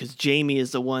now because Jamie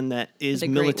is the one that is The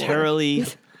great militarily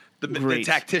the great.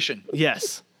 tactician.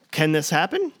 Yes. Can this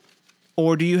happen?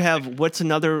 Or do you have what's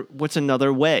another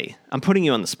way? I'm putting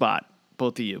you on the spot,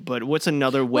 both of you, but what's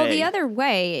another way? Well, the other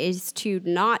way is to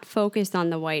not focus on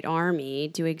the White Army,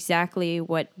 do exactly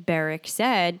what Beric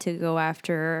said to go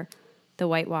after the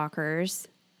White Walkers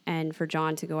and for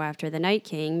Jon to go after the Night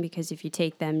King, because if you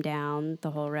take them down,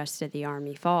 the whole rest of the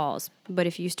army falls. But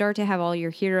if you start to have all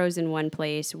your heroes in one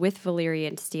place with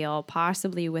Valyrian Steel,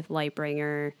 possibly with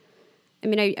Lightbringer, I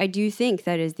mean, I do think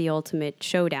that is the ultimate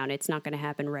showdown. It's not going to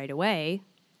happen right away.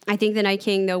 I think the Night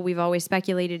King, though, we've always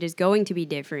speculated is going to be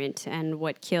different. And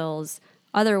what kills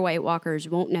other White Walkers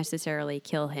won't necessarily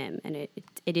kill him, and it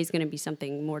is going to be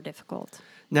something more difficult.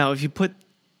 Now, if you put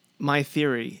my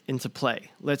theory into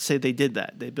play, let's say they did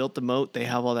that. They built the moat. They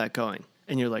have all that going.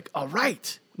 And you're like, all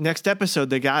right, next episode,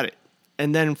 they got it.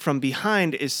 And then from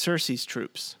behind is Cersei's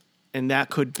troops. And that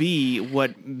could be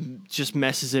what just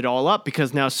messes it all up,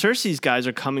 because now Cersei's guys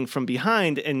are coming from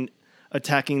behind and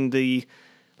attacking the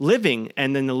living,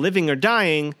 and then the living are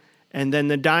dying, and then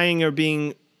the dying are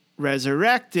being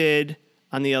resurrected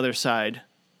on the other side.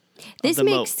 This the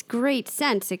makes moat. great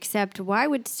sense, except why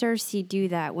would Cersei do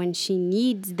that when she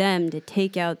needs them to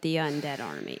take out the undead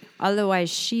army? Otherwise,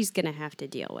 she's going to have to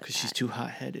deal with Because that. she's too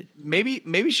hot-headed.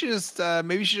 Maybe she just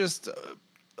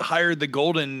hired the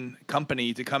Golden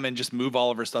Company to come and just move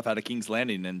all of her stuff out of King's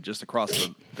Landing and just across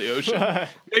the ocean.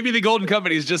 Maybe the Golden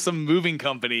Company is just some moving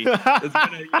company that's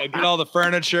gonna get all the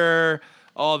furniture,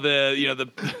 all the the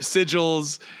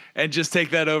sigils, and just take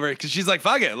that over. Because she's like,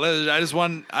 fuck it,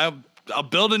 I'll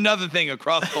build another thing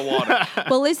across the water.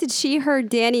 Well, listen, she heard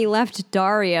Dany left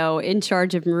Dario in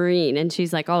charge of Marine, and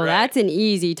she's like, oh, Right. that's an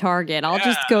easy target. I'll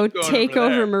just Yeah, go I'm going take over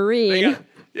over there. Marine.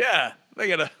 They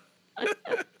got a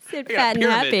Sit they got a fat and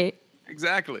pyramid. happy.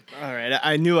 Exactly. All right,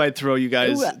 I knew I'd throw you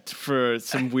guys Ooh. for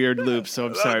some weird loops, so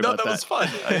I'm sorry no, about that was fun.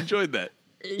 I enjoyed that.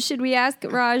 Should we ask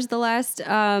Raj the last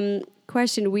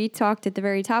question? We talked at the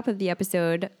very top of the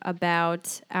episode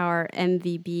about our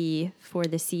MVB for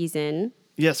the season.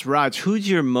 Yes, Raj, who's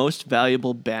your most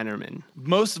valuable bannerman?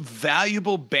 Most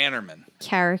valuable bannerman.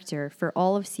 Character for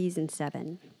all of season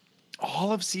 7.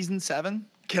 All of season 7?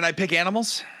 Can I pick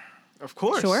animals? Of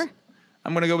course. Sure.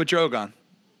 I'm going to go with Drogon.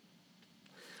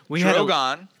 We had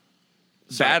Drogon,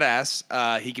 Sorry.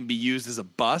 badass. He can be used as a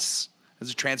bus, as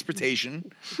a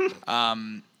transportation.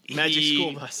 magic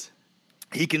school bus.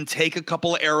 He can take a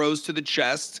couple of arrows to the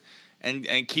chest and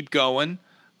keep going.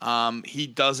 He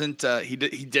doesn't. He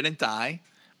didn't die,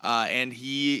 and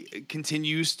he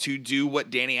continues to do what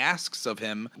Dany asks of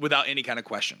him without any kind of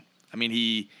question. I mean,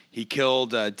 he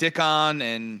killed Dickon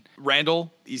and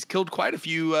Randall. He's killed quite a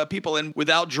few people, and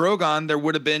without Drogon, there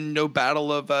would have been no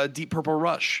Battle of Deep Purple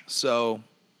Rush. So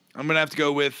I'm gonna have to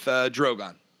go with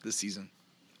Drogon this season.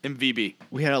 MVB.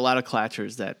 We had a lot of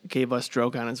clatchers that gave us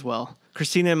Drogon as well.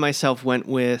 Christina and myself went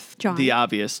with Jon. the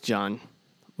obvious John.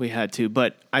 We had to,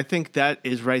 but I think that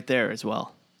is right there as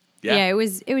well. Yeah, it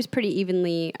was pretty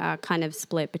evenly kind of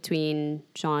split between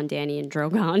Jon, Dany, and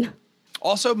Drogon.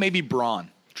 Also, maybe Bronn.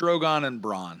 Drogon and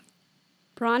Bronn.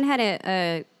 Bronn had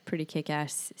a pretty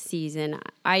kick-ass season.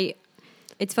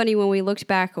 It's funny when we looked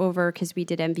back over, because we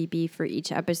did MVB for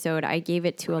each episode, I gave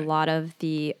it to a lot of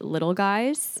the little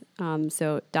guys.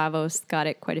 So Davos got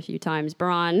it quite a few times.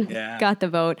 Bronn got the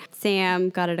vote. Sam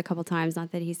got it a couple times.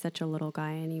 Not that he's such a little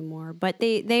guy anymore. But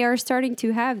they are starting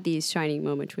to have these shining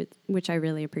moments, which I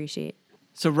really appreciate.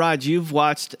 So, Raj, you've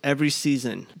watched every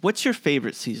season. What's your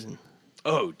favorite season?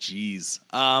 Oh, geez.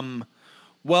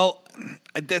 Well,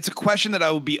 that's a question that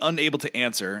I will be unable to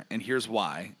answer, and here's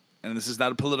why. And this is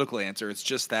not a political answer. It's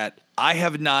just that I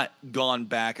have not gone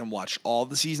back and watched all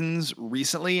the seasons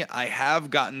recently. I have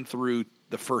gotten through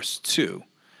the first 2.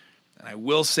 And I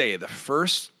will say the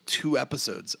first 2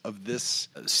 episodes of this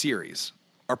series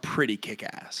are pretty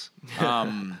kick-ass.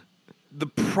 The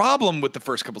problem with the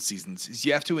first couple seasons is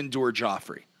you have to endure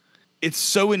Joffrey. It's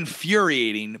so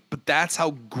infuriating, but that's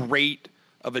how great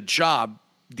of a job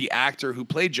the actor who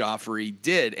played Joffrey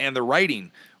did, and the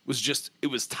writing was just, it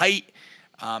was tight.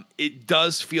 It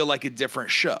does feel like a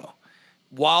different show.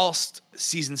 Whilst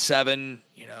season 7,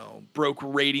 broke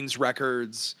ratings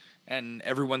records and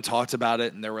everyone talked about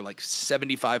it, and there were like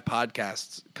 75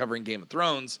 podcasts covering Game of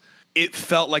Thrones, it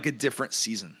felt like a different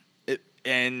season.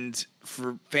 And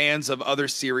for fans of other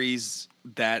series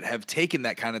that have taken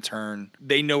that kind of turn,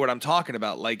 they know what I'm talking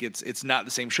about. Like it's not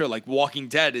the same show. Like Walking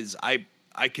Dead is,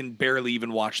 I can barely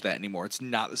even watch that anymore. It's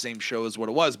not the same show as what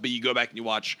it was. But you go back and you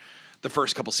watch the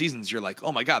first couple seasons, you're like,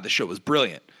 oh my God, the show was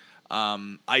brilliant.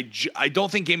 I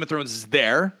don't think Game of Thrones is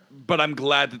there, but I'm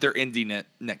glad that they're ending it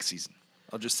next season.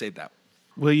 I'll just say that.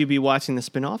 Will you be watching the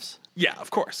spinoffs? Yeah,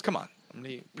 of course. Come on.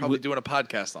 I'm probably doing a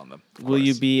podcast on them. Of Will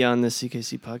you course. be on the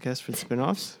CKC podcast for the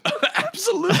spinoffs?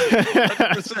 Absolutely.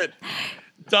 100%.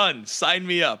 Done. Sign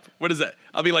me up. What is that?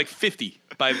 I'll be like 50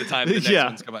 by the time the next Yeah,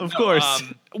 one's come out. of course.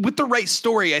 With the right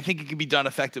story, I think it can be done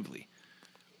effectively.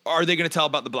 Are they going to tell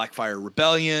about the Blackfire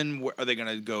Rebellion? Are they going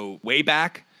to go way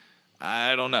back?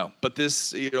 I don't know. But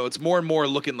this, it's more and more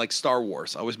looking like Star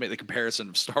Wars. I always make the comparison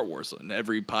of Star Wars in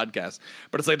every podcast.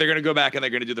 But it's like they're going to go back and they're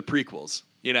going to do the prequels,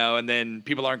 and then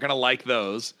people aren't going to like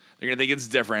those. They're going to think it's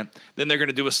different. Then they're going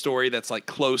to do a story that's like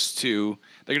close to,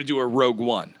 they're going to do a Rogue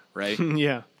One, right?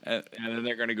 Yeah. and then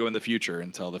they're going to go in the future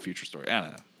and tell the future story. I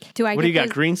don't know. Do I What get do you got?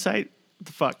 those, Green sight? What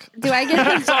the fuck? Do I get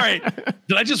those, Sorry,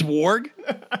 did I just warg?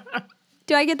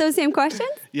 do I get those same questions?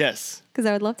 Yes, Because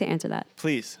I would love to answer that.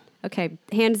 please. Okay,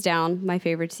 hands down, my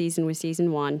favorite season was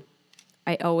season 1.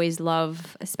 I always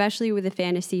love, especially with a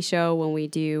fantasy show, when we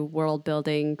do world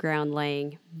building, ground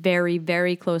laying, very,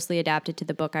 very closely adapted to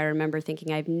the book. I remember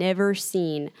thinking, I've never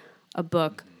seen a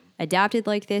book adapted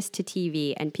like this to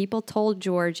TV. And people told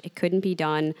George it couldn't be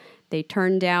done. They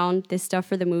turned down this stuff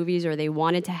for the movies, or they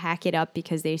wanted to hack it up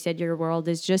because they said your world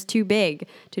is just too big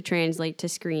to translate to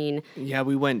screen. Yeah,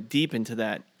 we went deep into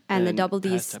that. And the in Double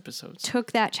D's past episodes.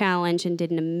 took that challenge and did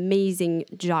an amazing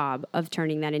job of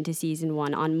turning that into season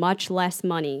 1 on much less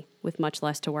money with much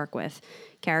less to work with.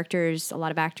 Characters, a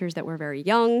lot of actors that were very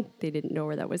young. They didn't know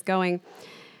where that was going.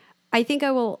 I think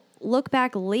I will look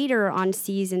back later on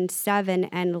season 7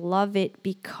 and love it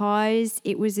because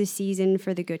it was a season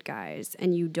for the good guys.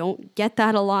 And you don't get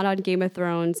that a lot on Game of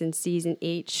Thrones, and season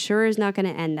 8 sure is not going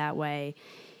to end that way.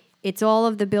 It's all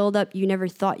of the buildup you never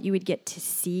thought you would get to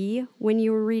see when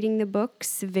you were reading the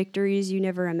books, victories you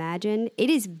never imagined. It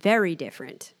is very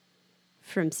different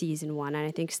from season 1, and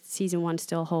I think season 1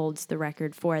 still holds the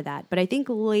record for that. But I think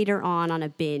later on a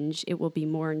binge, it will be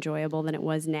more enjoyable than it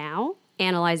was now,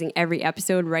 analyzing every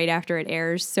episode right after it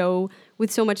airs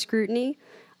with so much scrutiny,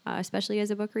 especially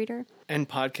as a book reader. And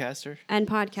podcaster. And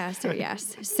podcaster,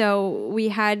 yes. So we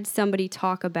had somebody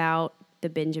talk about the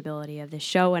bingeability of the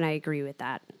show, and I agree with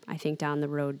that. I think down the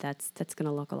road that's going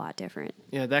to look a lot different.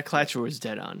 Yeah, that Clatcher was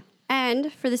dead on.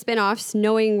 And for the spinoffs,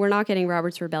 knowing we're not getting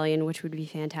Robert's Rebellion, which would be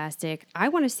fantastic, I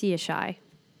want to see a Shy.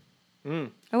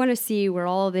 I want to see where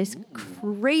all of this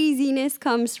craziness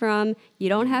comes from. You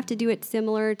don't have to do it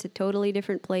similar. It's a totally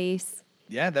different place.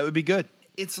 Yeah, that would be good.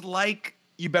 It's like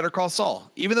You Better Call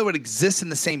Saul. Even though it exists in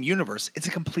the same universe, it's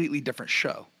a completely different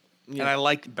show. Yeah. And I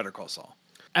like Better Call Saul.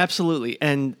 Absolutely.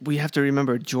 And we have to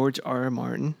remember George R.R.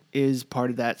 Martin is part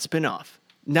of that spinoff.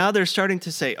 Now they're starting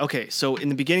to say, okay, so in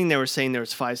the beginning they were saying there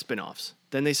was 5 spinoffs.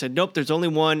 Then they said, nope, there's only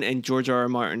one, and George R.R.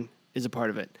 Martin is a part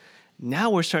of it. Now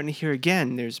we're starting to hear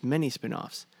again there's many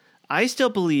spinoffs. I still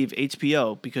believe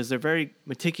HBO, because they're very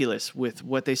meticulous with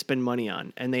what they spend money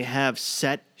on, and they have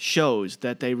set shows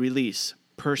that they release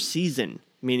per season,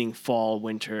 meaning fall,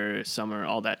 winter, summer,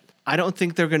 all that. I don't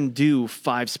think they're going to do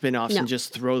 5 spinoffs and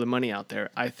just throw the money out there.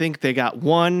 I think they got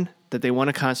one that they want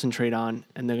to concentrate on,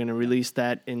 and they're going to release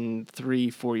that in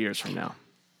 3-4 years from now.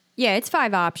 Yeah, it's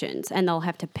 5 options, and they'll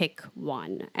have to pick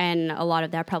one. And a lot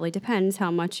of that probably depends how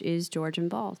much is George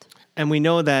involved. And we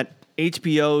know that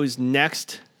HBO's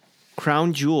next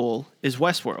crown jewel is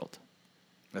Westworld,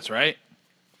 That's right.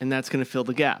 and that's going to fill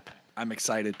the gap. I'm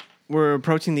excited. We're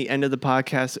approaching the end of the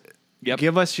podcast. Yep.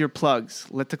 Give us your plugs.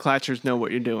 Let the Clatchers know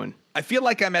what you're doing. I feel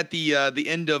like I'm at the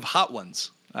end of Hot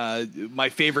Ones, my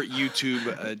favorite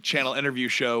YouTube channel interview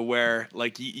show, where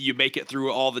like you make it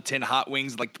through all the 10 hot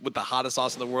wings, like with the hottest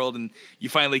sauce in the world, and you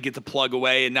finally get to plug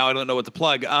away. And now I don't know what to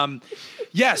plug.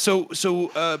 Yeah. So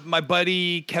my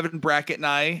buddy Kevin Brackett and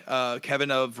I,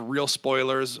 Kevin of Real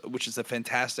Spoilers, which is a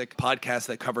fantastic podcast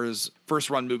that covers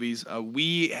first run movies.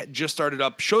 We just started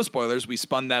up Show Spoilers. We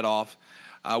spun that off.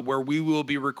 Where we will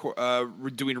be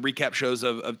doing recap shows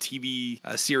of TV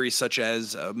series such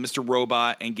as Mr.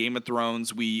 Robot and Game of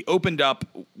Thrones. We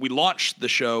launched the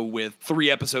show with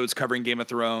 3 episodes covering Game of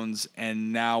Thrones,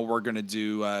 and now we're going to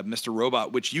do Mr.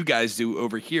 Robot, which you guys do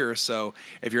over here. So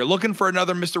if you're looking for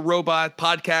another Mr. Robot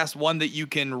podcast, one that you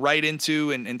can write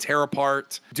into and tear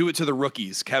apart, do it to the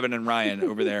rookies, Kevin and Ryan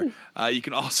over there. You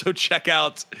can also check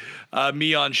out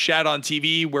me on Shat on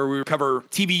TV, where we cover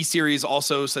TV series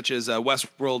also such as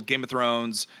Westworld, Game of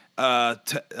Thrones,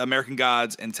 American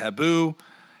Gods, and Taboo.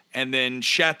 And then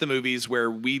Shat the Movies,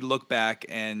 where we look back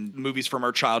and movies from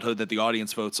our childhood that the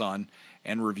audience votes on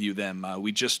and review them.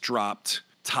 We just dropped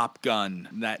Top Gun,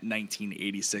 that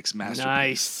 1986 masterpiece.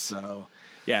 Nice. So,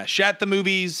 yeah, Shat the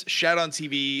Movies, Shat on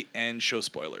TV, and Show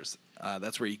Spoilers.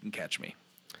 That's where you can catch me.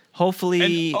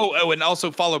 Hopefully. And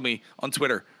also follow me on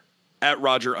Twitter at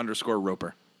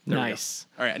Roger_Roper. There Nice.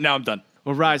 we go. All right, now I'm done.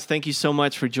 Well, Raj, thank you so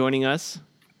much for joining us.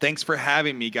 Thanks for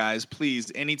having me, guys.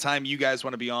 Please, anytime you guys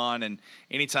want to be on, and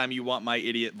anytime you want my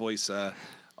idiot voice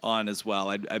on as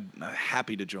well, I'm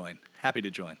happy to join. Happy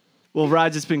to join. Well,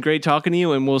 Raj, it's been great talking to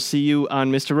you, and we'll see you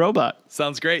on Mr. Robot.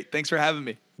 Sounds great. Thanks for having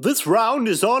me. This round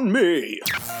is on me.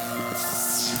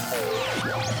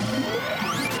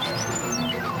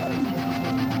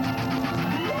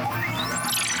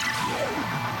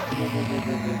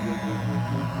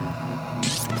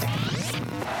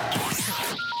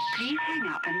 Please hang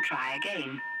up and try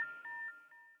again.